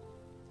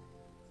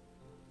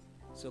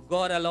 So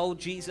God allowed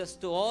Jesus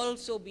to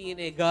also be in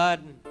a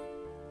garden.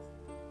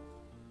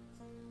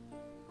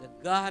 The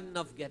Garden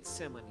of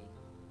Gethsemane.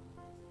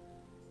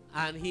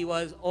 And he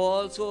was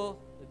also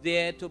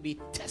there to be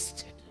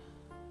tested.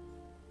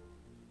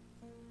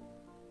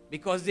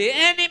 Because the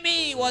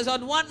enemy was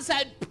on one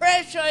side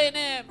pressuring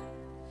him.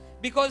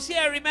 Because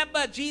here,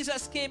 remember,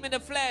 Jesus came in the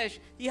flesh.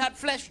 He had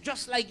flesh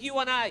just like you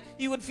and I.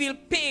 He would feel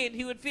pain.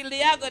 He would feel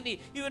the agony.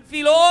 He would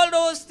feel all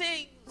those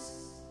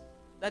things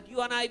that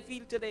you and I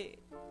feel today.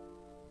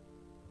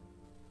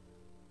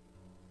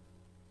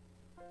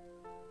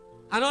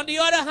 And on the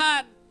other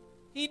hand,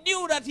 he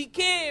knew that he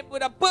came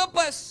with a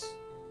purpose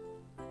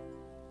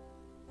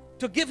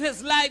to give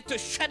his life, to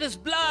shed his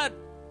blood,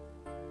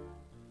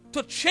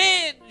 to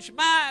change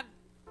man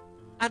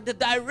and the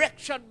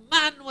direction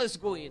man was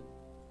going.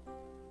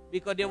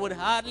 Because there would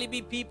hardly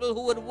be people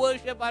who would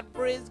worship and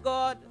praise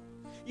God.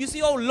 You see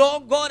how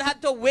long God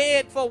had to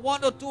wait for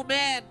one or two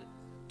men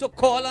to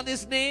call on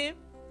his name?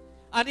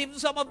 And even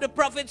some of the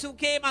prophets who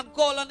came and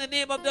called on the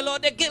name of the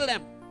Lord, they killed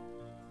them.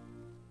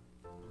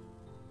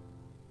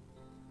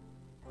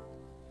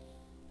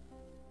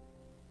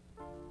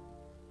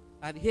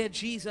 And here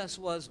Jesus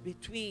was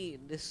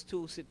between these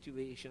two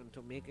situations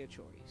to make a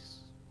choice.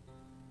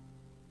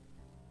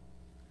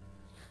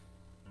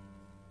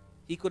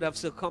 He could have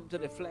succumbed to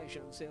the flesh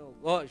and say, oh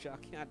gosh, I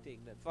can't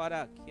take that. Father,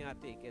 I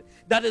can't take it.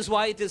 That is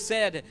why it is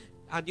said,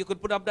 and you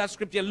could put up that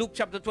scripture, Luke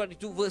chapter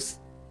 22,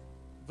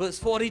 verse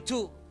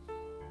 42.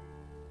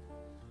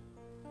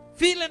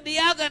 Feeling the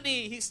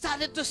agony, he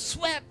started to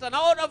sweat, and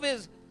out of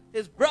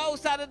his brow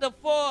started to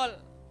fall,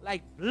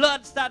 like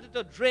blood started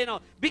to drain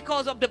out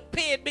because of the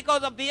pain,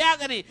 because of the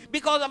agony,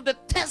 because of the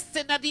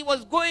testing that he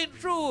was going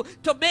through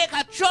to make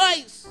a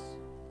choice.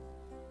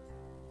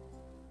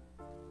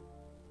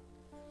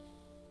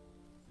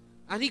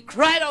 And he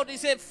cried out, he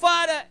said,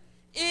 Father,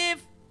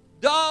 if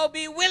thou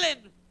be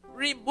willing,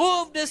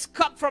 remove this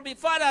cup from me.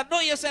 Father, I know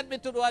you sent me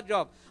to do a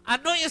job. I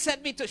know you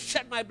sent me to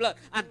shed my blood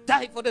and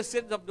die for the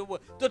sins of the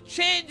world, to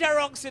change a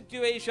wrong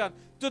situation,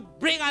 to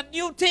bring a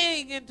new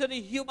thing into the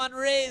human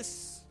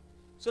race,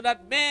 so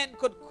that men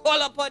could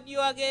call upon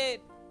you again.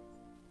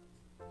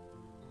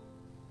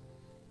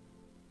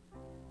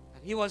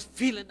 And he was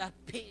feeling that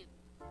pain.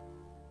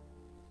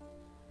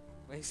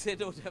 But he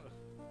said, oh devil,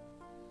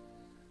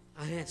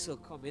 I also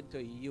come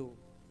into you.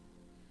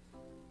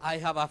 I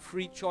have a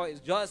free choice,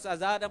 just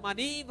as Adam and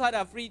Eve had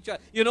a free choice.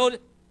 You know,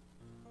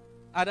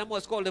 Adam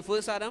was called the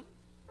first Adam.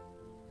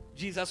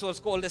 Jesus was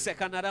called the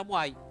second Adam.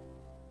 Why?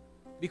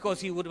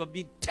 Because he would have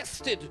been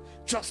tested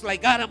just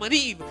like Adam and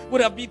Eve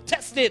would have been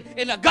tested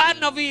in the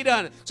Garden of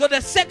Eden. So the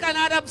second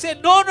Adam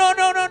said, no, no,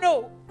 no, no,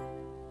 no.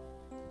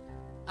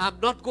 I'm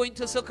not going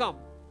to succumb.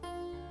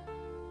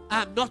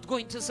 I'm not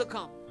going to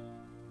succumb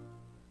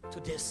to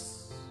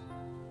this,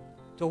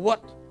 to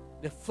what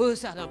the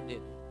first Adam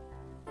did.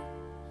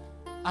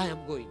 I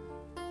am going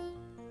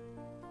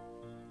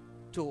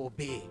to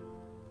obey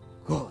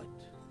God.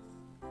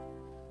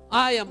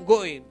 I am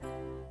going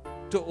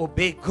to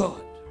obey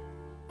God.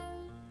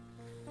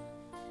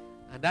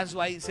 And that's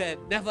why he said,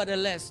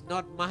 nevertheless,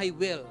 not my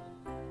will,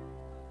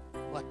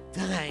 but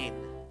thine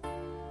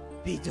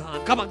be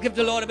done. Come on, give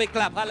the Lord a big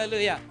clap.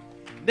 Hallelujah.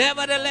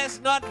 Nevertheless,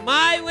 not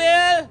my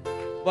will,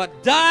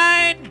 but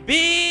thine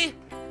be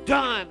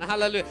done.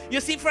 Hallelujah. You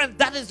see, friends,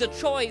 that is the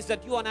choice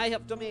that you and I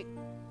have to make.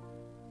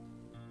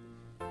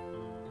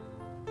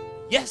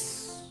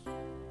 Yes,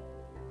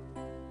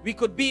 we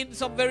could be in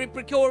some very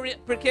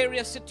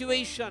precarious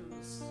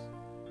situations.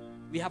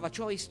 We have a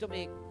choice to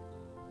make.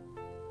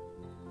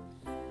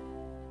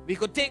 We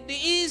could take the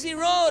easy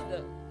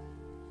road.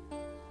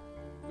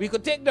 We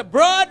could take the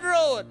broad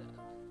road.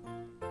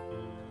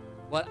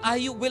 But are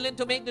you willing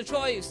to make the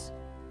choice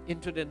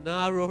into the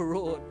narrow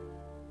road?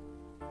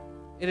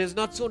 It is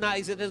not so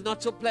nice. It is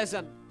not so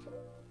pleasant.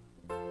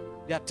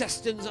 There are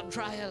testings and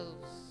trials.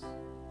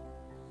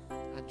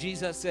 And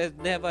Jesus says,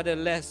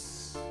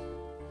 nevertheless,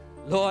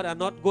 Lord, I'm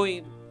not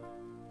going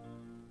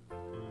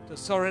to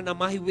surrender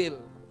my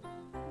will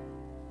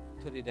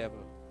to the devil.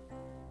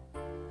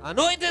 I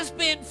know it is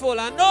painful.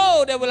 I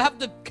know they will have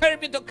to carry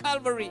me to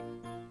Calvary.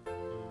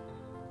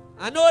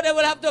 I know they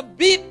will have to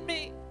beat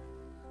me.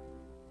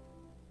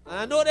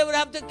 I know they will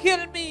have to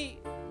kill me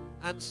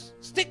and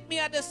stick me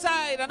at the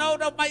side. And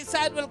out of my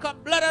side will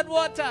come blood and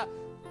water.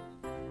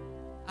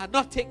 I'm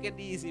not taking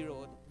the easy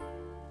road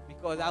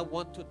because I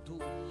want to do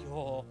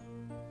your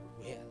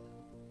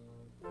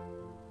will.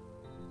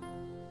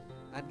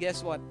 And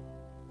guess what?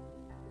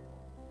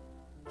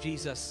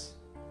 Jesus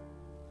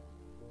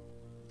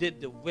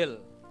did the will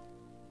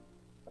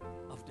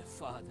of the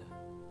Father.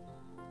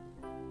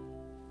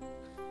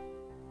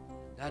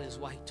 That is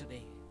why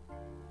today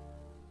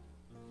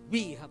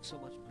we have so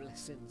much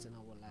blessings in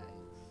our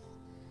lives.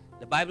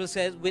 The Bible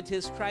says, with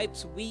his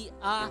stripes we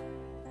are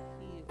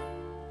healed.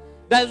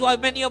 That is why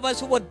many of us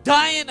who were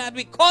dying, and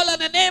we call on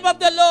the name of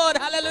the Lord.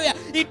 Hallelujah.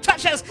 He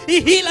touches, He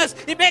heals us,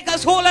 He makes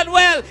us whole and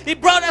well. He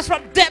brought us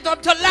from death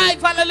unto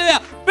life.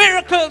 Hallelujah.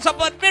 Miracles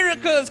upon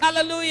miracles.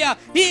 Hallelujah.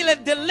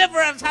 Healing,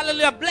 deliverance.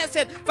 Hallelujah.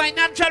 Blessed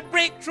financial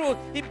breakthrough.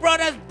 He brought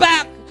us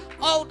back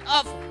out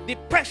of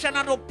depression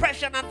and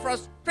oppression and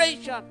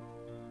frustration.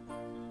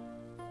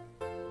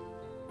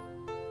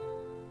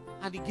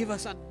 And He gave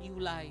us a new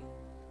life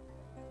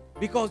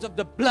because of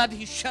the blood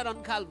He shed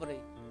on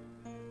Calvary,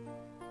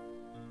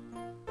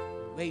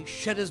 where He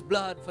shed His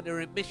blood for the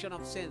remission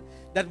of sin,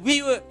 that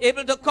we were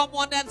able to come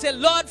one day and say,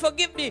 Lord,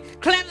 forgive me,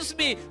 cleanse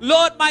me.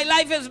 Lord, my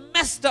life is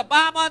messed up.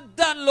 I'm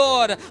undone,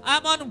 Lord.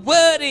 I'm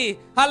unworthy.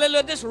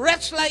 Hallelujah. This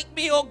wretch like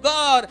me, oh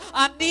God,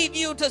 I need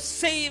You to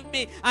save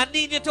me. I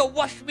need You to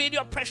wash me in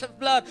Your precious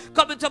blood.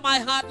 Come into my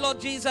heart, Lord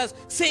Jesus.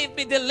 Save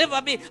me,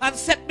 deliver me, and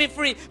set me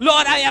free.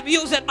 Lord, I am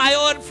using my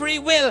own free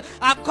will.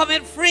 I'm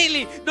coming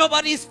freely.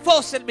 Nobody's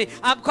forcing me.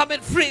 I'm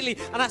coming freely,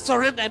 and I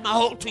surrender my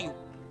whole to You.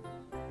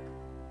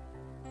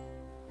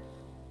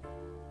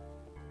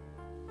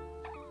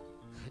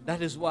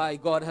 That is why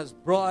God has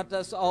brought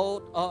us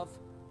out of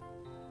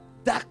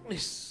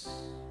darkness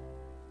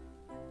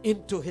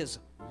into His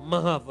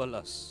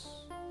marvelous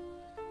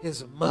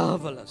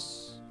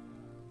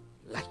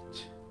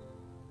light,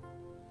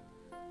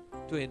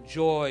 to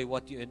enjoy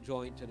what you're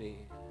enjoying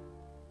today.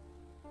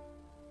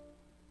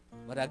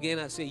 But again,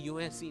 I say, you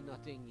ain't seen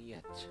nothing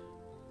yet.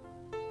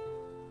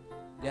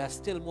 There are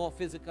still more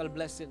physical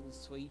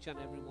blessings for each and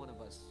every one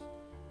of us.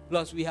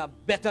 Plus, we have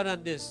better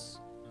than this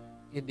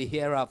in the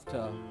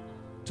hereafter,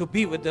 to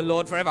be with the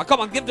Lord forever. Come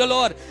on, give the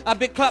Lord a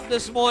big clap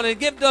this morning.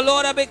 Give the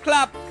Lord a big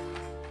clap.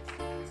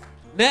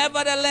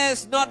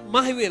 Nevertheless, not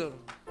my will,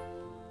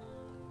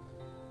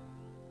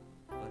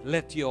 but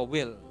let Your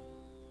will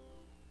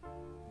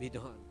be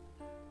done.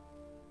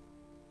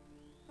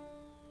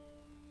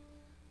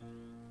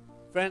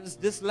 Friends,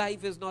 this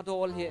life is not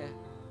all here.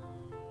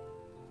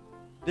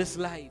 This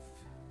life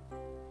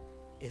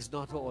is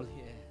not all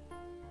here.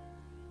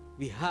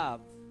 We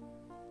have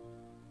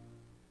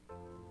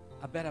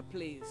a better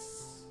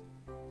place.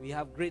 We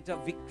have greater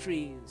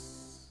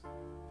victories.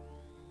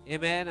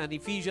 Amen. And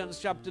Ephesians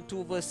chapter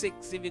 2 verse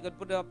 6, if you could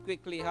put it up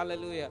quickly,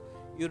 hallelujah,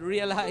 you'd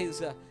realize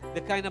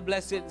the kind of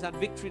blessings and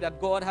victory that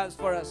God has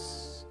for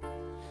us.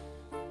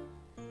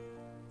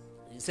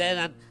 He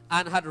said,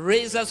 and had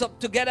raised us up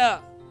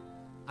together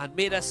and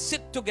made us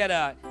sit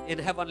together in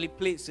heavenly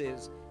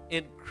places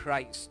in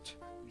Christ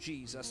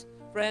Jesus.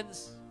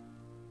 Friends,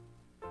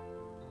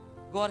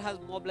 God has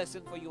more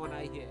blessing for you and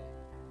I here.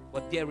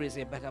 But there is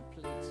a better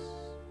place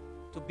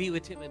to be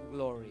with Him in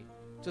glory,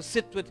 to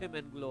sit with Him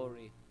in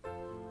glory,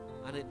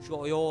 and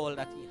enjoy all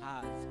that He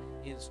has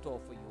in store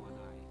for you and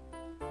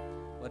I.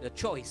 But the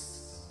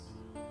choice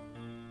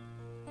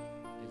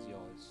is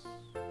yours.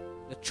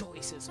 The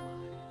choice is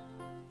mine.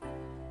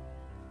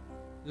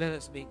 Let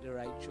us make the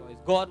right choice.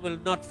 God will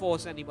not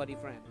force anybody,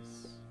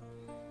 friends.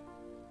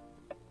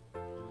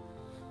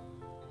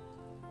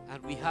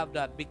 And we have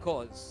that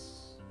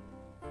because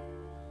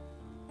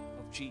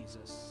of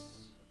Jesus.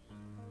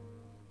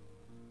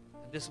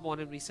 This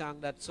morning we sang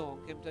that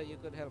song. Kimta, you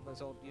could help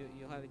us out.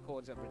 You had the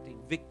chords, everything.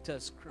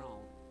 Victor's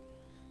crown.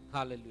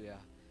 Hallelujah.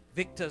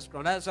 Victor's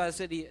crown. That's why I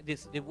said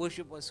the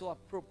worship was so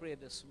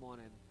appropriate this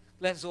morning.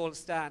 Let's all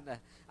stand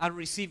and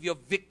receive your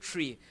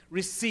victory.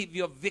 Receive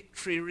your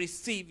victory.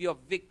 Receive your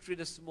victory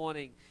this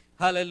morning.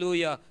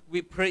 Hallelujah.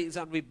 We praise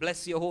and we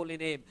bless Your holy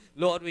name.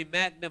 Lord, we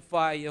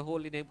magnify Your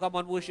holy name. Come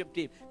on, worship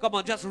team. Come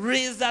on, just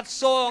raise that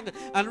song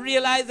and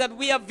realize that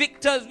we are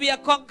victors. We are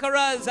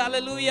conquerors.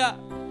 Hallelujah.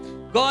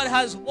 God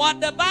has won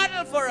the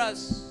battle for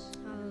us.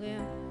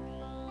 Hallelujah.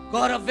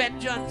 God of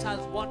vengeance has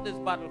won this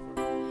battle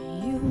for us.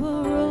 You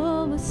are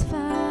always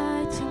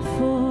fighting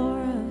for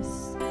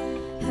us.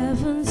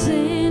 Heaven's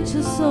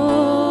angels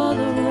all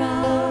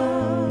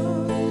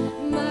around.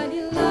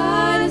 Mighty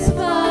light is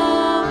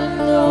found in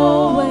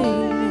the way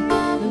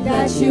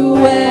that You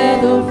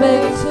wear the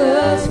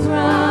victor's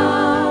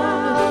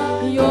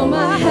crown. You're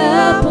my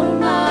helper,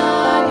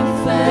 my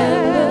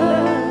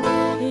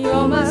defender.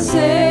 You're my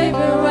Savior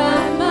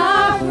and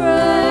my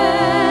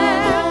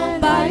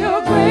friend. By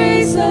Your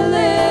grace I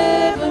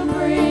live and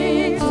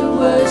breathe to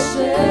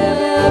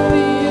worship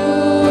You.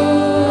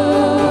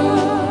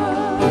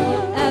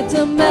 At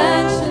the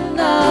mention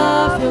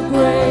of Your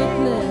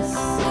greatness,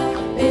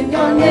 in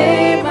Your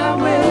name I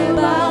will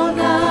bow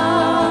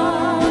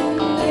down.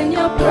 In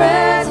Your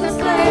presence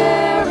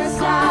there is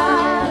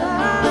life.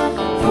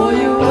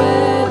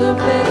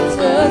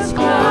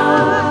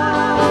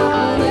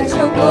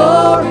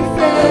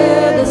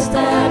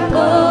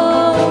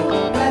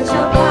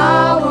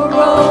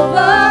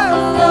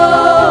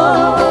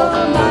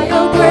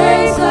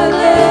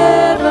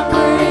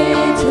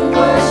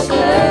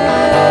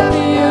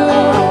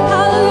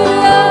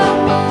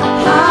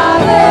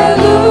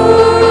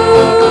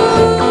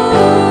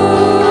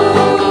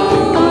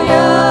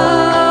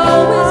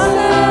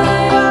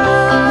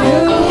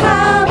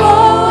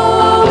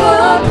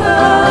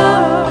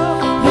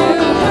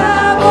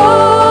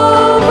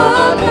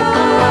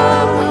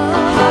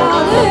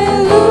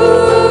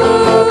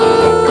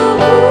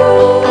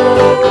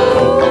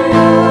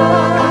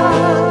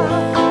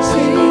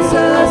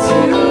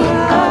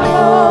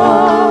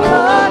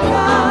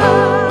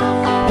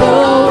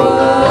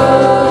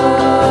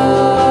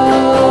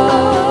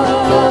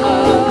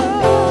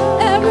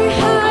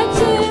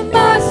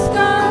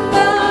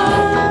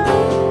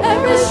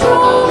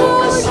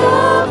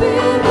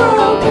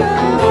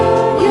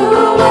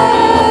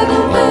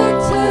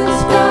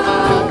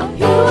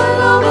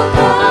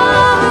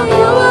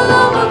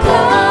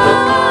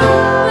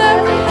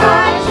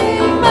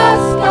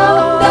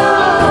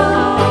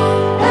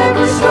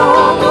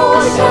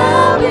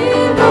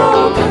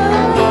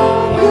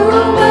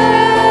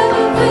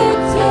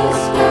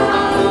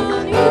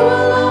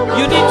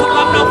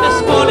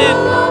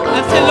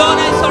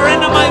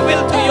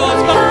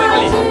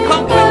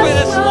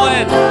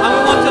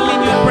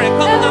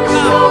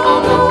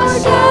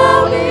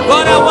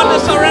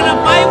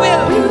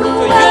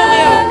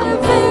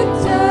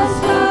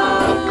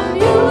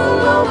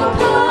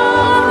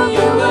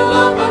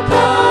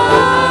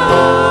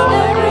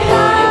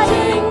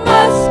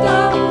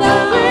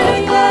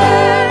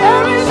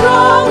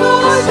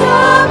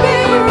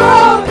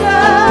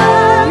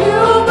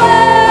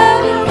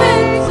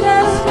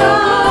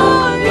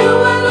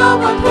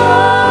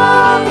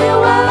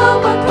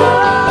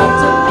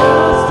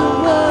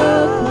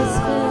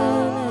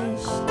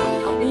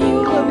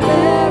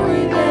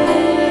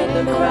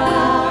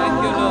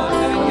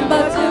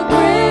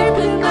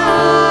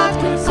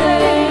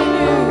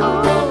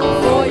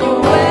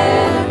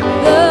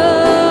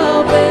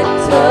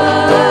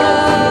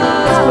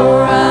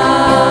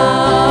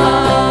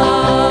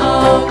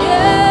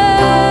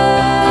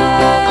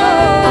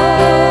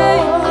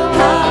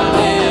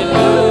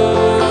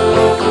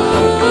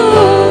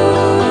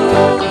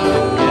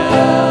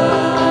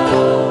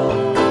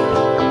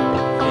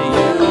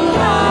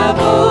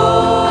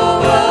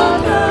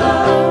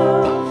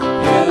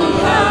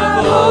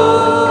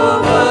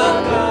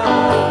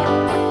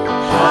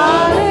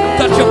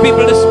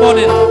 people this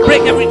morning.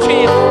 Break every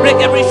chain, break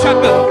every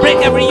shackle, break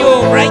every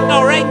yoke. Right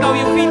now,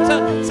 you feel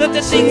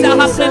certain things are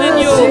happening in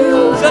you.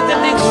 Certain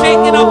things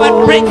shaking up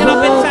and breaking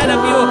up inside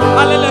of you.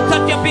 Hallelujah.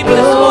 Touch your people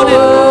this morning.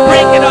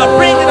 Break it out,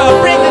 break it out,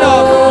 break it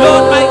out.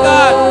 Lord my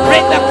God,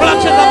 break the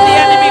clutches of the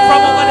enemy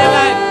from over their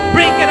life.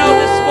 Break it out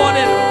this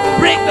morning.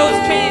 Break those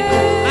chains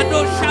and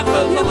those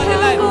shackles over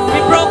their life.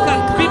 Be broken,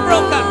 be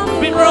broken,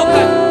 be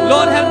broken.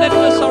 Lord, help them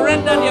to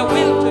surrender their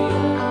will to you.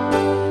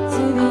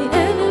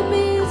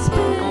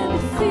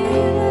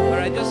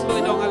 Alright, just slow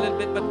it down a little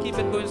bit, but keep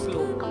it going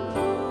slow.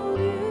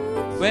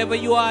 Wherever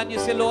you are and you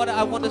say, Lord,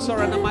 I want to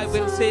surrender my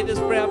will, say this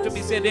prayer after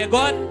me. Say, dear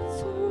God,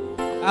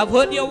 I've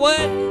heard your word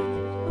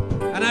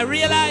and I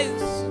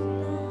realize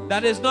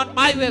that is not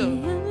my will,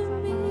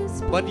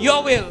 but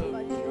your will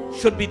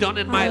should be done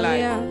in my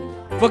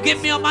life.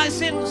 Forgive me of my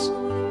sins,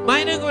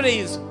 my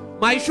iniquities,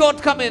 my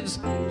shortcomings,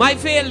 my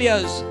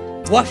failures.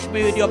 Wash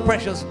me with your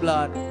precious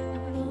blood.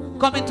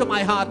 Come into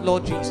my heart,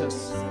 Lord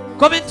Jesus.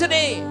 Come in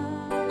today.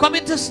 Come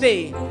in to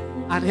stay.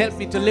 And help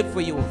me to live for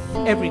you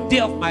every day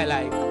of my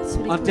life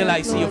until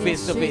I see you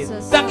face to face.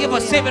 Thank you for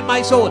saving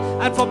my soul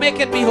and for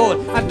making me whole.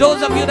 And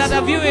those of you that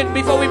are viewing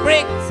before we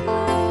break,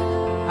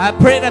 I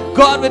pray that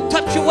God will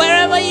touch you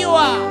wherever you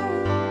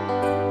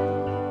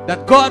are.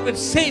 That God will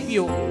save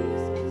you,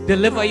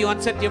 deliver you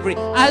and set you free.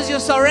 As you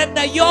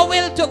surrender your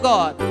will to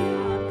God,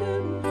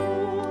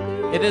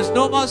 it is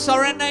no more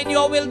surrendering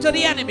your will to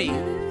the enemy,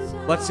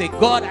 but say,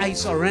 God, I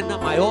surrender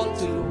my all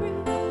to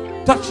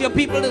you. Touch your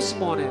people this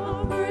morning.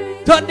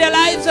 Turn their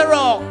lives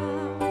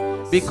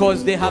around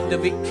because they have the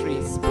victory.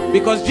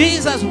 Because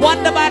Jesus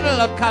won the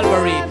battle at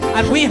Calvary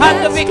and we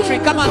have the victory.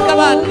 Come on, come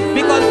on.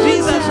 Because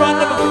Jesus won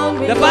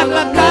the battle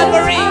at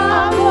Calvary.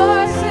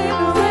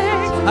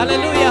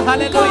 Hallelujah,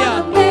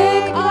 hallelujah.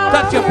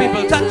 Touch your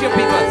people, touch your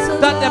people.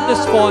 Touch them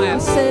this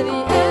morning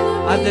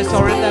as they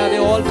surrender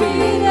their all to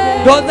you.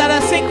 Those that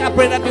are sick, I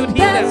pray that you'd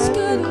heal them.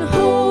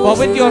 For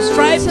with your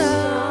stripes,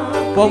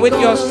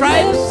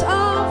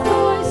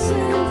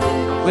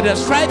 with the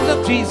stripes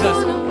of Jesus,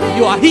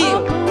 you are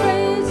healed.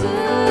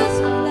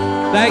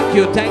 Thank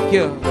you, thank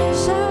you.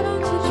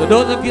 So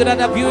those of you that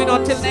are viewing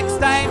until next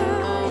time,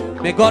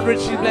 may God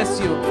richly bless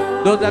you.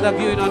 Those that are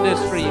viewing on this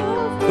stream,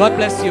 God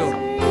bless you.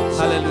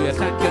 Hallelujah.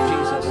 Thank you, Jesus.